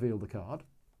and reveal the card.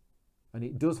 And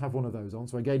it does have one of those on,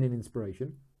 so I gain an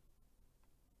inspiration,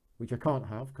 which I can't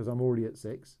have because I'm already at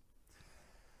 6.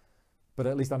 But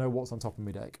at least I know what's on top of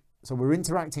my deck. So we're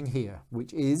interacting here,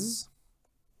 which is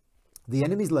the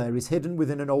enemy's lair is hidden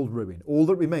within an old ruin. All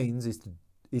that remains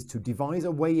is to devise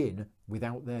a way in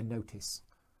without their notice.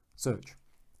 Search.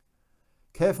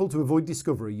 Careful to avoid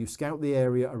discovery, you scout the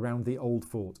area around the old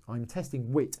fort. I'm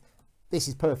testing wit. This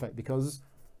is perfect because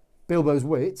Bilbo's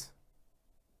wit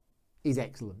is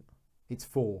excellent. It's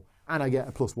 4. And I get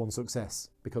a +1 success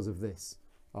because of this.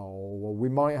 Oh, well, we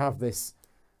might have this.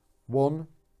 1,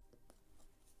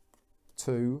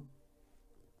 2,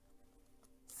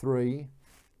 3,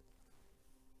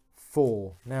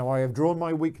 4. Now I have drawn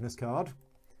my weakness card.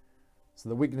 So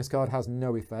the weakness card has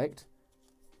no effect.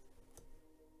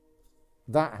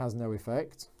 That has no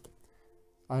effect.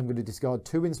 I'm going to discard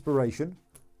 2 inspiration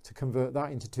to convert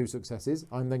that into 2 successes.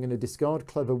 I'm then going to discard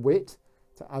clever wit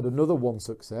to add another 1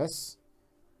 success.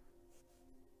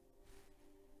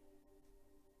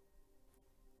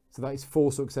 So that is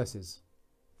 4 successes.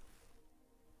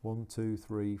 1, 2,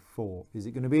 3, 4. Is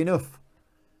it going to be enough?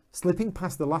 Slipping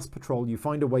past the last patrol, you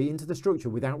find a way into the structure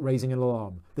without raising an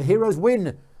alarm. The heroes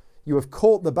win! You have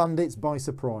caught the bandits by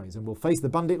surprise and will face the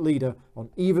bandit leader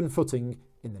on even footing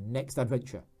in the next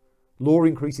adventure. Lore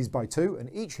increases by 2 and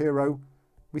each hero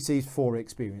receives 4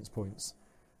 experience points.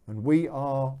 And we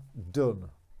are done.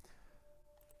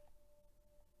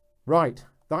 Right,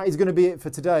 that is going to be it for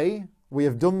today. We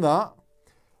have done that.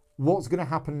 What's going to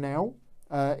happen now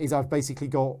is I've basically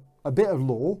got a bit of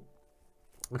lore.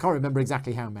 I can't remember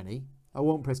exactly how many. I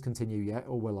won't press continue yet,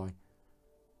 or will I?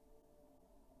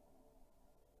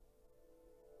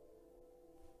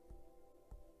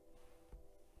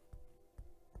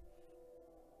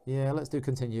 Yeah, let's do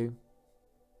continue.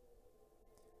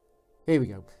 Here we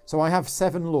go. So I have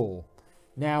 7 lore.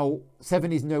 Now,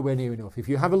 7 is nowhere near enough. If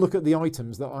you have a look at the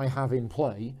items that I have in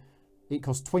play, it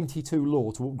costs 22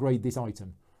 lore to upgrade this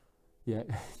item. Yeah,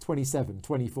 27,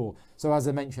 24. So as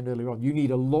I mentioned earlier on, you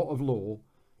need a lot of lore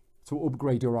to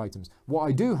upgrade your items. What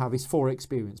I do have is 4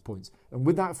 experience points. And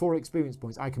with that 4 experience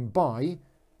points, I can buy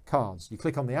cards. You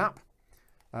click on the app,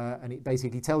 and it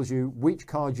basically tells you which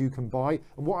cards you can buy.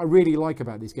 And what I really like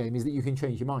about this game is that you can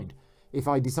change your mind. If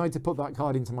I decide to put that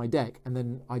card into my deck, and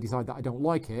then I decide that I don't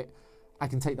like it, I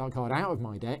can take that card out of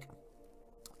my deck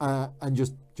and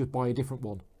just buy a different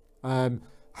one.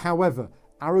 However,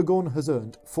 Aragorn has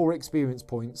earned 4 experience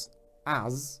points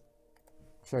as...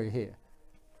 I'll show you here.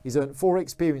 He's earned 4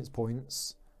 experience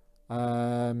points.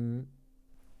 The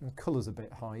colour's a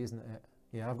bit high, isn't it?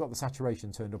 Yeah, I've got the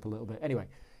saturation turned up a little bit. Anyway,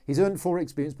 he's earned 4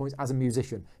 experience points as a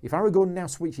musician. If Aragorn now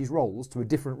switches roles to a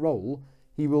different role,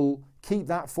 he will keep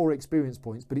that 4 experience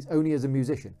points, but it's only as a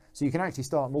musician. So you can actually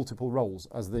start multiple roles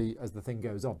as the thing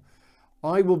goes on.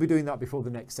 I will be doing that before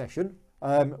the next session.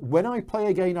 When I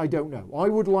play again, I don't know. I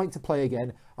would like to play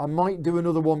again. I might do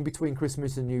another one between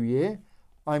Christmas and New Year.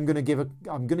 I'm going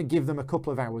to give them a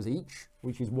couple of hours each,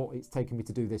 which is what it's taken me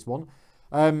to do this one.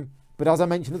 But as I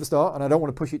mentioned at the start, and I don't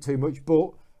want to push it too much,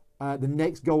 but the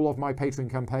next goal of my Patreon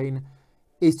campaign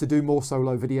is to do more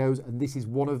solo videos, and this is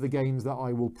one of the games that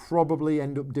I will probably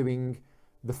end up doing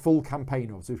the full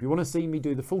campaign of. So if you want to see me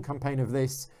do the full campaign of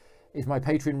this, if my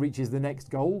Patreon reaches the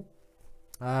next goal,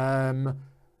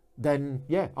 then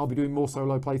yeah, I'll be doing more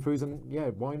solo playthroughs, and yeah,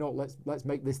 why not? Let's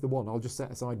make this the one. I'll just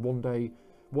set aside one day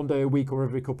a week or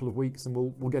every couple of weeks, and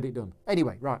we'll get it done.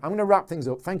 Anyway, right, I'm going to wrap things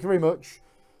up. Thank you very much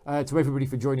to everybody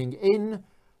for joining in.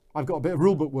 I've got a bit of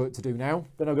rulebook work to do now.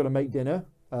 Then I've got to make dinner,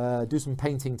 do some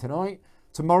painting tonight.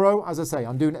 Tomorrow, as I say,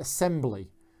 I'm doing Assembly.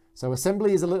 So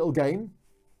Assembly is a little game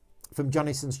from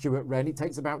Janice and Stuart Wren. It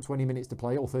takes about 20 minutes to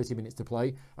play, or 30 minutes to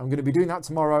play. I'm going to be doing that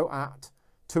tomorrow at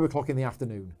 2 o'clock in the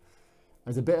afternoon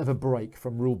as a bit of a break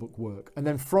from rulebook work. And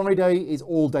then Friday is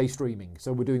all day streaming.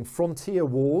 So we're doing Frontier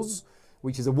Wars,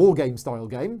 which is a war game style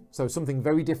game. So something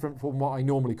very different from what I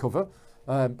normally cover.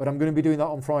 But I'm going to be doing that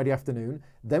on Friday afternoon.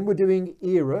 Then we're doing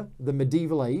Era, the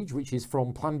Medieval Age, which is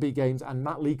from Plan B Games and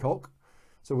Matt Leacock.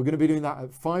 So we're going to be doing that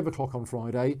at 5 o'clock on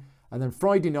Friday. And then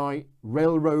Friday night,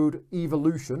 Railroad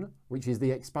Evolution, which is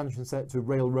the expansion set to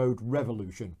Railroad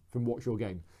Revolution from What's Your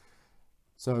Game.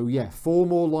 So yeah, 4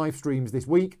 more live streams this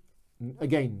week.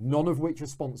 Again, none of which are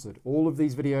sponsored. All of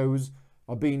these videos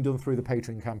are being done through the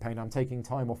Patreon campaign. I'm taking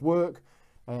time off work,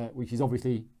 which is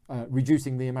obviously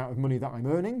reducing the amount of money that I'm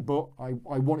earning, but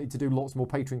I wanted to do lots more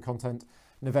Patreon content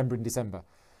November and December.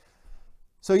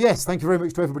 So yes, thank you very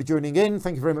much to everybody joining in.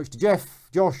 Thank you very much to Jeff,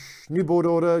 Josh, New Board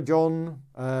Order, John,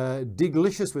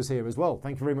 Diglicious was here as well.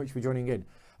 Thank you very much for joining in.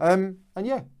 And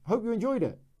yeah, hope you enjoyed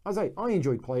it. As I say, I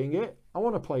enjoyed playing it. I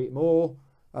want to play it more,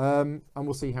 and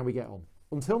we'll see how we get on.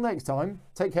 Until next time,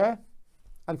 take care,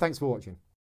 and thanks for watching.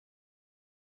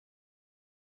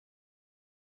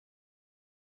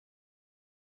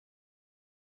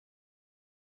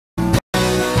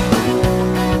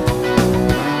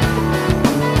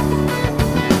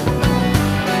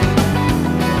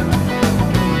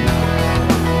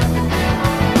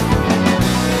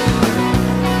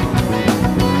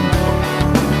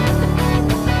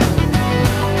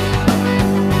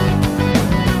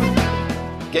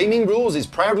 Gaming Rules is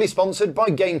proudly sponsored by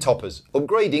Game Toppers,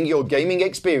 upgrading your gaming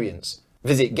experience.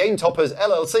 Visit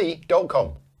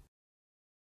GameToppersLLC.com.